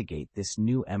investigate this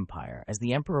new empire as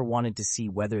the Emperor wanted to see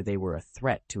whether they were a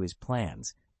threat to his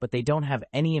plans, but they don't have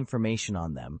any information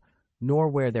on them, nor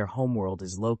where their homeworld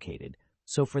is located,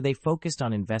 so they focused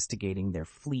on investigating their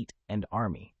fleet and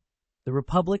army. The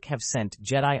Republic have sent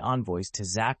Jedi envoys to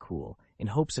Zakul in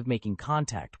hopes of making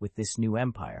contact with this new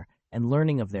empire and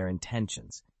learning of their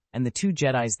intentions, and the two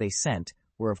Jedis they sent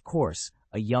were, of course,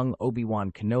 a young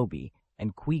Obi-Wan Kenobi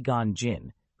and Qui-Gon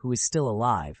Jinn, who is still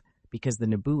alive because the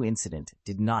Naboo incident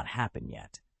did not happen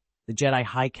yet. The Jedi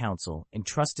High Council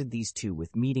entrusted these two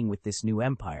with meeting with this new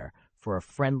empire for a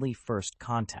friendly first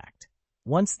contact.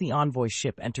 Once the envoy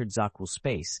ship entered Zakul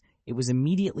space, it was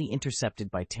immediately intercepted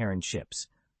by Terran ships.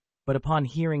 But upon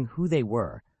hearing who they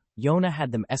were, Yona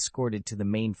had them escorted to the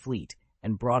main fleet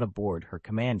and brought aboard her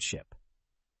command ship.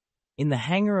 In the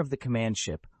hangar of the command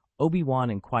ship,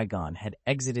 Obi-Wan and Qui-Gon had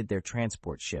exited their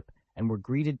transport ship and were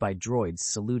greeted by droids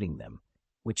saluting them,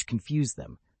 which confused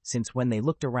them, since when they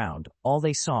looked around, all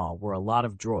they saw were a lot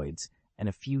of droids and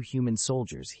a few human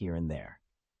soldiers here and there.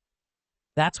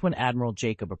 That's when Admiral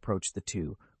Jacob approached the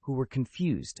two, who were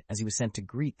confused as he was sent to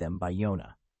greet them by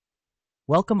Yona.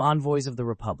 "Welcome, envoys of the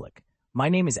Republic. My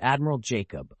name is Admiral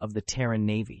Jacob of the Terran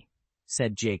Navy,"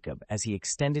 said Jacob as he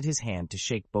extended his hand to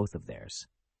shake both of theirs.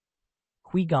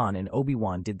 Qui-Gon and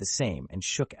Obi-Wan did the same and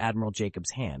shook Admiral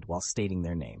Jacob's hand while stating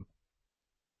their name.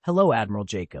 "Hello, Admiral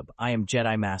Jacob. I am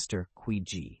Jedi Master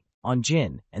Qui-Ji on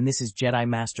Jin, and this is Jedi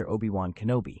Master Obi-Wan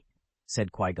Kenobi,"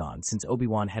 said Qui-Gon, since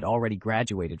Obi-Wan had already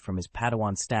graduated from his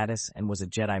Padawan status and was a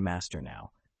Jedi Master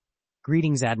now.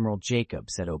 "Greetings, Admiral Jacob,"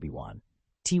 said Obi-Wan.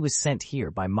 "T was sent here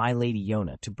by my lady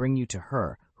Yona to bring you to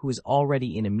her, who is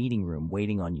already in a meeting room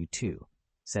waiting on you too,"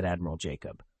 said Admiral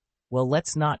Jacob. "Well,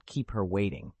 let's not keep her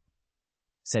waiting,"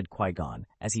 said Qui-Gon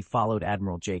as he followed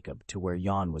Admiral Jacob to where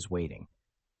Yon was waiting.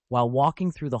 While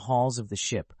walking through the halls of the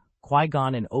ship,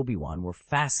 Qui-Gon and Obi-Wan were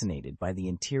fascinated by the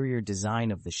interior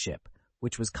design of the ship,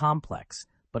 which was complex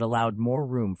but allowed more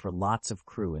room for lots of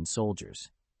crew and soldiers.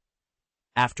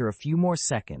 After a few more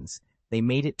seconds, they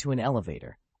made it to an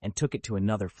elevator and took it to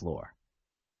another floor.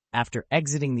 After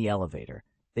exiting the elevator,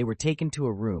 they were taken to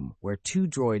a room where two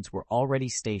droids were already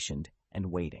stationed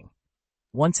and waiting.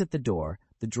 Once at the door,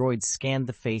 the droids scanned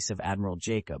the face of Admiral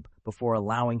Jacob before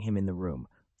allowing him in the room,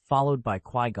 followed by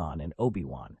Qui-Gon and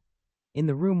Obi-Wan. In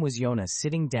the room was Yona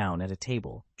sitting down at a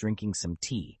table, drinking some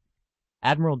tea.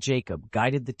 Admiral Jacob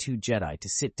guided the two Jedi to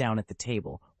sit down at the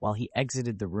table while he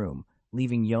exited the room,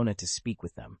 leaving Yona to speak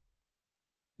with them.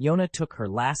 Yona took her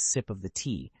last sip of the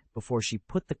tea before she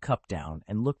put the cup down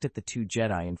and looked at the two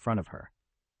Jedi in front of her.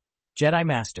 "Jedi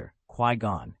Master,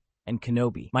 Qui-Gon, and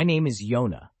Kenobi, my name is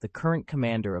Yona, the current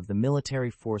commander of the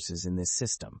military forces in this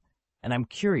system, and I'm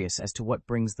curious as to what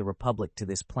brings the Republic to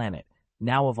this planet,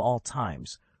 now of all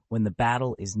times, when the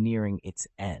battle is nearing its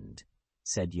end,"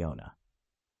 said Yona.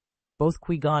 Both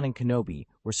Qui-Gon and Kenobi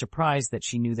were surprised that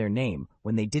she knew their name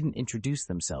when they didn't introduce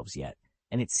themselves yet,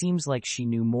 and it seems like she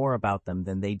knew more about them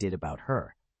than they did about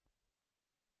her.